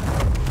miał.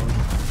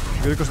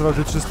 Gry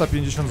kosztowały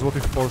 350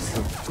 zł w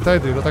Polsce.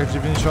 Wtedy, w latach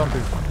 90.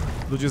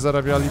 ludzie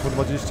zarabiali po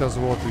 20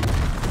 zł.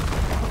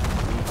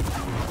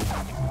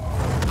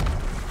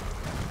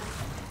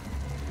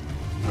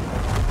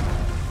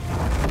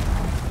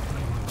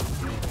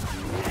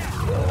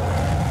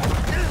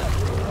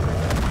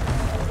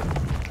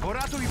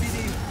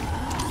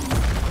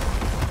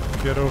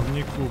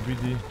 Kierowniku,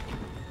 BD.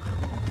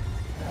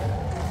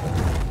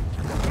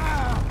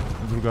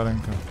 Druga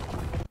ręka.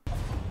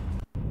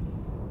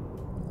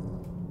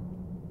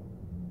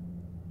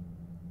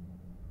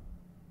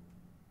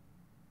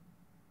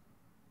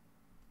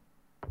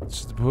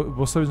 Czy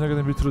bossowie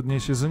nagle byli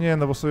trudniejsi? Że nie,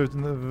 no bossowie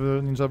w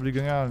Ninja byli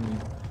genialni.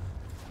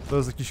 To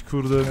jest jakiś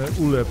kurde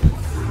ulep.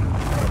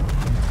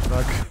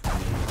 Tak.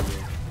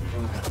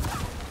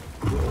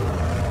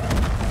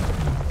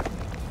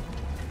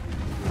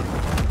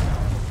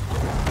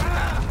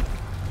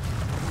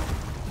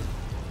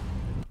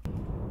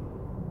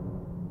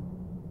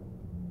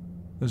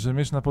 Że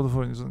miecz na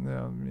podwójnie, że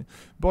nie,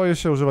 boję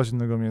się używać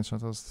innego miecza.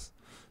 To jest...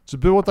 Czy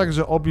było tak,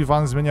 że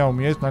Obi-Wan zmieniał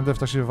miecz nagle w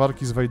czasie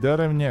walki z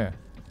Vaderem? Nie.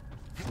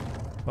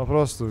 Po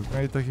prostu,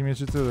 mieli taki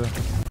miecz i tyle.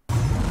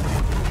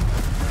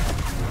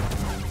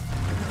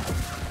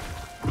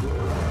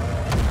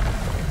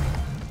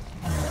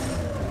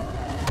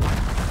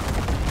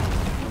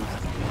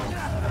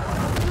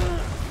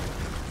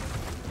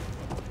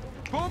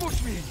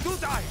 Pomóż mi,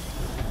 tutaj!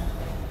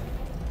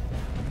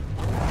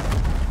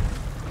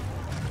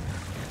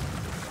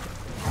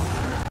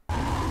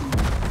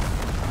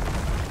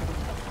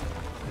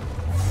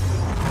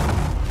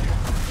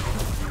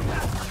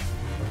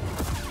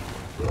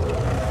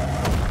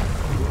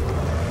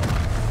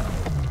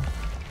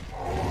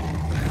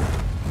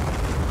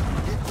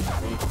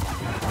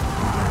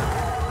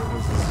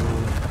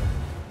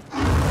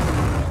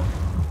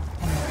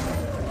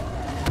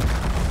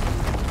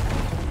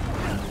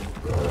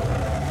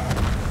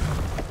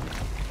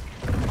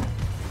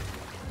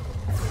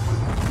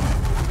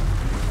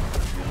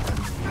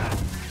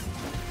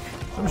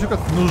 Tam się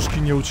akurat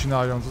nóżki nie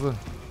ucinają, to...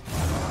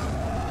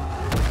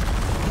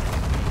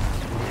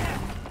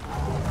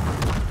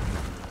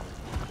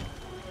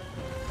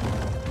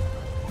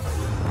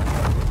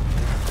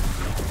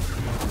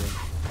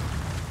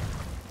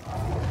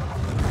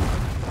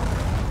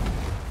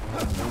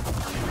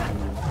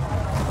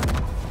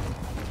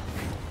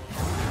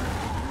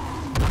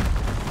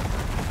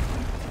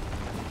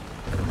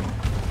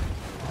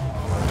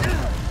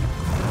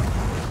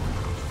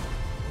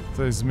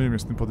 Tutaj zmył mnie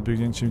z tym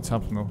podbiegnięciem i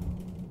capnął.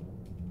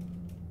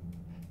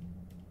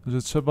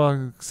 Że trzeba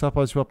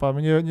sapać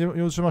łapami.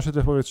 Nie utrzyma się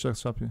tyle powietrza jak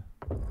szapie.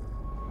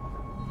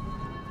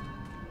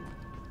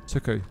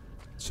 Czekaj.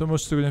 Czemu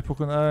jeszcze tego nie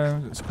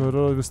pokonałem,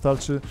 skoro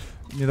wystarczy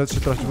nie dać się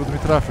trafić, bo to mi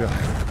trafia.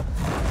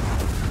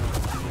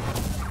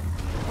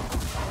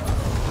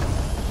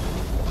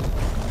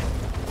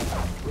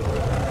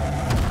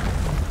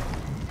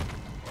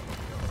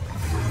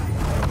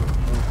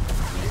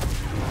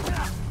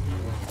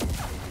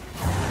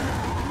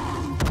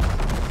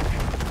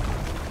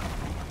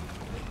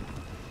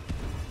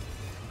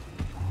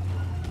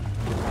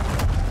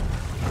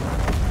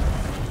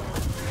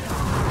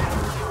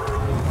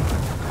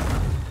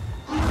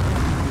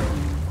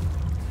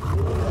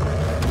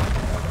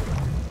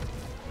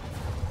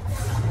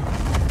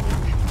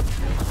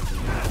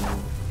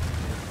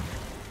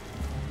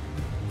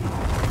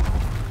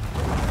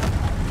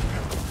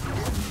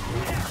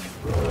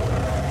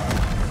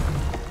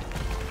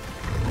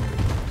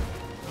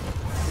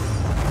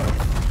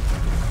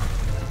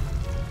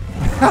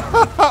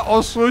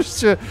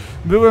 Oszuście!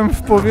 Byłem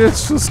w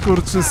powietrzu,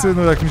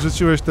 skurczysynu, jak mi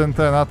rzuciłeś ten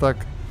atak.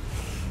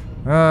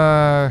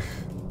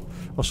 Ech.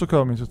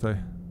 Oszukał mnie tutaj.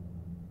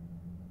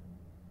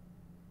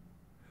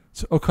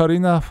 Czy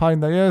okarina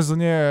fajna? Jezu,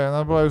 nie,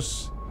 ona była już...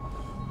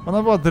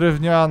 Ona była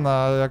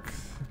drewniana, jak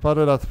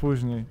parę lat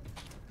później.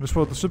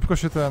 Wyszło to szybko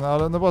się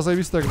ale no była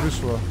zajebista jak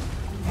wyszła.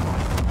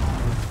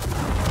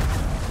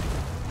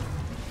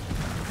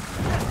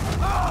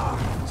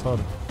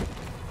 Sorry.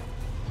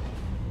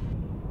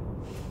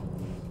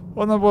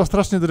 Ona była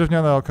strasznie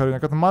drewniana okarina.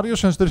 Mario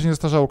 64 się nie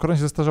zestarzała, okarina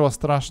się zestarzała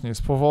strasznie,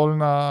 jest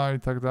powolna i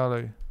tak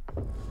dalej.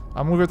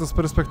 A mówię to z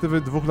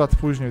perspektywy 2 lat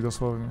później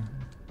dosłownie.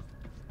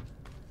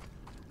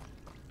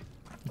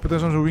 I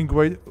podejrzewam, że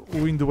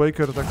Wind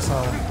Waker tak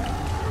samo.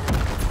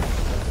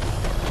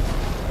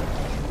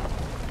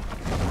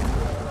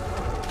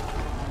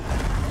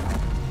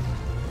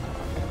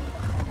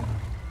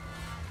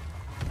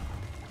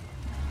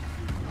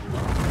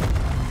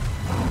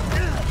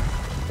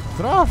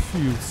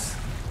 Trafił!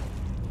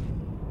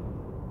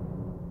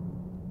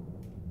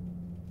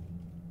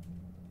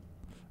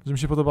 Że mi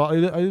się podoba, a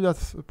ile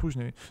lat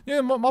później?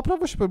 Nie, ma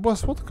prawo się, była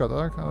słodka,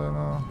 tak? Ale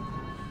no...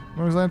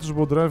 Moim zdaniem to już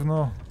było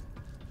drewno.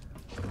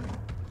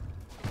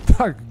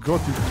 Tak,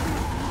 gotyk.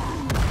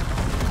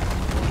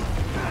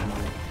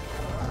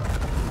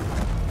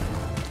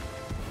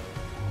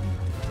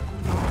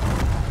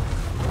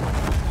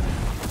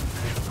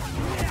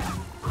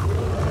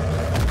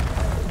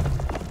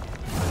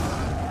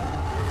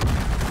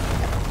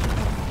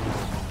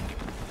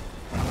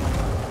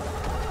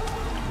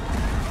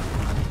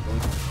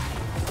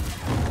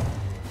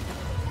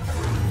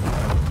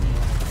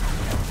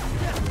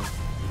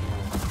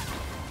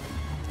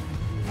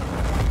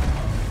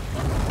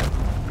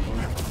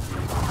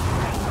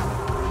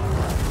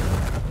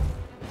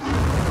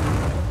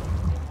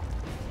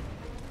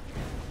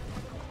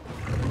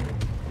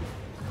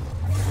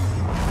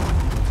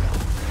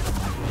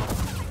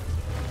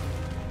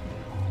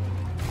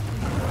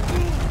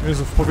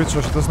 Jezu, w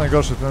powietrzu się to jest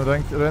najgorsze, ten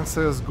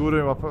ręce z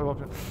góry łapie.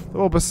 To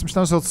było bez...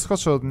 Myślałem, że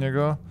odskoczę od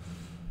niego.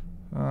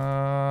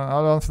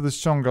 Ale on wtedy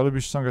ściąga,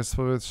 lubi ściągać z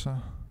powietrza.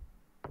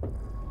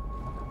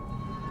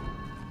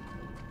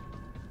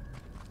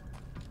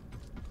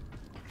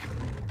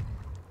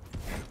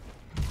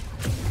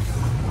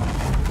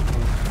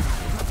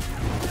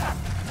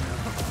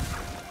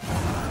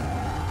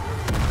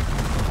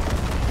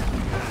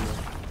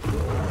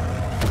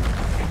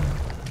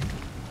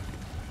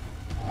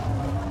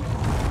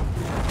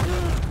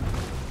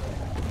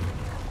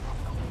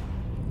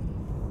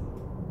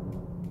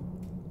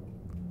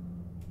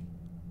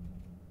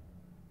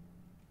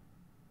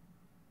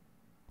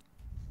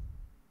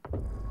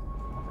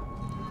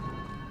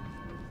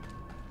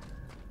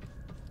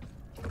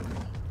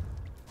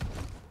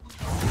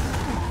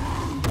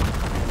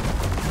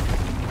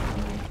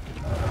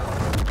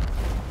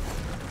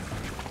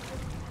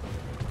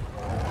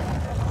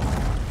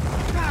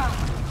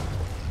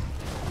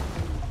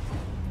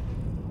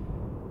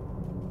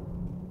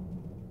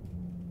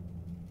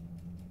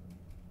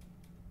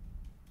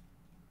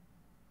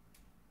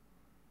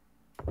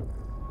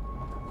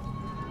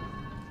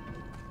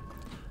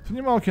 Tu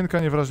nie ma okienka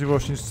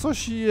niewrażliwości,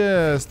 coś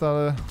jest,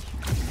 ale...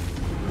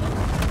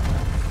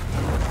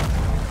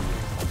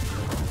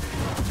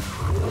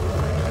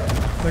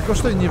 Jakoś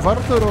tutaj nie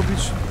warto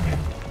robić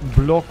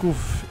bloków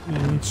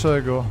i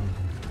niczego.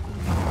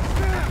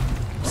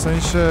 W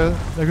sensie,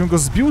 jakbym go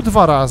zbił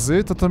 2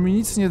 razy, to mi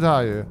nic nie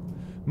daje.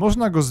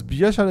 Można go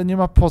zbijać, ale nie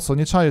ma po co,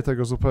 nie czaję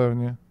tego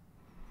zupełnie.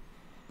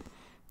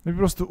 I po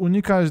prostu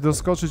unikać,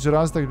 doskoczyć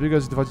raz, tak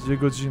biegać 2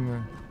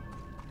 godziny.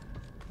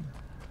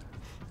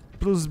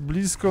 Plus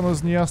blisko, no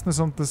niejasne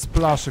są te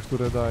splasze,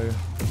 które daje.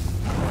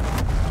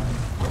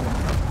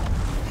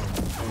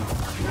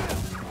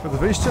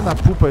 Wejście na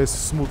pupę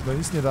jest smutne,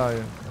 nic nie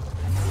daje.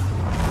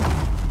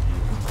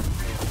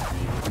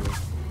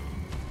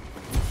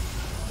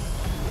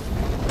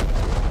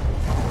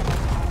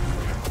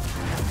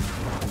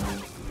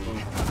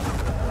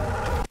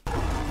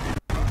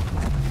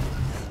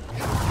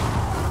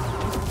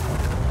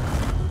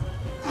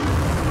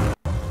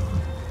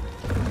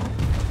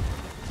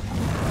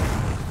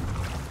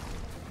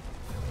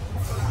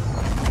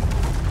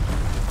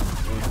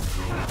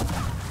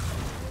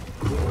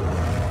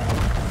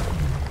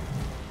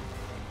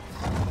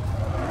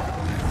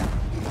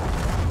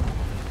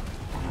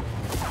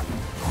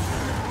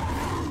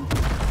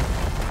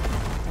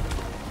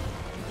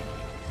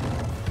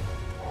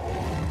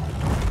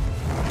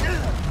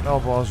 O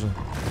Boże.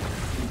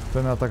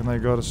 Ten atak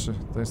najgorszy.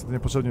 To niestety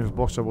niepotrzebnie w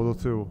bok, trzeba było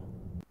do tyłu.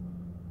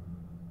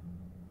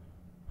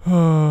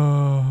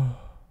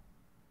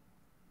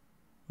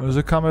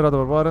 Że kamera,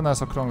 dobra, bo arena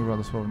jest okrągła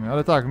dosłownie.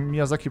 Ale tak,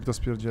 Miyazaki by to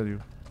spierdzielił.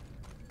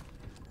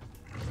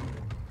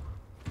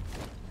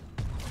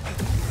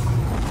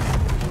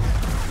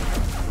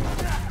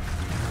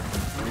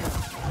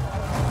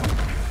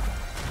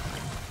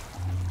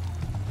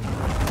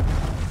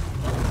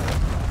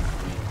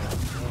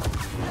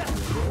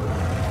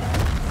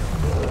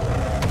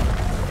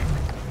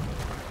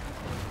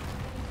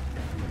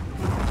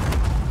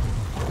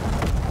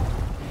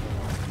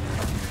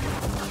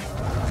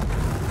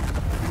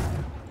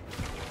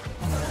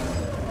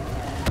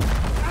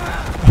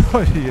 O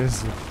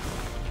Jezu.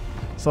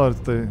 Sorry,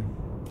 tutaj...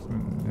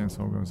 Nie wiem,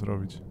 co mogłem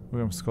zrobić.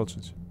 Mogłem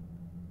wskoczyć.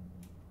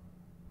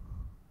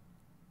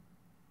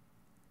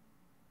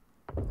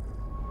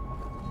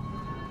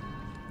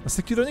 A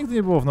Sekiro nigdy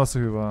nie było w nocy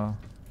chyba.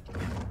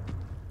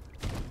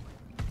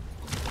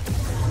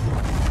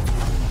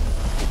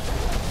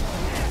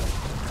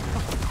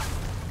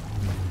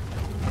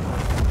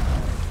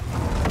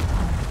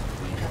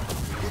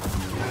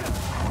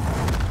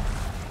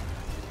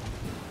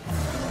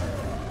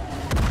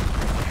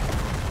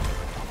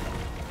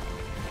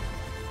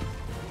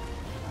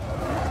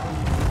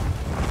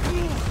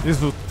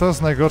 Jezu, to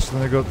jest najgorsze do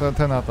niego,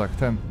 ten atak,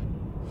 ten.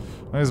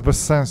 On jest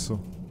bez sensu.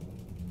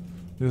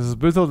 Jest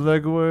zbyt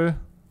odległy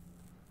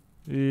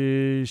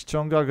i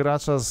ściąga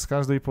gracza z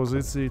każdej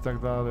pozycji i tak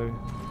dalej.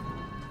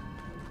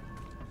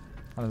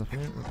 Ale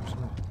zapomniałem...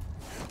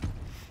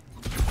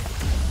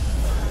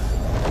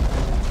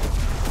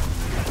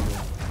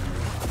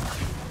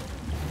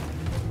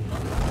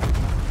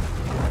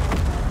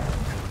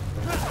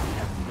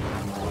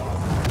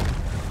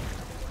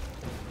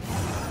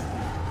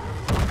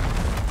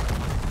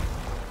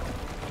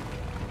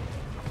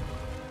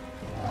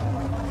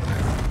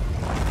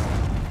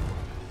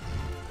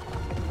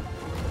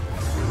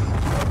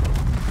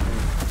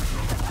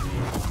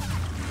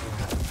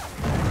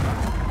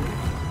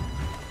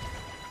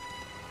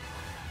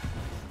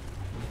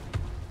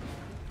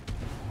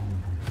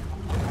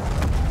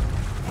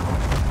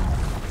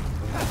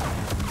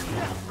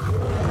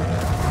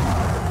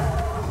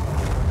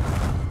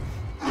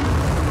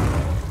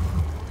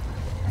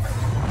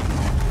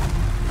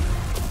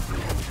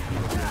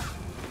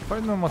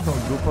 Fajną ma tą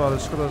dupę, ale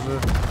szkoda, że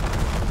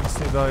nic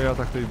nie daje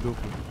atak tej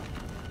dupy.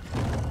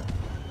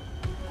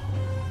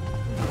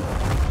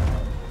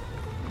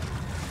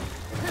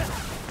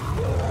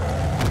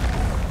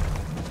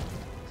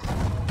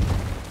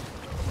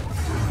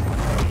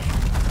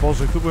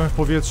 Boże, tu byłem w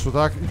powietrzu,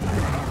 tak?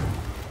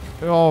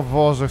 O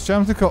Boże,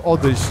 chciałem tylko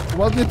odejść.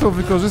 Ładnie to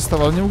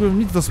wykorzystał, ale nie mogłem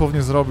nic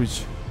dosłownie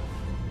zrobić.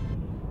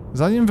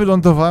 Zanim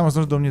wylądowałem,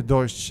 zdążył do mnie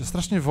dojść.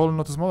 Strasznie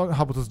wolno, to jest mała...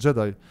 Aha, bo to jest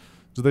Jedi.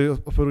 Jedi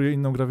operuje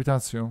inną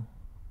grawitacją.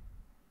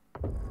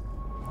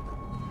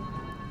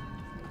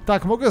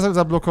 Tak, mogę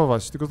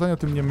zablokować, tylko totalnie o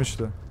tym nie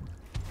myślę.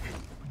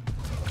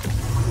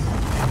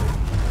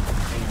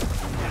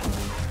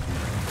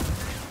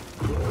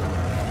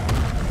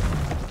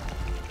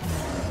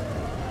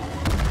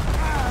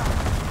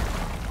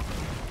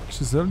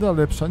 Czy Zelda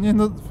lepsza? Nie,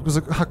 no...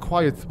 Aha,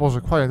 Quiet,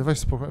 Boże, Quiet, weź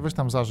spokojnie, weź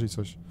tam zażyj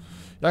coś.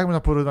 Jak można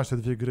porównać te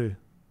dwie gry?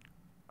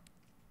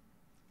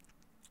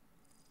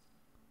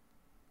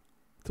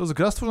 To jest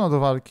gra stworzona do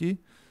walki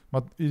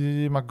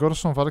i ma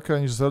gorszą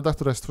walkę niż Zelda,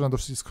 która jest stworzona do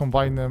wszystkich z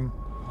kombajnem.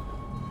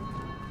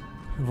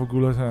 W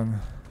ogóle ten...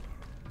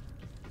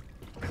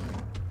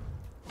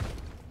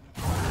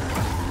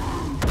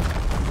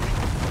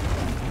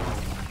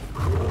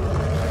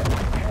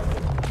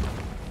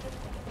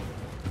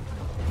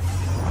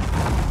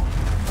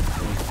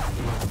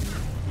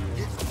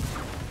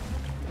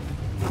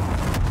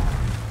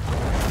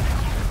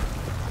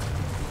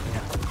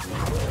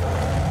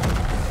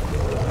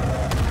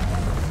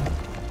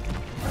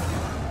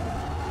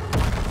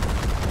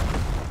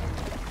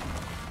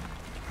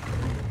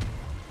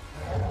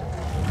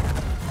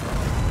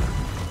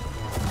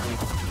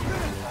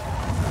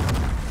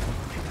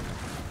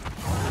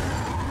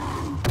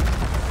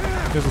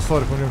 Jezu,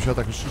 sorry, pomyliłem się,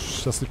 tak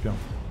już zasypiam.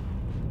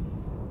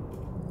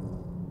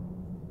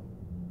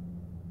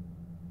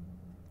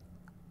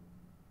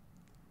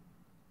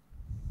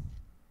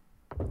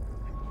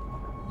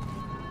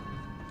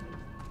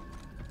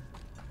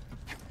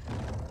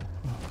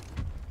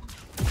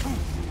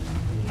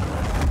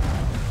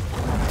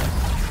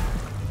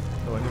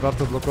 Dobra, nie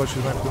warto blokować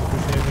jednak to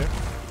opóźnienie.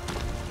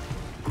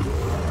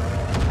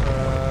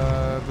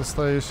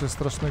 Dostaje się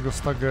strasznego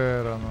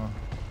stagera, no.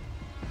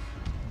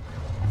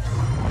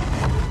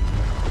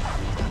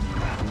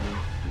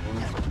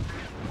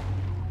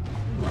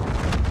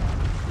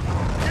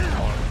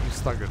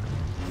 Stagger.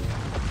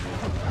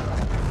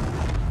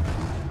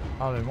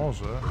 Ale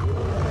może...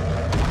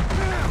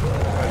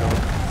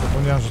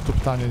 Zapomniałem, że to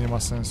pytanie nie ma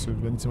sensu,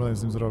 bo nic nie będę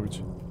z nim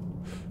zrobić.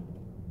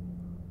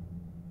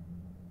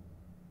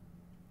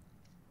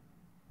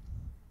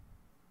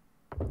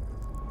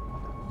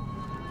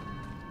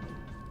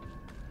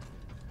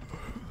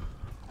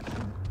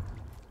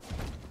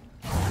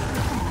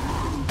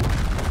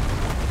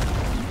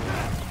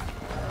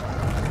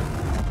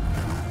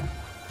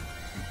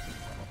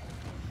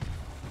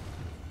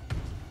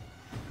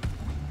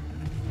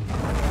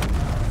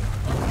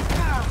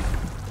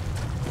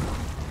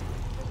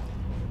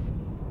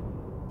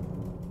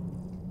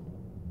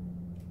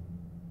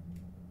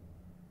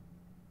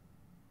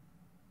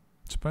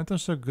 Pamiętam,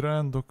 że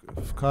grałem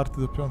w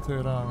karty do 5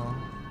 rano.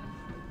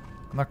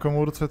 Na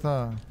komórce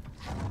tak.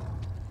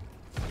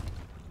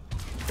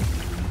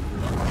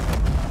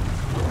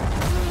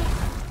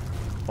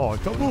 O,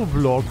 to był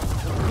blok.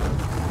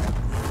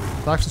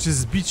 Tak, przecież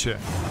zbicie.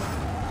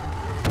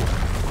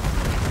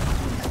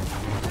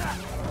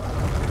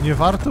 Nie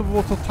warto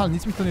było totalnie,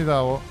 nic mi to nie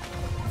dało.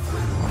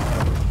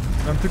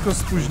 Mam tylko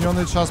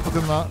spóźniony czas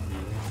potem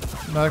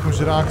na jakąś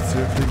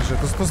reakcję w tej grze.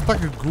 To jest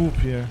tak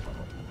głupie.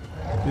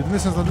 Jedyny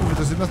sens na długie to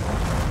jest jedna...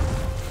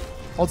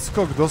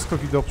 Odskok,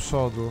 doskok i do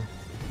przodu.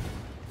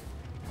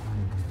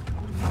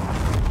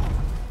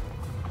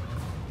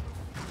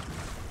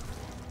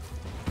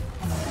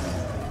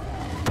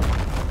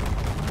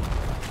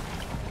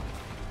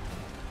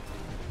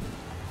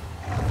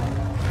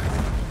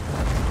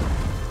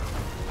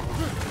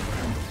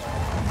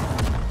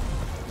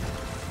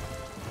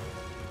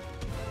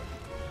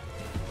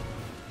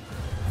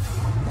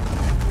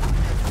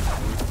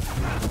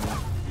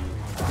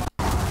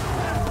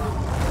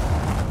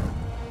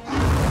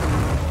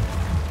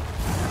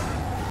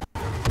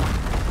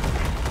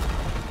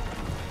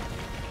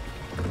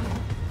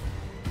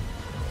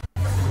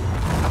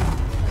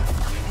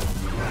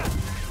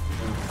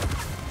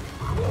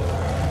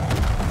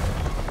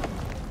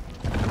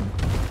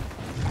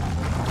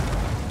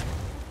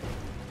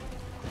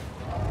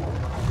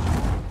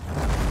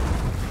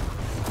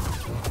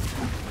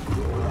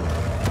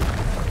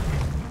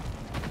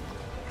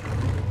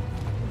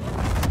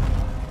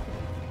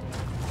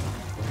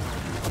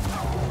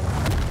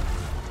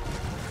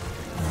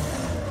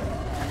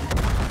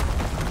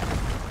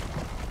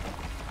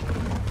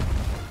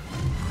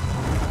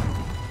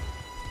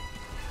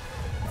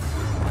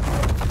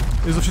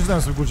 Jezu,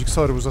 przyznałem sobie guzik,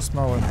 sorry, już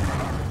zasnąłem.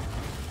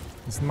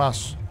 Więc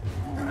masz.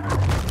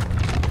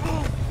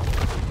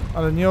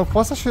 Ale nie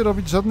opłaca się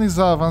robić żadnych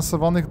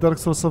zaawansowanych Dark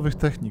Soulsowych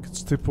technik,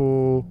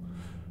 typu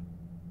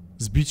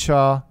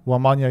zbicia,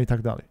 łamania i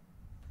tak dalej.